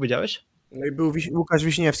 Co, Kuba, powiedziałeś? No i był Łukasz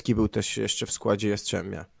Wiśniewski był też jeszcze w składzie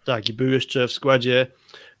Jastrzębia. Tak, i był jeszcze w składzie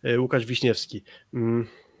Łukasz Wiśniewski.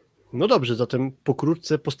 No dobrze, zatem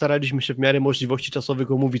pokrótce postaraliśmy się w miarę możliwości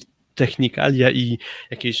czasowych omówić technikalia i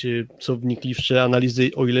jakieś co wnikliwsze analizy,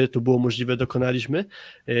 o ile to było możliwe, dokonaliśmy.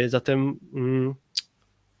 Zatem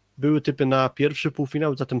były typy na pierwszy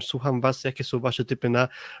półfinał, zatem słucham was, jakie są wasze typy na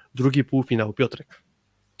drugi półfinał. Piotrek.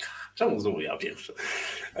 Czemu znowu ja pierwszy?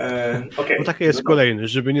 Okay. Bo taka jest kolejny,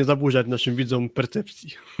 żeby nie zaburzać naszym widzom percepcji.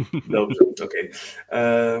 Dobrze, okej.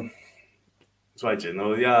 Słuchajcie,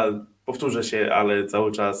 no ja powtórzę się, ale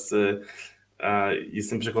cały czas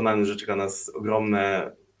jestem przekonany, że czeka nas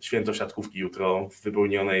ogromne święto siatkówki jutro w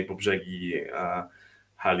wypełnionej po brzegi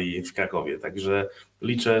hali w Krakowie. Także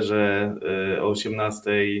liczę, że o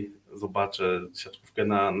 18:00 zobaczę siatkówkę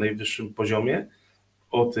na najwyższym poziomie.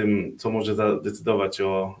 O tym, co może zadecydować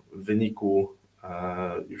o wyniku,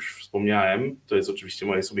 już wspomniałem. To jest oczywiście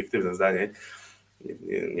moje subiektywne zdanie.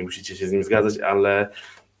 Nie musicie się z nim zgadzać, ale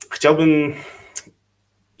chciałbym,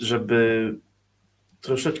 żeby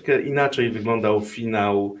troszeczkę inaczej wyglądał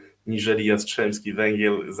finał niżeli Jastrzębski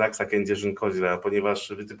Węgiel, Zaksa Kędzierzyn-Koźle,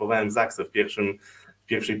 ponieważ wytypowałem Zaksę w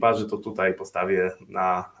pierwszej parze, to tutaj postawię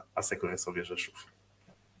na Sekoresowie Rzeszów.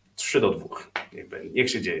 3-2. Niech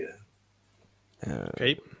się dzieje.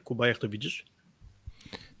 Okej. Kuba, jak to widzisz?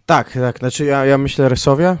 Tak, znaczy ja myślę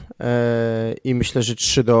Resowia i myślę, że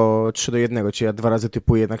 3-1, czyli ja 2 razy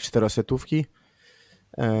typuję jednak 4-setówki,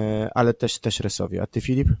 ale też Resowia. A ty,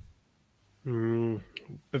 Filip?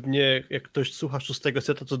 Pewnie jak ktoś słucha 6.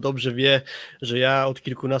 seta, to dobrze wie, że ja od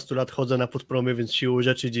kilkunastu lat chodzę na podpromy, więc siłą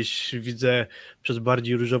rzeczy gdzieś widzę przez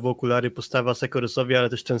bardziej różowe okulary postawę Sekoresowi, ale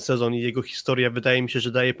też ten sezon i jego historia wydaje mi się,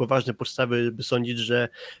 że daje poważne podstawy, by sądzić, że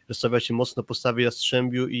Resowia się mocno postawi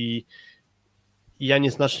Jastrzębiu i ja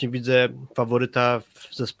nieznacznie widzę faworyta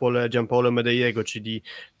w zespole Gianpaolo Medeiego, czyli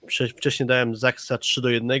wcześniej dałem Zaksa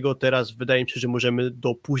 3-1, teraz wydaje mi się, że możemy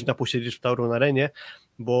do późna posiedzieć w Tauron Arenie,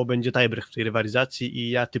 bo będzie tiebreak w tej rywalizacji i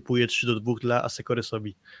ja typuję 3-2 dla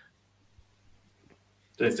Sekoresowi.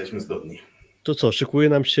 To jesteśmy zgodni. To co, szykuje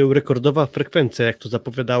nam się rekordowa frekwencja, jak to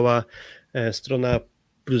zapowiadała strona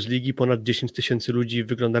Plus Ligi, ponad 10 000 ludzi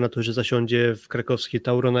wygląda na to, że zasiądzie w krakowskiej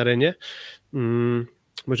Tauron Arenie.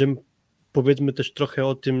 Możemy powiedzmy też trochę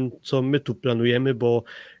o tym, co my tu planujemy, bo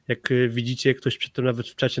jak widzicie, ktoś przedtem nawet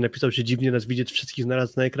w czacie napisał, że dziwnie nas widzieć wszystkich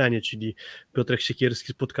naraz na ekranie, czyli Piotrek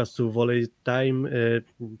Siekierski z podcastu Volley Time,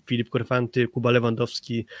 Filip Korfanty, Kuba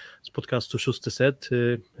Lewandowski z podcastu 6. set,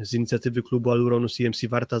 z inicjatywy klubu Aluronu CMC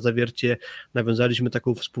Warta Zawiercie nawiązaliśmy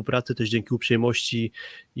taką współpracę, też dzięki uprzejmości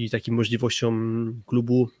i takim możliwościom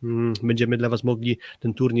klubu będziemy dla was mogli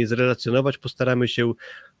ten turniej zrelacjonować, postaramy się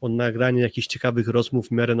o nagranie jakichś ciekawych rozmów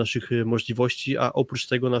w miarę naszych możliwości, a oprócz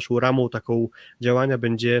tego naszą ramą taką działania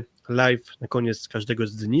będzie live na koniec każdego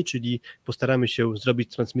z dni, czyli postaramy się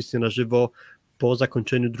zrobić transmisję na żywo po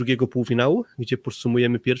zakończeniu drugiego półfinału, gdzie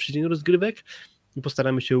podsumujemy pierwszy dzień rozgrywek i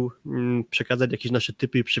postaramy się przekazać jakieś nasze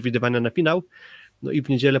typy i przewidywania na finał. No i w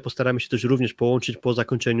niedzielę postaramy się też również połączyć po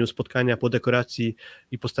zakończeniu spotkania, po dekoracji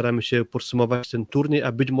i postaramy się podsumować ten turniej,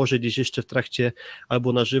 a być może gdzieś jeszcze w trakcie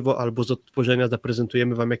albo na żywo, albo z odtworzenia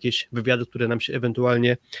zaprezentujemy wam jakieś wywiady, które nam się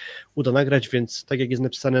ewentualnie uda nagrać, więc tak jak jest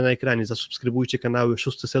napisane na ekranie, zasubskrybujcie kanały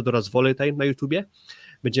 6. set oraz Volley Time na YouTubie,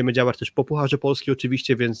 Będziemy działać też po Pucharze Polski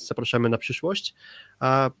oczywiście, więc zapraszamy na przyszłość.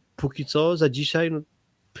 A póki co za dzisiaj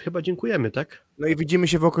chyba dziękujemy, tak? No i widzimy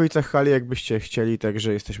się w okolicach hali, jakbyście chcieli,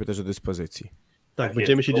 także jesteśmy też do dyspozycji. Tak,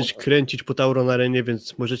 będziemy się gdzieś kręcić po Tauron Arenie,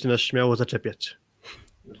 więc możecie nas śmiało zaczepiać.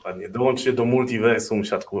 Dokładnie, dołączcie do multiversum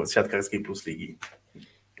siatkarskiej Plus Ligi.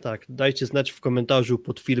 Tak, dajcie znać w komentarzu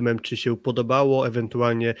pod filmem, czy się podobało,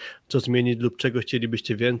 ewentualnie co zmienić lub czego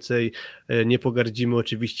chcielibyście więcej. Nie pogardzimy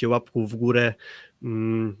oczywiście łapką w górę.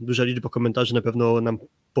 Duża liczba komentarzy na pewno nam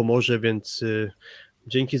pomoże, więc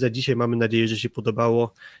dzięki za dzisiaj. Mamy nadzieję, że się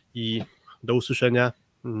podobało i do usłyszenia.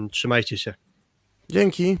 Trzymajcie się.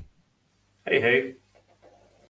 Dzięki. Hej, hej.